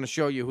Patriots are going to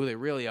show you who they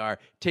really are.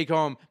 Take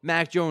home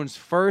Mac Jones'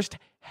 first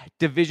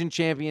division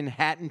champion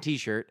hat and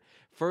T-shirt,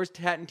 first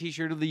hat and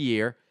T-shirt of the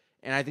year,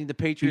 and I think the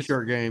Patriots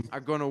are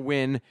going to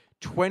win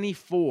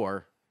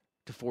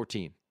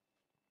 24-14.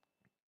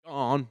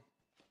 On.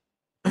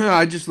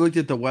 I just looked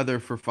at the weather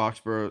for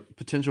Foxborough.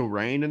 Potential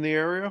rain in the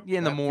area. Yeah,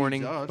 in the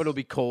morning, but it'll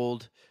be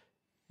cold.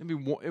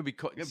 It'll be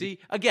cold. See,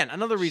 again,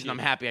 another reason I'm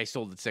happy I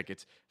sold the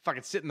tickets.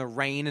 Fucking sit in the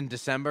rain in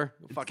December.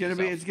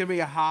 It's gonna be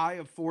a high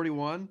of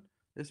 41.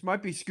 This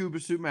might be Scuba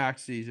Suit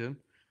Max season.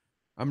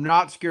 I'm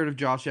not scared of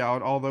Josh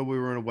Allen, although we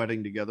were in a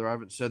wedding together. I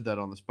haven't said that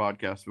on this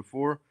podcast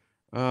before.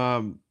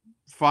 Final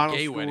score: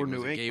 New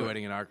England. Gay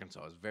wedding in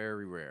Arkansas is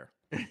very rare.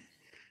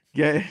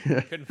 Yeah.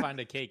 Couldn't find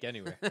a cake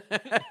anywhere.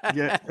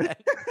 Yeah.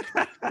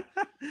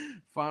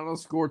 Final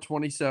score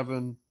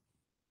 27-13.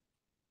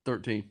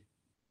 Good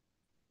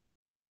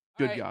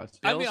right. guys.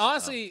 I mean,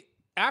 honestly,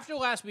 after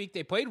last week,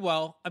 they played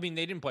well. I mean,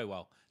 they didn't play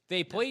well.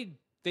 They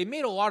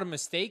made a lot of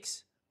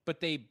mistakes,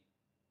 but they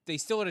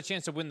still had a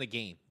chance to win the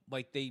game.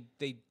 Like they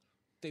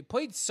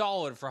played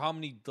solid for how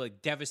many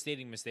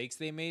devastating mistakes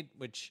they made,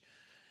 which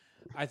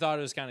I thought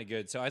it was kind of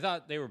good. So I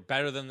thought they were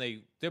better than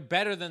they're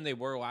better than they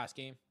were last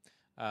game.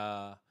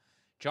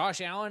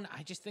 Josh Allen,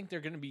 I just think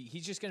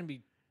he's just going to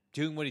be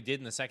doing what he did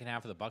in the second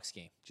half of the Bucs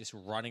game, just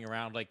running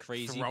around like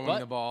crazy. Throwing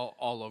the ball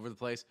all over the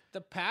place.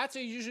 The Pats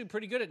are usually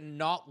pretty good at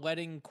not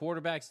letting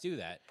quarterbacks do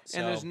that.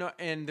 So.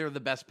 And they're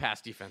the best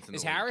pass defense in the league.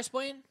 Is Harris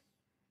playing?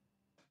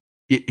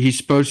 He's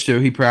supposed to.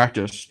 He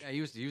practiced. Yeah,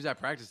 he was at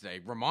practice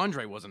today.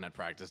 Ramondre wasn't at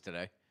practice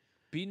today.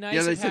 Be nice.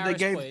 Yeah, they if said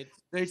Harris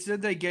they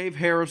said they gave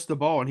Harris the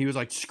ball, and he was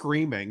like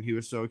screaming. He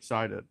was so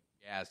excited.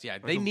 Yes, yeah.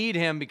 They need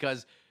him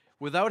because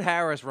without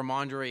Harris,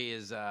 Ramondre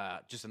is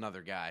just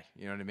another guy.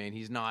 You know what I mean?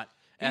 He's not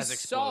as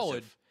explosive.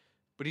 Solid.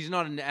 But he's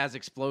not as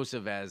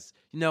explosive as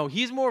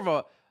he's more of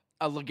a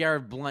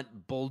LeGarrette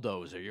Blount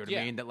bulldozer. You know what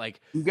I mean? That like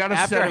you gotta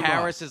after set him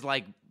Harris up. is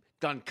like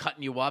done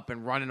cutting you up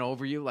and running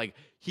over you, like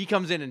he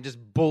comes in and just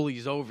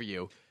bullies over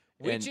you.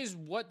 Which is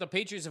what the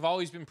Patriots have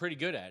always been pretty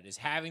good at, is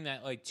having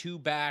that like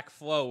 2-back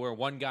flow where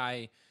one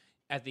guy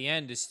at the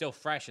end is still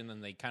fresh and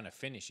then they kind of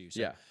finish you.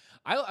 So yeah.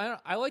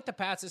 I like the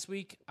Pats this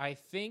week. I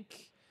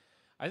think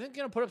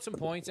gonna put up some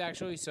points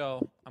actually.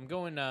 So I'm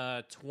going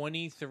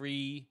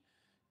 23-21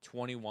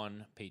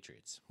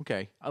 Patriots.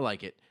 Okay, I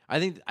like it. I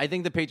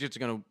think the Patriots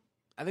are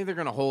they're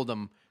gonna hold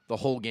them the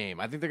whole game.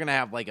 I think they're gonna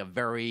have like a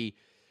very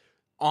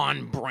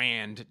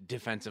on-brand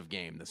defensive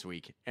game this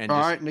week. And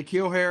all right,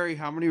 N'Keal Harry,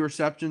 how many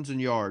receptions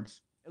and yards?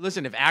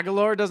 Listen, if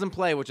Aguilar doesn't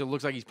play, which it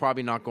looks like he's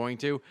probably not going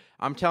to,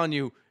 I'm telling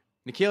you,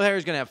 N'Keal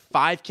Harry's going to have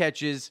 5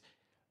 catches,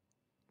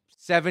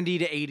 70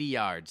 to 80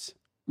 yards,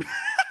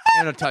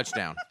 and a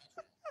touchdown.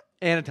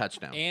 And a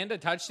touchdown. And a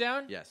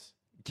touchdown? Yes.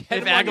 Get If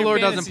him on your Aguilar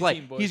doesn't fantasy play,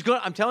 team, boys. he's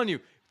going. I'm telling you,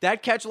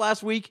 that catch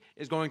last week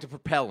is going to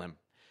propel him.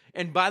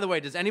 And by the way,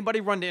 does anybody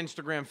run to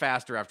Instagram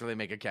faster after they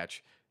make a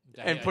catch?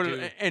 And I put do.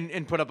 it,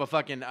 and put up a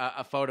fucking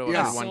a photo of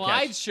A one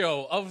catch.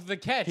 slideshow of the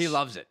catch. He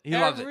loves it. He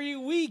loves it. Every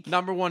week.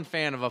 Number one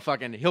fan of a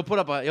fucking. He'll put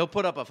up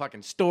a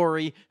fucking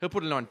story. He'll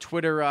put it on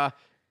Twitter.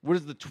 What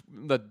is the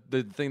thing that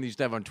you used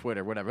to have on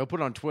Twitter? Whatever. He'll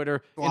put it on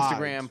Twitter,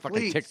 Instagram,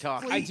 fucking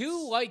TikTok. I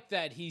do like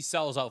that he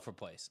sells out for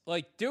plays.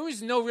 Like there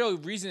was no real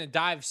reason to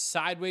dive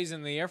sideways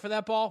in the air for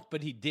that ball,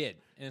 but he did.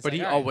 And it's But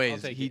like, he all right, I'll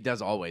always take he it.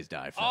 does always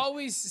dive.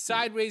 Always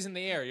sideways in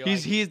the air. You're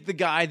He's the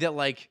guy that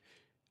like.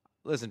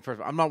 Listen,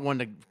 first, I'm not one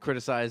to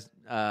criticize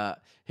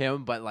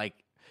him, but like,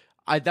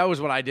 that was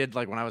what I did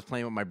like when I was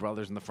playing with my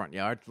brothers in the front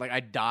yard. Like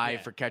I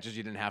dive for catches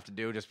you didn't have to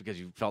do just because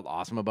you felt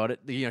awesome about it.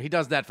 You know, he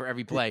does that for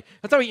every play.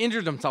 That's how he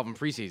injured himself in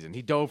preseason.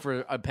 He dove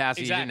for a pass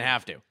he didn't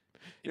have to.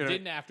 He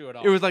didn't have to at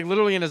all. It was like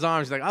literally in his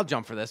arms. He's like, I'll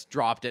jump for this.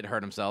 Dropped it,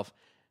 hurt himself.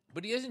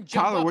 But he doesn't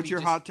jump Tyler, up, what's he your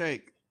just- hot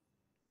take?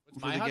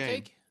 What's my hot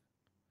take?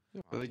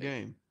 For the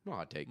game. No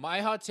hot take.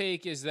 My hot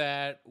take is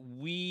that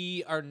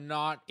we are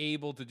not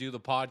able to do the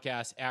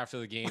podcast after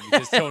the game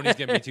because Tony's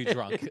going to be too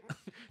drunk.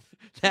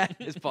 That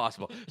is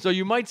possible. So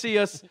you might see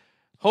us.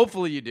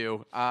 Hopefully you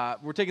do.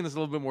 We're taking this a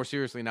little bit more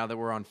seriously now that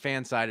we're on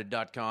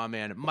fansided.com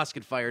and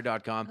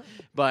musketfire.com.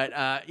 But,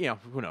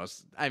 who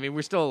knows? I mean,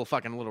 we're still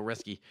fucking a little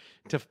risky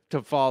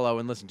to follow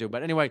and listen to.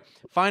 But anyway,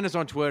 find us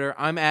on Twitter.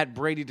 I'm at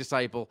Brady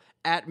Disciple,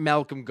 at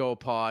Malcolm Go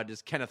Pod,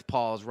 as Kenneth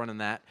Paul is running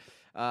that.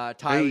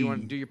 Tyler, you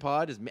want to do your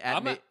pod?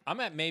 I'm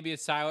at maybe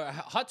it's Tyler.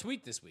 Hot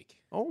tweet this week.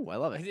 Oh, I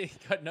love it.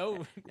 Got no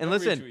And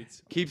listen,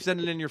 retweets. keep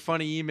sending in your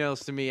funny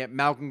emails to me at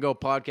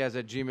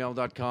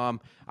malcolmgopodcast@gmail.com.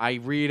 I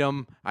read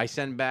them. I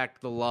send back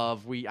the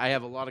love. I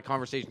have a lot of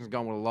conversations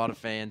going with a lot of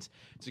fans.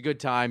 It's a good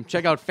time.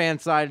 Check out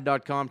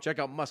fansided.com. Check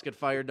out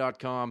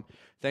musketfire.com.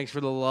 Thanks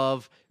for the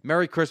love.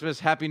 Merry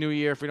Christmas. Happy New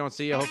Year. If we don't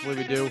see you, hopefully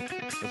we do.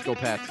 Let's go,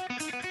 Pats.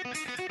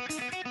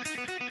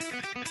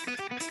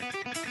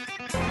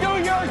 Do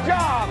your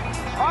job.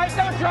 All right,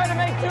 don't try to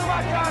make too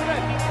much out of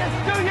it. Just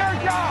do your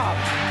job.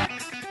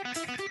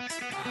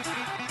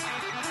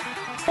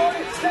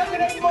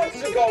 7-8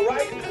 months ago,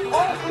 right?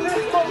 All for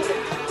this moment.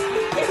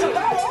 It's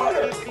about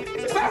honor.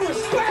 It's about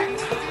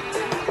respect.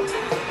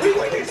 We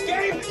win this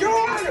game, you're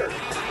honored.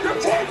 Your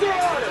kids are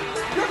honored.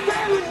 Your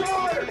families are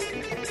honored.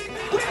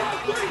 We are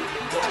three.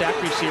 Stack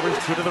receivers,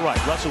 2 to the right.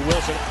 Russell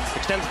Wilson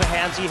extends the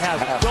hands he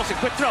has. Wilson,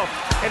 quick throw.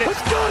 And it's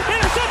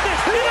intercepted.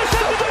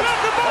 Intercepted by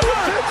Malcolm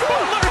Butler.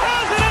 Butler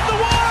has it at the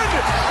 1.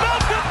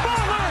 Malcolm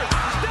Butler.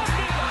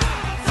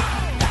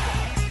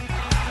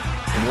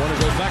 Warner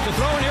goes back to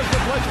throw, and here's the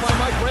blitz by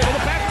Mike Brady.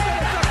 The pass is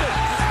intercepted.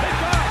 They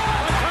got it.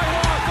 On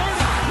Tyrone, 30,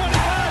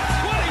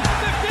 25, 20,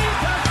 15,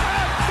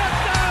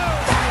 touchdown.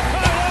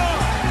 Tyrone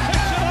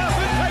picks it up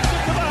and takes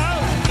it to the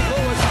house.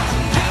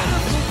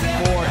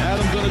 For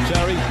Adam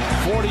Vinatieri,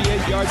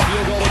 48-yard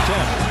field goal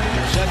attempt.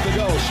 Set to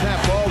go,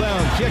 snap, ball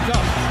down, kick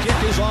up. Kick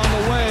is on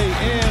the way,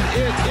 and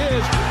it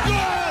is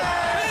good.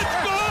 It's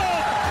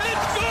good.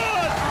 It's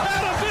good.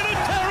 Adam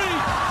Vinatieri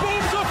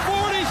booms a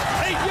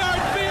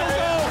 48-yard field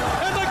goal,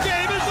 and the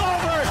game is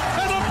over.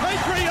 And the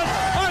Patriots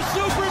are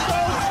Super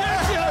Bowl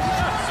champions.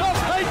 The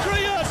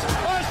Patriots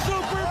are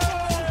Super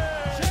Bowl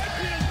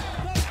champions.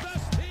 The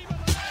best team in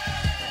the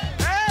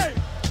Hey!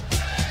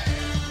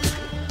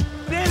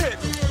 Did it.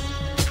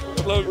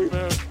 I love you,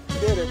 man.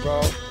 Did it,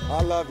 bro.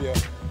 I love you.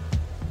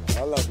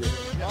 I love you.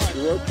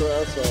 You worked your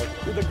ass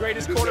off. You're the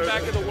greatest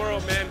quarterback in the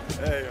world, man.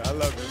 Hey, I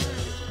love you, man.